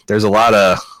in. There's a lot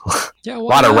of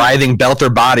writhing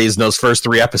Belter bodies in those first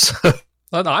 3 episodes.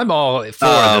 I'm all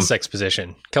for this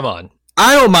exposition. Come on.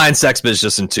 I don't mind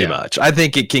sexposition too much. I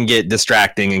think it can get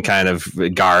distracting and kind of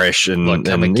garish, and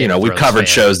we've covered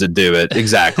shows that do it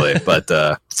exactly. But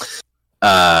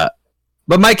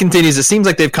Mike continues, it seems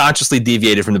like they've consciously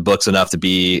deviated from the books enough to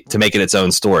make it its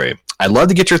own story. I'd love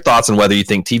to get your thoughts on whether you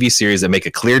think TV series that make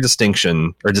a clear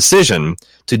distinction or decision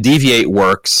to deviate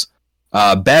works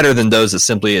better than those that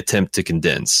simply attempt to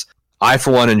condense. I, for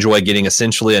one, enjoy getting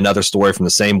essentially another story from the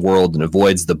same world and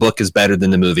avoids the book is better than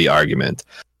the movie argument.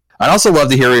 I'd also love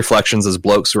to hear reflections as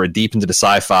blokes who are deep into the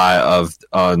sci-fi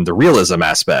on the realism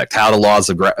aspect, how the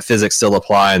laws of physics still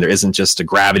apply and there isn't just a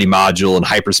gravity module and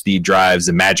hyperspeed drives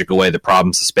and magic away the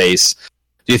problems of space.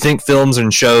 Do you think films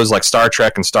and shows like Star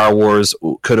Trek and Star Wars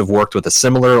could have worked with a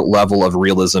similar level of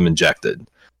realism injected?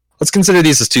 Let's consider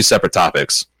these as 2 separate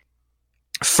topics.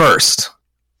 First,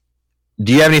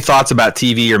 do you have any thoughts about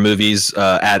TV or movies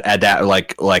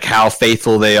like how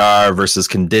faithful they are versus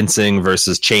condensing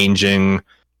versus changing?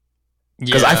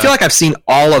 Because I feel like I've seen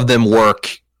all of them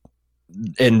work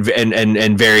in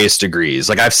various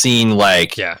degrees. I've seen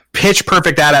pitch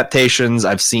perfect adaptations.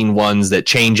 I've seen ones that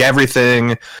change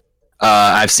everything.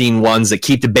 I've seen ones that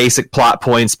keep the basic plot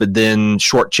points, but then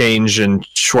shortchange and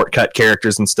shortcut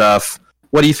characters and stuff.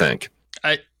 What do you think?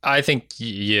 I think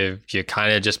you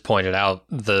kind of just pointed out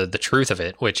the truth of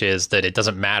it, which is that it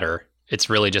doesn't matter. It's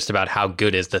really just about how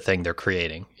good is the thing they're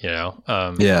creating, you know?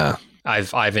 Yeah.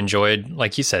 I've enjoyed,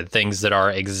 like you said, things that are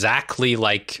exactly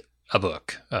like a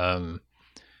book. And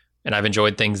I've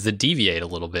enjoyed things that deviate a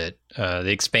little bit. The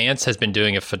Expanse has been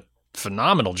doing a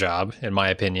phenomenal job, in my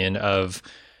opinion, of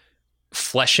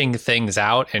fleshing things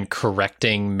out and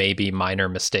correcting maybe minor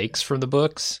mistakes from the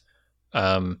books.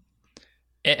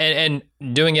 And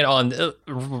doing it on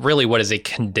really what is a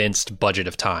condensed budget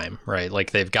of time, right? Like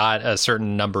they've got a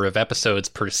certain number of episodes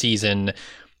per season,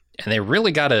 and they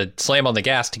really got to slam on the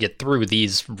gas to get through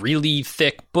these really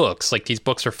thick books. Like these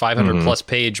books are 500 plus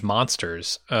page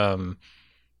monsters.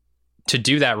 To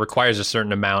do that requires a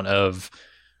certain amount of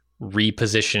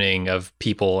repositioning of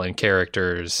people and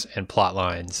characters and plot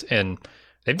lines, and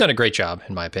they've done a great job,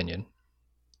 in my opinion.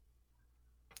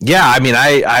 Yeah, I mean,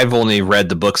 I've only read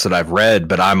the books that I've read,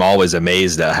 but I'm always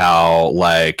amazed at how,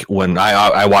 like, when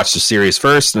I watch the series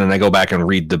first and then I go back and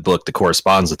read the book that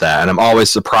corresponds with that, and I'm always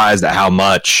surprised at how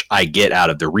much I get out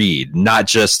of the read. Not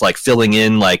just, like, filling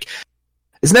in, like,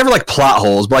 it's never, like, plot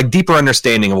holes, but, like, deeper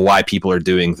understanding of why people are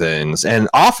doing things. And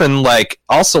often, like,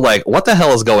 also, like, what the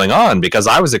hell is going on? Because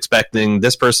I was expecting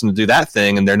this person to do that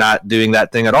thing, and they're not doing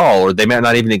that thing at all, or they might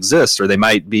not even exist, or they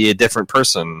might be a different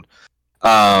person.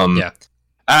 Yeah.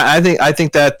 I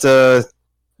think that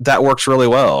that works really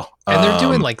well. And they're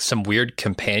doing like some weird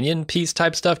companion piece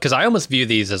type stuff, because I almost view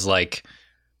these as like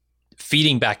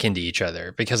feeding back into each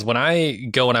other. Because when I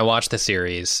go and I watch the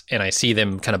series and I see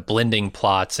them kind of blending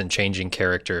plots and changing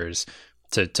characters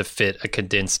to fit a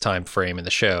condensed time frame in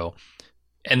the show,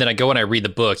 and then I go and I read the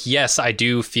book, yes, I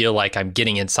do feel like I'm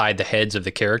getting inside the heads of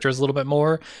the characters a little bit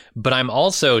more, but I'm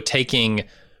also taking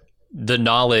the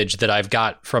knowledge that I've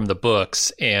got from the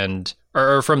books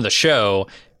or from the show,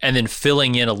 and then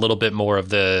filling in a little bit more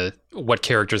of what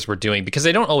characters were doing, because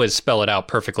they don't always spell it out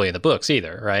perfectly in the books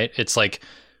either, right? It's like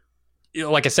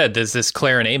I said, there's this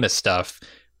Claire and Amos stuff.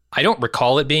 I don't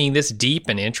recall it being this deep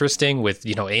and interesting with,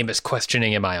 you know, Amos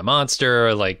questioning, am I a monster?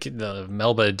 Or like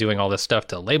Melba doing all this stuff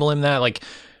to label him that. Like,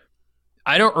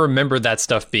 I don't remember that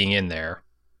stuff being in there.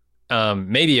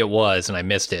 Maybe it was and I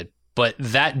missed it, but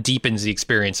that deepens the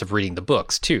experience of reading the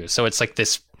books too. So it's like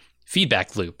this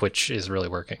feedback loop, which is really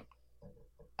working.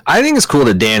 I think it's cool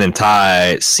that Dan and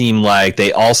Ty seem like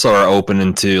they also are open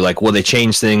into, like, well, they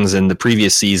changed things in the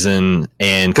previous season,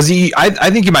 and because I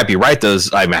think you might be right.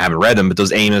 Those, I haven't read them, but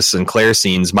those Amos and Claire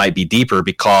scenes might be deeper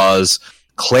because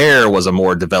Claire was a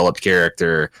more developed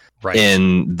character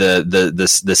in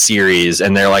the series,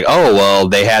 and they're like, oh well,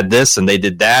 they had this and they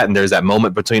did that, and there's that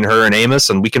moment between her and Amos,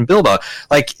 and we can build on,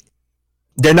 like,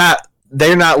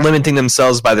 they're not limiting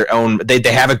themselves by their own. They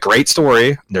have a great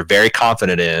story they're very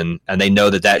confident in, and they know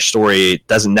that story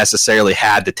doesn't necessarily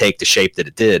have to take the shape that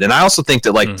it did. And I also think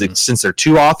that, like, since they're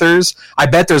two authors, I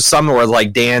bet there's some where,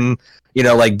 like, Dan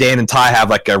and Ty have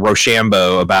like a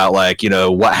Rochambeau about, like, you know,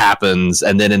 what happens,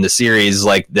 and then in the series,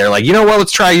 like, they're like, you know what,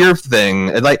 let's try your thing.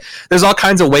 And, like, there's all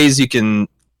kinds of ways you can,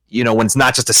 you know, when it's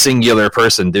not just a singular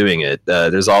person doing it,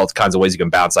 there's all kinds of ways you can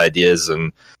bounce ideas,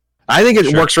 and I think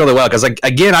it works really well because, like,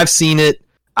 again, I've seen it.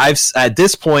 At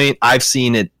this point, I've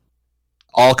seen it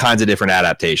all kinds of different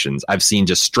adaptations. I've seen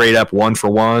just straight up one for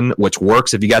one, which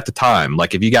works if you got the time.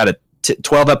 Like, if you got a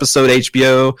 12 episode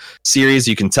HBO series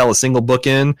you can tell a single book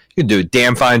in, you can do a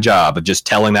damn fine job of just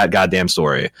telling that goddamn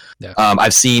story. Yeah.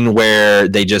 I've seen where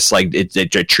they just, like, they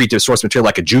treat their source material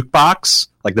like a jukebox,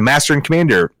 like the Master and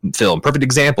Commander film. Perfect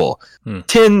example.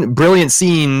 10 brilliant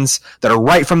scenes that are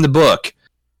right from the book.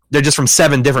 They're just from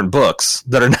 7 different books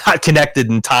that are not connected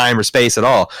in time or space at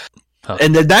all.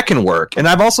 And that can work. And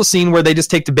I've also seen where they just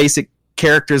take the basic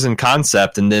characters and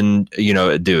concept and then, you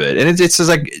know, do it. And it's just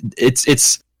like,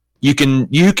 it's you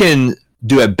can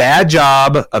do a bad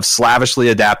job of slavishly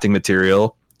adapting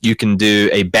material. You can do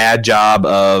a bad job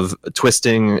of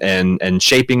twisting and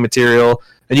shaping material,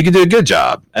 and you can do a good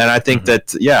job. And I think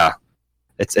that, yeah,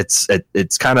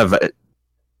 it's kind of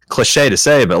cliche to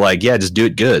say, but, like, yeah, just do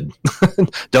it good.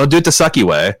 Don't do it the sucky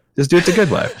way. Just do it the good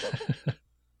way.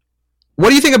 What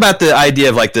do you think about the idea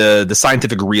of, like, the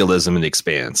scientific realism in The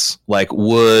Expanse? Like,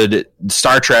 would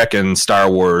Star Trek and Star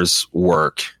Wars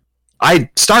work?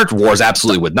 Star Wars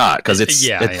absolutely would not, because it's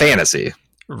fantasy.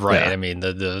 Right. Yeah. I mean,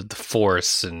 the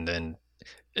Force and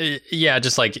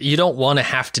just, like, you don't want to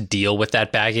have to deal with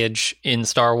that baggage in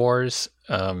Star Wars.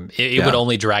 It would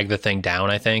only drag the thing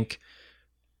down, I think.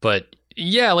 But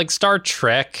yeah, like Star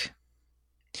Trek,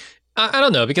 I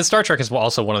don't know, because Star Trek is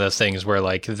also one of those things where,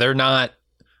 like, they're not,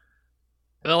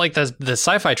 like, the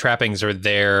sci-fi trappings are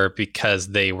there because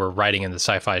they were writing in the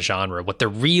sci-fi genre. What they're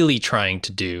really trying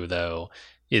to do, though,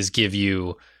 is give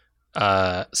you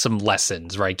some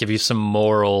lessons, right? Give you some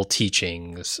moral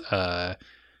teachings.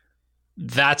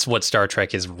 That's what Star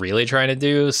Trek is really trying to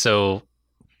do. So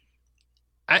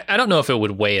I don't know if it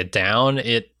would weigh it down.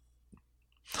 Is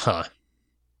that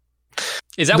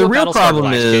the what real Battlestar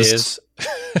problem Galactica is?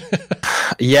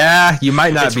 Yeah, you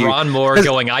might not it's be. Ron Moore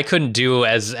going, I couldn't do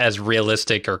as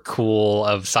realistic or cool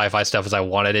of sci-fi stuff as I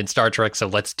wanted in Star Trek, so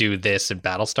let's do this in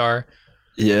Battlestar.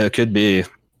 Yeah, it could be.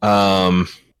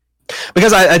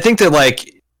 Because I think that,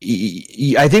 like,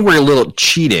 I think we're a little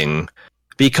cheating,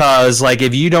 because, like,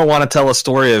 if you don't want to tell a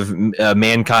story of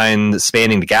mankind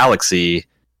spanning the galaxy,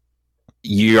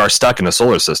 you are stuck in a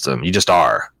solar system. You just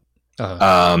are.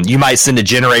 You might send a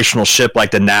generational ship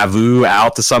like the Nauvoo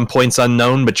out to some points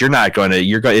unknown, but you're not going to.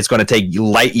 It's going to take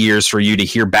light years for you to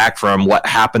hear back from what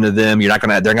happened to them. You're not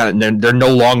going to. They're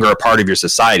no longer a part of your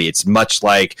society. It's much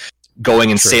like going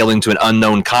and sailing to an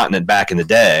unknown continent back in the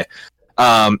day.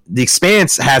 The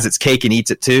Expanse has its cake and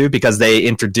eats it too, because they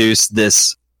introduced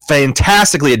this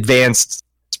fantastically advanced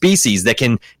species that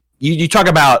can. You talk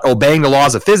about obeying the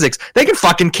laws of physics, they can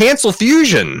fucking cancel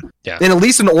fusion in at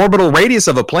least an orbital radius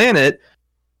of a planet,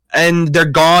 and they're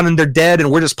gone and they're dead,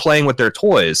 and we're just playing with their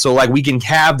toys. So, like, we can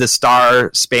have the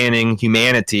star-spanning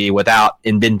humanity without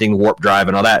inventing warp drive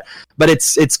and all that. But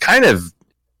it's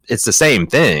the same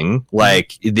thing.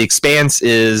 Like, the Expanse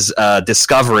is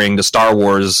discovering the Star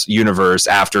Wars universe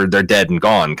after they're dead and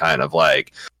gone, kind of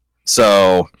like.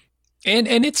 So... And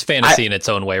it's fantasy in its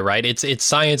own way, right? It's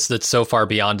science that's so far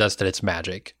beyond us that it's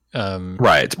magic.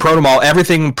 Right.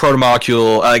 Everything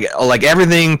protomolecule, like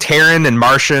everything Terran and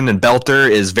Martian and Belter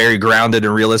is very grounded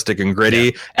and realistic and gritty.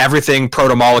 Yeah. Everything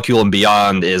protomolecule and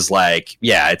beyond is like,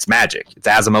 it's magic. It's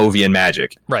Asimovian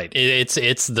magic. Right. It's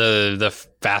the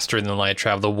faster than light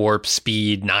travel, the warp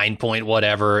speed 9 point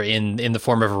whatever in the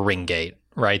form of a ring gate.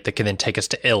 Right, that can then take us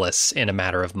to Illis in a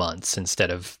matter of months instead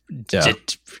of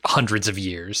hundreds of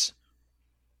years.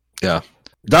 Yeah.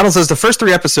 Donald says, the first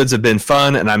 3 episodes have been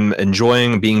fun, and I'm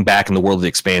enjoying being back in the world of the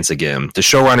Expanse again. The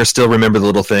showrunners still remember the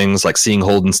little things, like seeing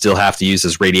Holden still have to use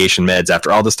his radiation meds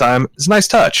after all this time. It's a nice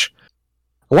touch.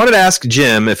 I wanted to ask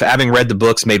Jim if having read the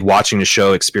books made watching the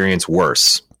show experience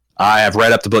worse. I have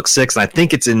read up to book 6, and I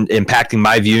think it's impacting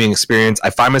my viewing experience.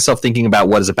 I find myself thinking about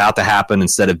what is about to happen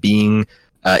instead of being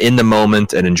in the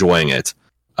moment and enjoying it.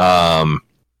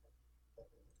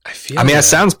 That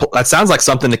sounds like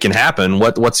something that can happen.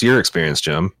 What's your experience,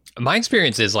 Jim? My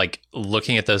experience is like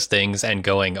looking at those things and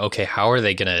going, okay, how are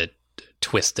they going to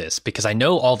twist this? Because I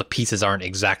know all the pieces aren't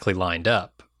exactly lined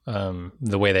up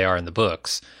the way they are in the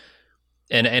books.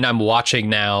 And I'm watching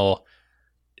now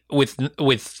with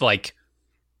like,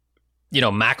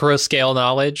 macro scale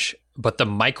knowledge, but the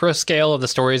micro scale of the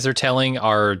stories they're telling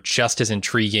are just as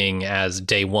intriguing as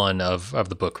day one of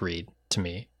the book read to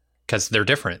me. Because they're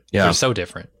different. Yeah. They're so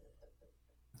different.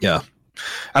 Yeah.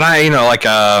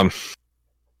 And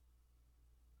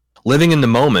living in the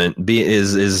moment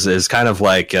is kind of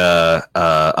like a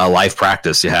life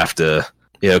practice you have to,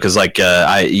 because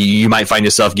you might find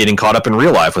yourself getting caught up in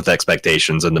real life with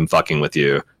expectations and them fucking with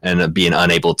you and being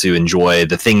unable to enjoy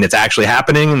the thing that's actually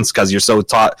happening. And it's because you're so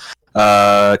kind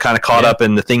of caught up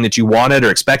in the thing that you wanted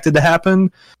or expected to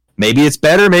happen. Maybe it's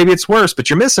better, maybe it's worse, but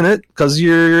you're missing it because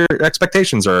your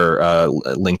expectations are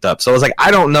linked up. So I was like,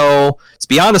 I don't know. It's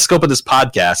beyond the scope of this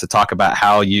podcast to talk about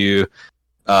how you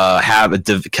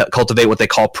cultivate what they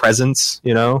call presence,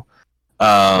 Maybe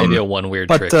a one weird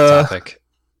trick topic.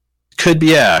 Could be,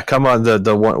 yeah. Come on,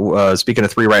 the one. Speaking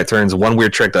of 3 right turns, one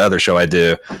weird trick. The other show I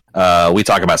do, we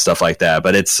talk about stuff like that.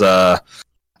 But it's, I've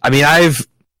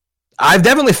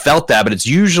definitely felt that, but it's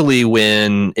usually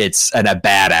when it's a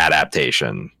bad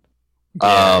adaptation.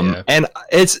 And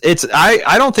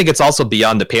I don't think it's also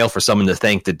beyond the pale for someone to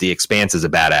think that The Expanse is a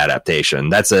bad adaptation.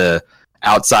 That's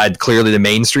outside clearly the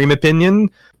mainstream opinion,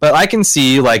 but I can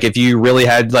see, like, if you really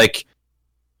had, like,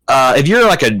 if you're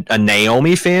like a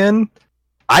Naomi fan,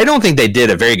 I don't think they did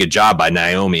a very good job by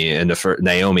Naomi in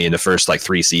the first like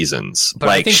 3 seasons. But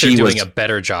like, I think they're doing a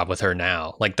better job with her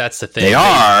now. Like, that's the thing. They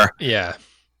are. Yeah.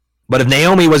 But if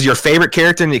Naomi was your favorite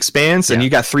character in The Expanse and you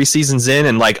got 3 seasons in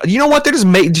and, like, you know what?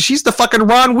 She's the fucking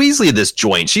Ron Weasley of this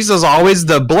joint. She's always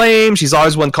the blame. She's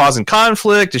always one causing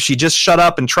conflict. If she just shut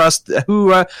up and trust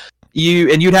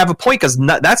you'd have a point, because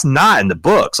that's not in the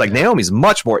books. Like, Naomi's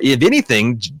much more, if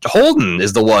anything, Holden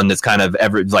is the one that's kind of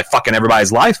fucking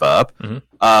everybody's life up.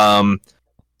 Mm-hmm.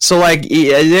 So, like,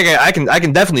 I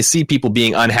can definitely see people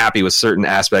being unhappy with certain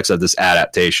aspects of this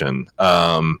adaptation.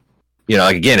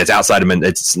 Like, again, it's outside of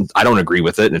I don't agree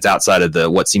with it, and it's outside of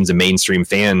what seems a mainstream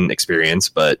fan experience.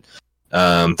 But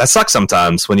that sucks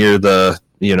sometimes when you're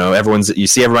you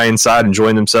see everybody inside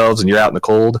enjoying themselves, and you're out in the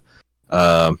cold.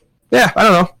 yeah, I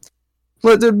don't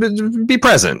know. Be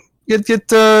present. You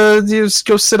just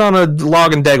go sit on a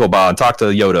log in Dagobah and talk to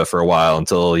Yoda for a while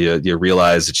until you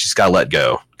realize that you just gotta let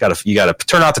go. You gotta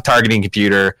turn off the targeting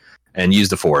computer and use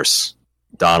the Force.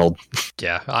 Donald.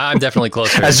 Yeah, I'm definitely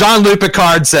closer. As Jean-Luc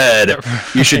Picard said,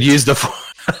 you should use the Force.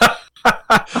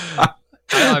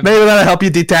 Maybe that'll help you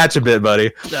detach a bit,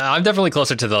 buddy. I'm definitely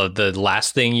closer to the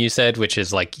last thing you said, which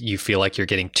is like you feel like you're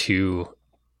getting two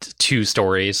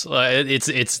stories. This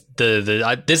is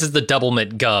the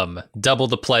doublemint gum, double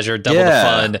the pleasure, double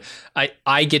the fun.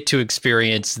 I get to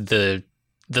experience the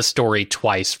story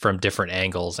twice from different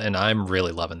angles, and I'm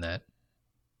really loving that.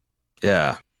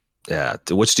 Yeah.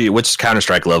 Which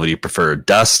Counter-Strike level do you prefer,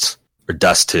 Dust or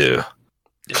Dust 2?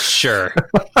 Sure.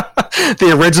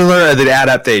 The original or the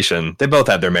adaptation, they both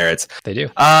have their merits. They do.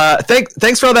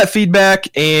 Thanks for all that feedback,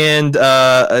 and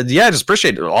just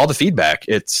appreciate all the feedback.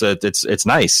 It's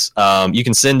nice. You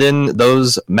can send in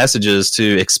those messages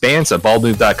to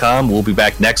expanse@baldmove.com. We'll be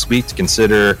back next week to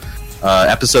consider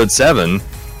episode 7.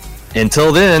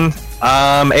 Until then,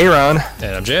 I'm Aaron.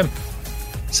 And I'm Jim.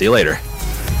 See you later.